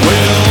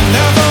 We'll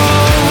never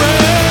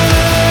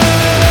rest.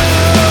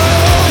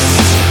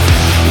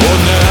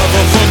 We'll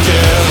never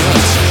forget.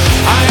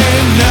 I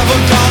ain't never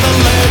gonna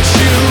let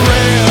you rest.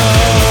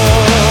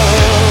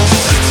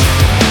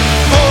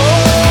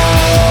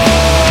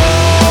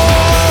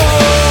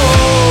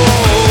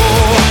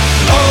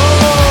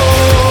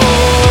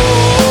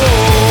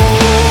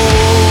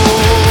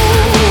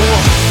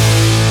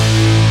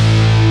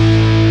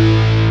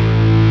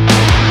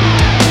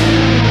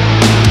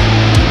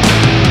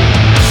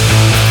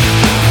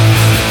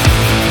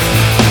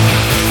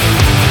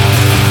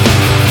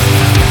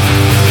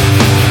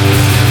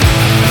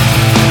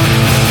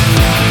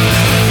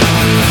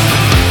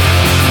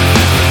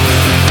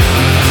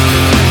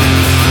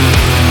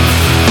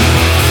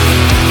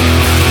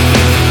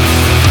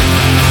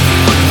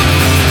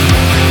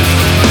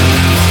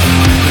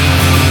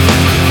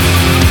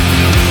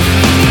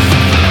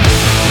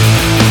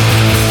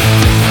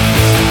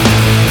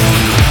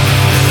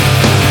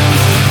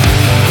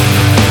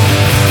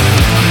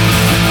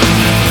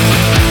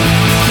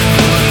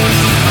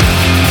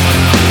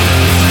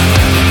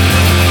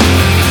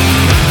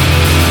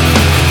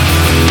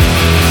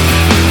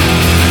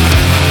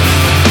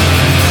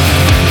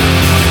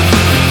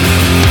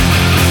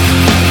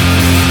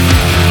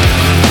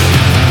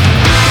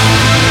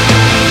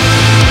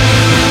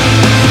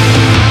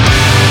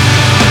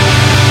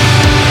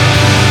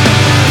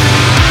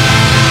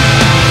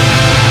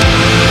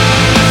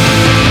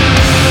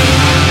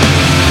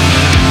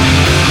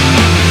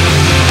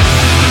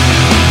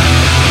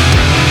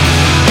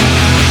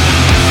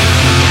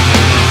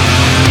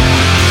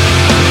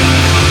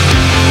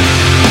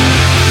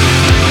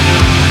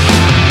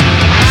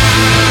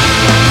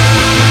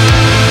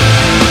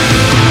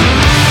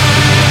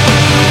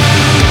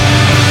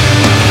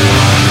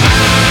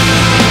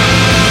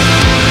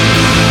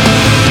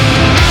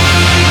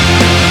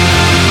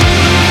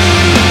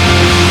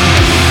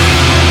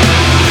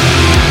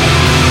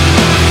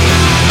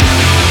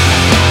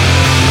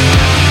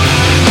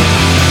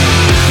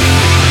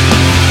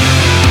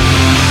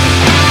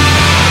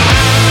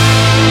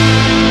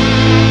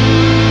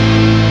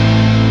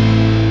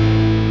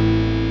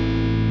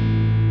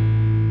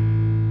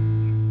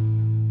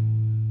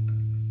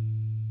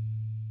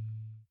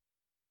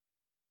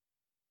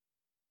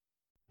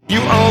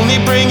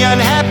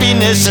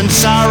 Unhappiness and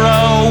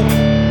sorrow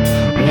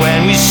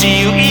when we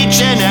see you each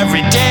and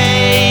every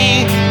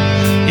day.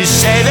 You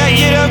say that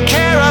you don't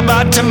care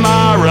about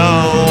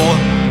tomorrow.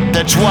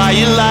 That's why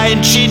you lie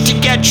and cheat to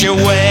get your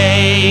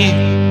way.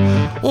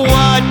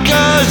 What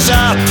goes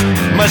up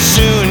must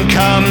soon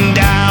come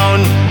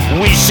down.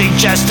 We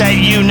suggest that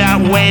you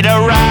not wait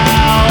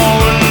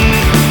around.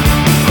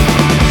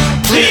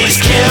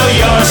 Please kill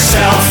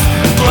yourself.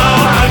 Blow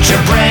out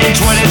your brains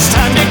when it's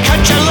time to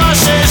cut your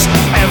losses.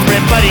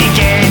 Everybody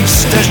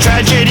gains. There's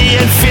tragedy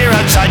and fear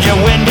outside your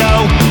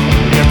window.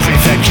 Your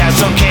prefect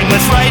castle came with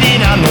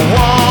writing on the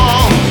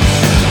wall.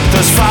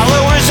 Those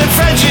followers and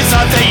friends you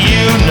thought that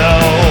you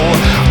know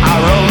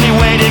are only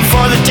waiting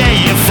for the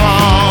day you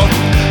fall.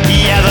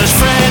 Yeah, those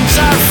friends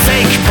are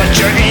fake, but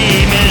your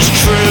aim is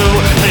true.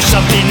 There's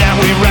something that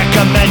we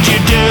recommend you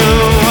do.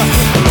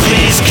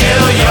 Please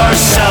kill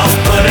yourself,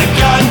 put a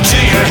gun to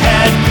your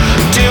head.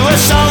 Do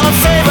us all a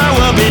favor,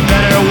 we'll be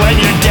better when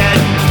you're dead.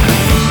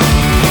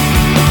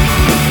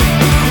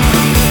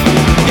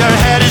 Your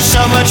head is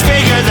so much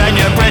bigger than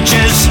your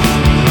britches.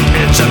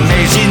 It's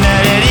amazing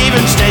that it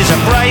even stays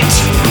upright.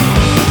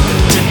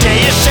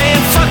 Today you're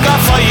saying fuck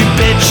off all you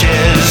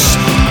bitches.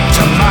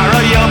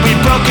 Tomorrow you'll be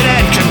broken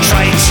and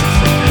contrite.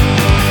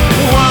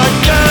 What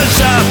goes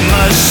up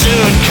must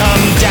soon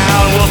come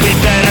down. We'll be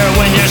better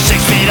when you're 6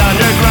 feet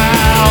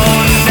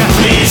underground.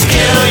 Please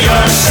kill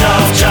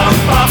yourself, jump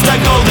off the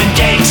Golden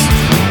Gate.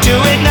 Do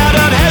it now,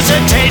 don't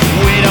hesitate,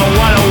 we don't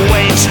wanna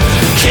wait.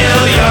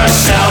 Kill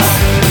yourself,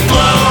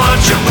 blow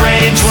out your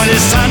brains. When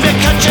it's time to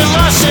cut your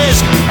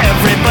losses,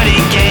 everybody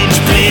gains.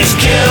 Please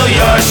kill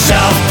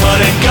yourself, put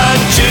a gun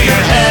to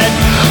your head.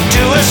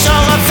 Do us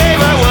all a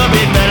favor, we'll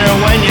be better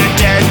when you're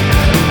dead.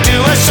 Do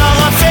us all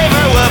a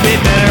favor, we'll be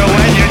better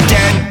when you're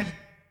dead.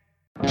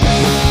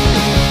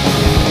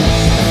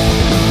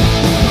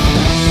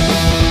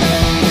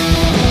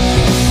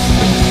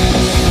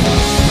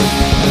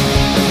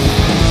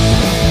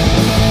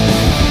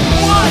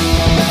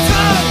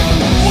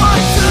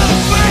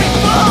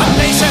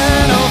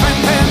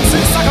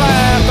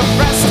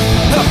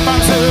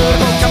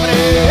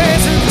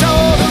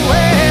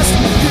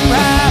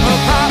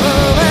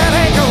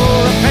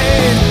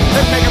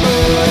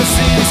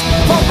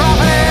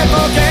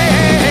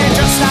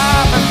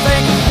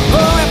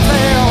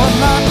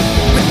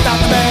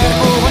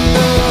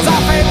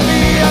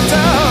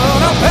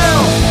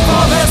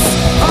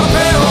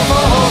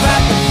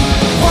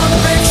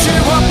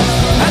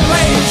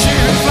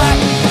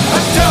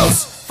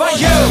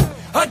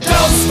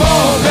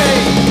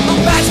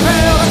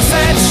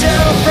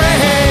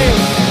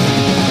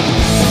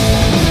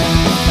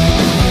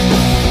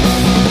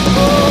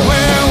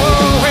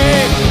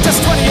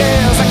 Just 20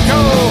 years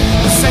ago,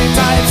 the same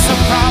types of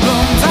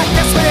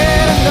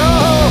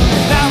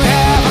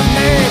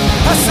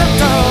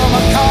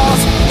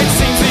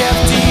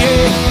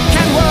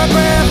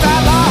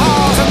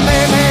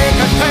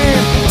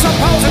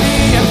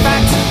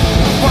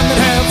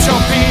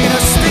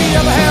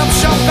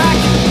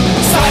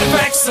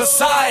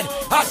aside.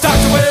 I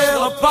talked to